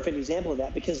 a perfect example of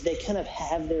that, because they kind of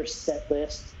have their set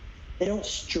list. They don't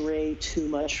stray too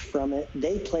much from it.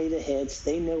 They play the hits.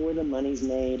 They know where the money's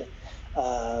made.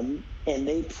 And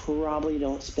they probably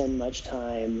don't spend much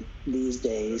time these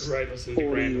days, 40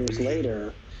 years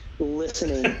later,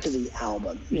 listening to the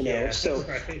album, know? So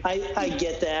I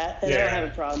get that, and I don't have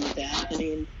a problem with that. I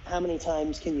mean, how many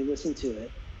times can you listen to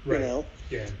it, you know?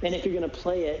 Yeah. And if you're going to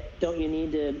play it, don't you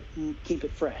need to keep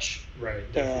it fresh? Right,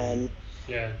 definitely.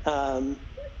 And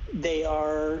they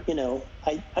are,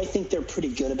 I think they're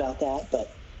pretty good about that,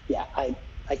 but I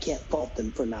can't fault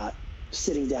them for not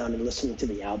sitting down and listening to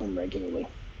the album regularly.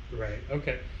 Right.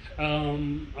 Okay. All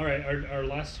right. Our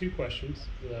last two questions.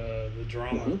 The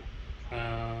drama.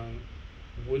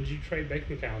 Would you trade bank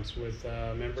accounts with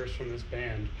members from this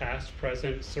band, past,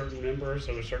 present, certain members?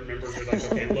 Or there certain members who are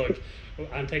like, okay, look,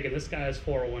 I'm taking this guy's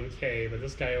 401k, but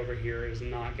this guy over here is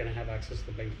not going to have access to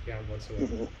the bank account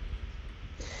whatsoever.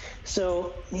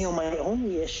 So, my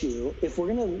only issue, if we're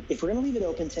gonna leave it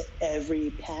open to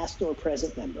every past or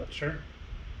present member, sure,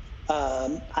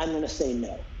 I'm going to say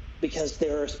no. Because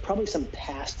there's probably some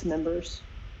past members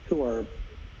who are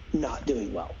not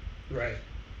doing well. Right.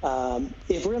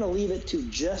 If we're going to leave it to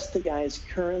just the guys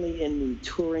currently in the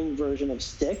touring version of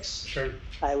Styx, sure,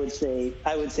 I would say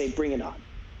bring it on.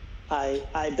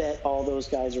 I bet all those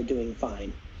guys are doing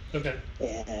fine. Okay.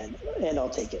 And I'll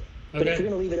take it. Okay. But if we're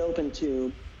going to leave it open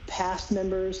to past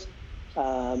members,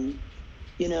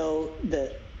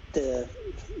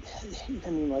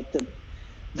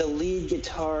 the lead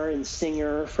guitar and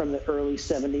singer from the early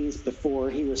 70s before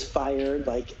he was fired,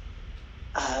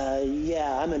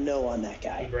 I'm a no on that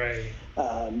guy. Right.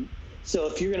 So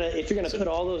if you're gonna put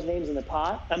all those names in the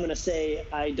pot, I'm gonna say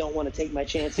I don't want to take my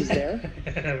chances there.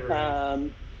 Right.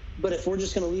 But if we're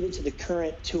just gonna leave it to the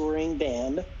current touring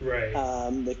band, right,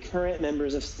 the current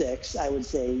members of Styx, I would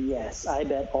say yes. I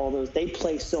bet all those, they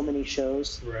play so many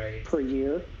shows per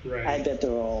year. Right. I bet they're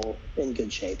all in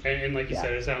good shape. And like you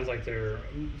said, it sounds like they're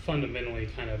fundamentally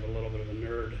kind of a little bit of a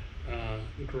nerd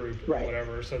group or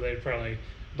whatever. So they're probably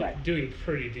doing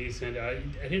pretty decent. I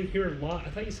didn't hear a lot.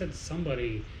 I thought you said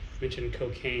somebody mentioned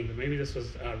cocaine, but maybe this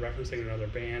was referencing another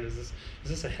band. Is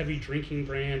this a heavy drinking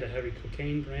brand, a heavy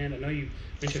cocaine brand? I know you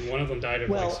mentioned one of them died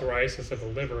of psoriasis of the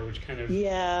liver, which kind of...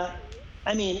 Yeah,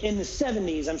 I mean, in the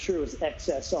 70s, I'm sure it was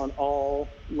excess on all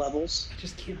levels. I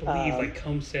just can't believe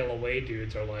come sail away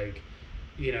dudes are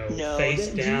face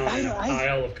down in a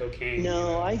pile of cocaine.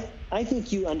 No, I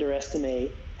think you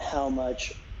underestimate how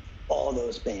much all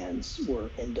those bands were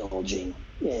indulging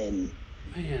in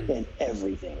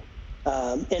everything.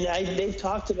 And they've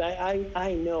talked about.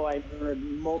 I know I've heard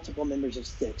multiple members of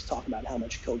Styx talk about how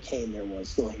much cocaine there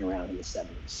was going around in the 70s.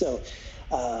 So,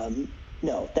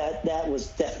 no, that was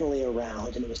definitely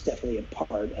around, and it was definitely a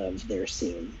part of their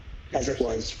scene, as it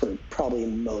was for probably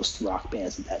most rock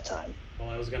bands at that time. Well,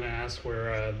 I was going to ask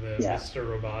where the Mr.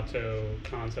 Roboto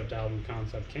album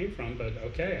concept came from, but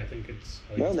okay, I think it's.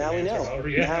 Now we know.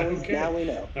 Now we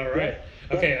know. All right.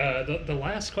 Yeah. Okay. The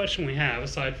last question we have,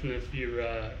 aside from if your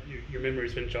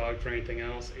memory's been jogged for anything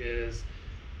else, is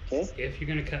if you're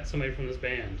going to cut somebody from this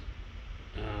band,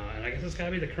 and I guess it's got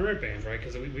to be the current band, right?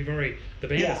 Because we've already the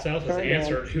band itself has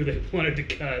answered who they wanted to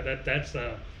cut.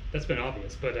 That's been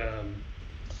obvious, but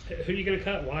who are you going to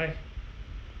cut? Why?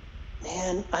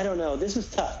 Man, I don't know. This is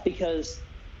tough because,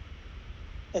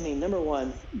 I mean, number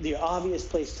one, the obvious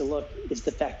place to look is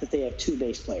the fact that they have 2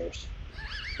 bass players.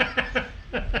 but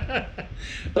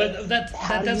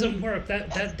that doesn't work.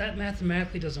 That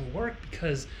mathematically doesn't work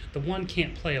because the one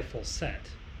can't play a full set,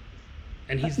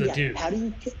 and he's the dude. How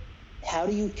do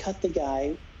you cut the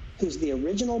guy who's the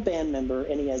original band member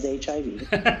and he has HIV?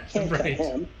 Can't cut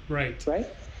him. Right.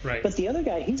 But the other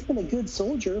guy, he's been a good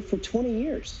soldier for 20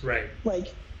 years. Right.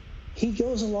 Like, he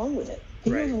goes along with it.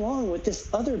 He goes along with this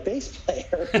other bass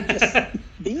player just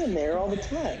being there all the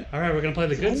time. All right, we're going to play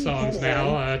the good songs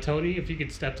now. Tony, if you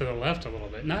could step to the left a little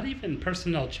bit. Not even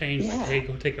personnel change, like, hey,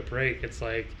 go take a break. It's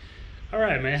like, all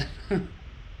right, man.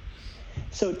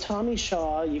 So Tommy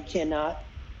Shaw, you cannot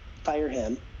fire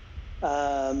him.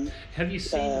 Have you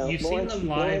seen you've seen them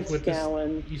live with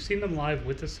this? You've seen them live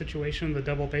with this situation, the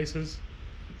double basses?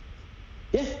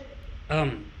 Yeah.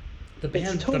 The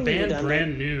band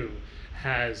Brand New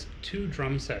has 2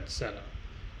 drum sets set up,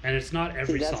 and it's not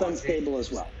every that's song. That's unstable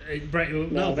as well. Right?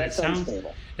 No, that's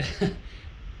unstable.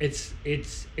 It's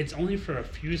only for a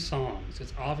few songs.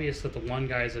 It's obvious that the one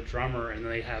guy is a drummer, and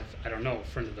they have, I don't know, a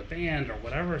friend of the band or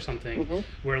whatever or something.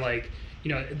 Mm-hmm. Where, like,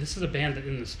 this is a band that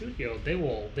in the studio they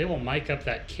will mic up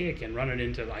that kick and run it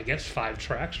into, I guess, 5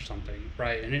 tracks or something,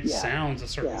 right? And it sounds a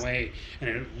certain way, and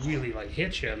it really like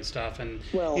hits you and stuff. And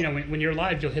when you're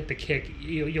live, you'll hit the kick.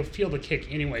 You'll feel the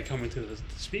kick anyway coming through the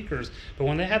speakers. But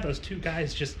when they have those 2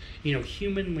 guys just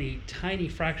humanly tiny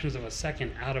fractions of a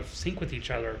second out of sync with each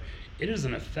other, it is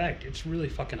an effect. It's really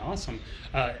fucking awesome.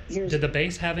 Did the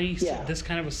bass have any this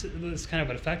kind of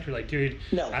an effect? You're like, dude,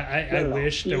 I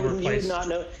wish there were places. You would not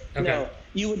know. Okay. No,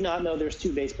 you would not know. There's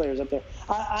 2 bass players up there.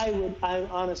 I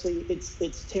honestly,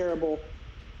 it's terrible.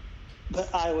 But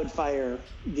I would fire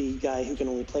the guy who can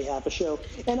only play half a show,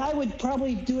 and I would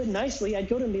probably do it nicely. I'd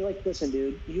go to him and be like, "Listen,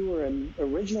 dude, you were an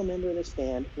original member of this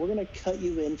band. We're gonna cut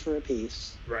you in for a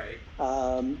piece. Right.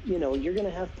 You're gonna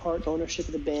have part ownership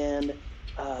of the band."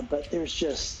 But there's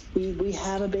just we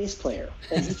have a bass player,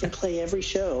 and he can play every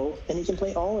show, and he can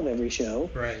play all of every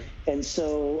show. Right. And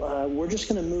so we're just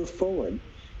going to move forward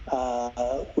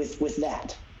with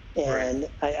that. And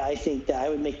I think that I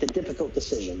would make the difficult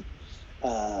decision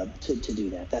to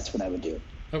do that. That's what I would do.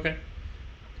 Okay.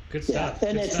 Good stuff. Yeah.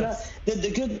 And it's not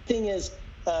the good thing is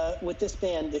with this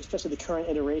band, especially the current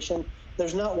iteration.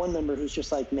 There's not one member who's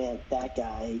just like, man, that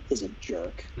guy is a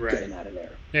jerk. Right. Get him out of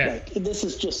there. Yeah. Like, this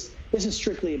is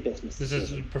strictly a business. This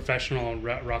is professional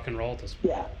rock and roll at this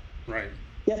point. Yeah. Right.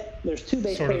 Yep. There's 2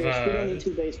 bass players. We don't need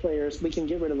 2 bass players. We can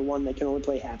get rid of the one that can only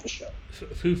play half a show.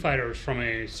 Foo Fighters from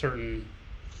a certain,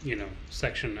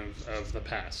 section of the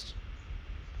past.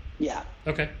 Yeah.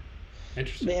 Okay.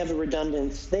 Interesting. They have a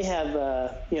redundance. They have,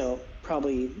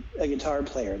 probably a guitar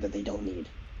player that they don't need.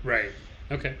 Right.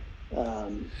 Okay.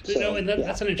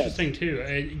 That's an interesting too.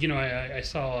 I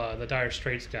saw the Dire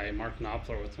Straits guy, Mark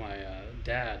Knopfler, with my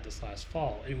dad this last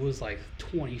fall. It was like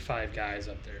 25 guys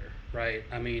up there, right?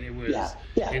 I mean, it was.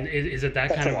 Yeah. And is it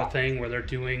that kind of a thing where they're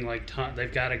doing like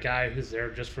they've got a guy who's there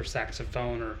just for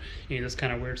saxophone or this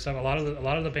kind of weird stuff? A lot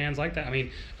of the bands like that. I mean,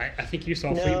 I think you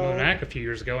saw Fleetwood Mac a few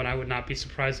years ago, and I would not be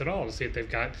surprised at all to see if they've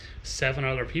got 7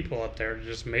 other people up there to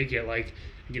just make it like.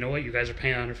 You know what? You guys are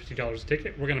paying $150 a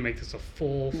ticket. We're gonna make this a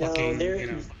full fucking.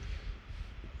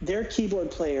 Their keyboard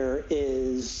player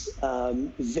is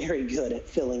very good at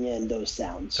filling in those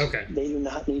sounds. Okay. They do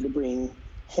not need to bring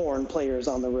horn players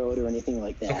on the road or anything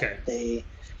like that. Okay.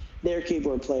 Their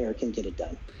keyboard player can get it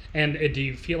done. And do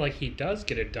you feel like he does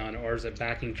get it done, or is it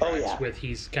backing tracks with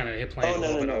he's kind of playing a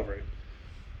little bit over it?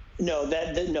 No,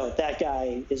 that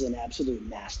guy is an absolute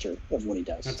master of what he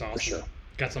does. That's awesome. For sure.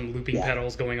 Got some looping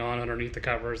pedals going on underneath the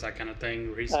covers, that kind of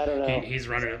thing. Where I don't know. He's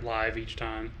running it live each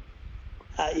time.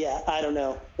 Yeah, I don't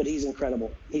know, but he's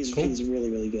incredible. He's really,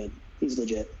 really good. He's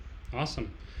legit.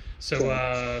 Awesome. So,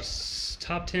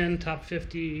 top 10, top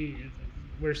 50.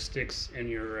 Where's Styx in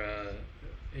your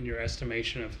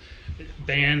estimation of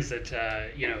bands that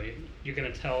you're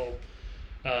gonna tell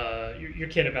your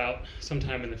kid about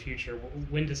sometime in the future?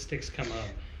 When does Styx come up?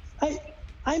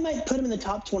 I might put him in the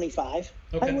top 25.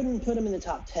 Okay. I wouldn't put him in the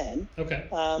top 10. Okay.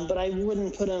 But I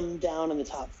wouldn't put him down in the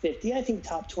top 50. I think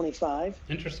top 25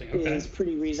 Interesting. Okay. is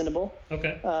pretty reasonable.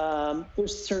 Okay.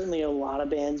 There's certainly a lot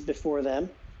of bands before them.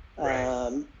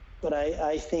 Right. But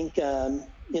I think,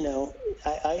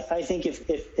 I think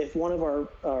if one of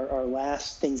our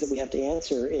last things that we have to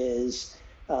answer is,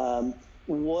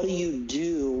 what do you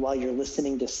do while you're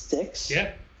listening to Styx?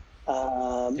 Yeah.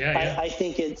 I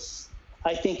think it's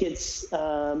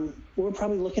we're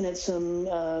probably looking at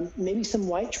some maybe some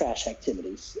white trash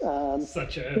activities.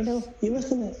 Such as you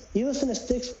listen to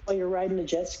Styx while you're riding a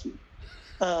jet ski.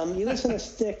 You listen to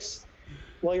Styx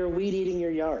while you're weed eating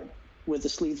your yard with the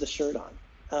sleeveless shirt on.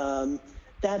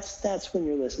 That's when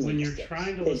you're listening. When to you're Styx.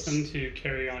 trying to listen to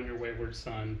 "Carry On Your Wayward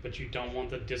Son," but you don't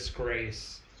want the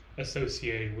disgrace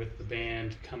associated with the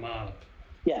band to come up.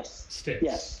 Yes. Styx.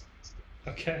 Yes.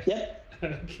 Okay. Yep.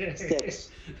 Okay. Styx.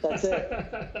 That's it.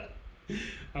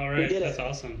 All right. We did That's it.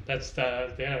 awesome. That's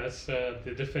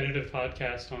the definitive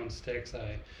podcast on Styx.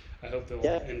 I hope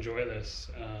they'll enjoy this,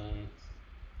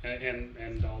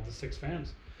 and all the Styx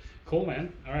fans. Cool,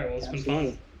 man. All right. Well, it's been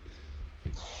fun.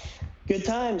 Good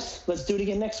times. Let's do it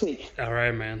again next week. All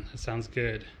right, man. That sounds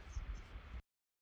good.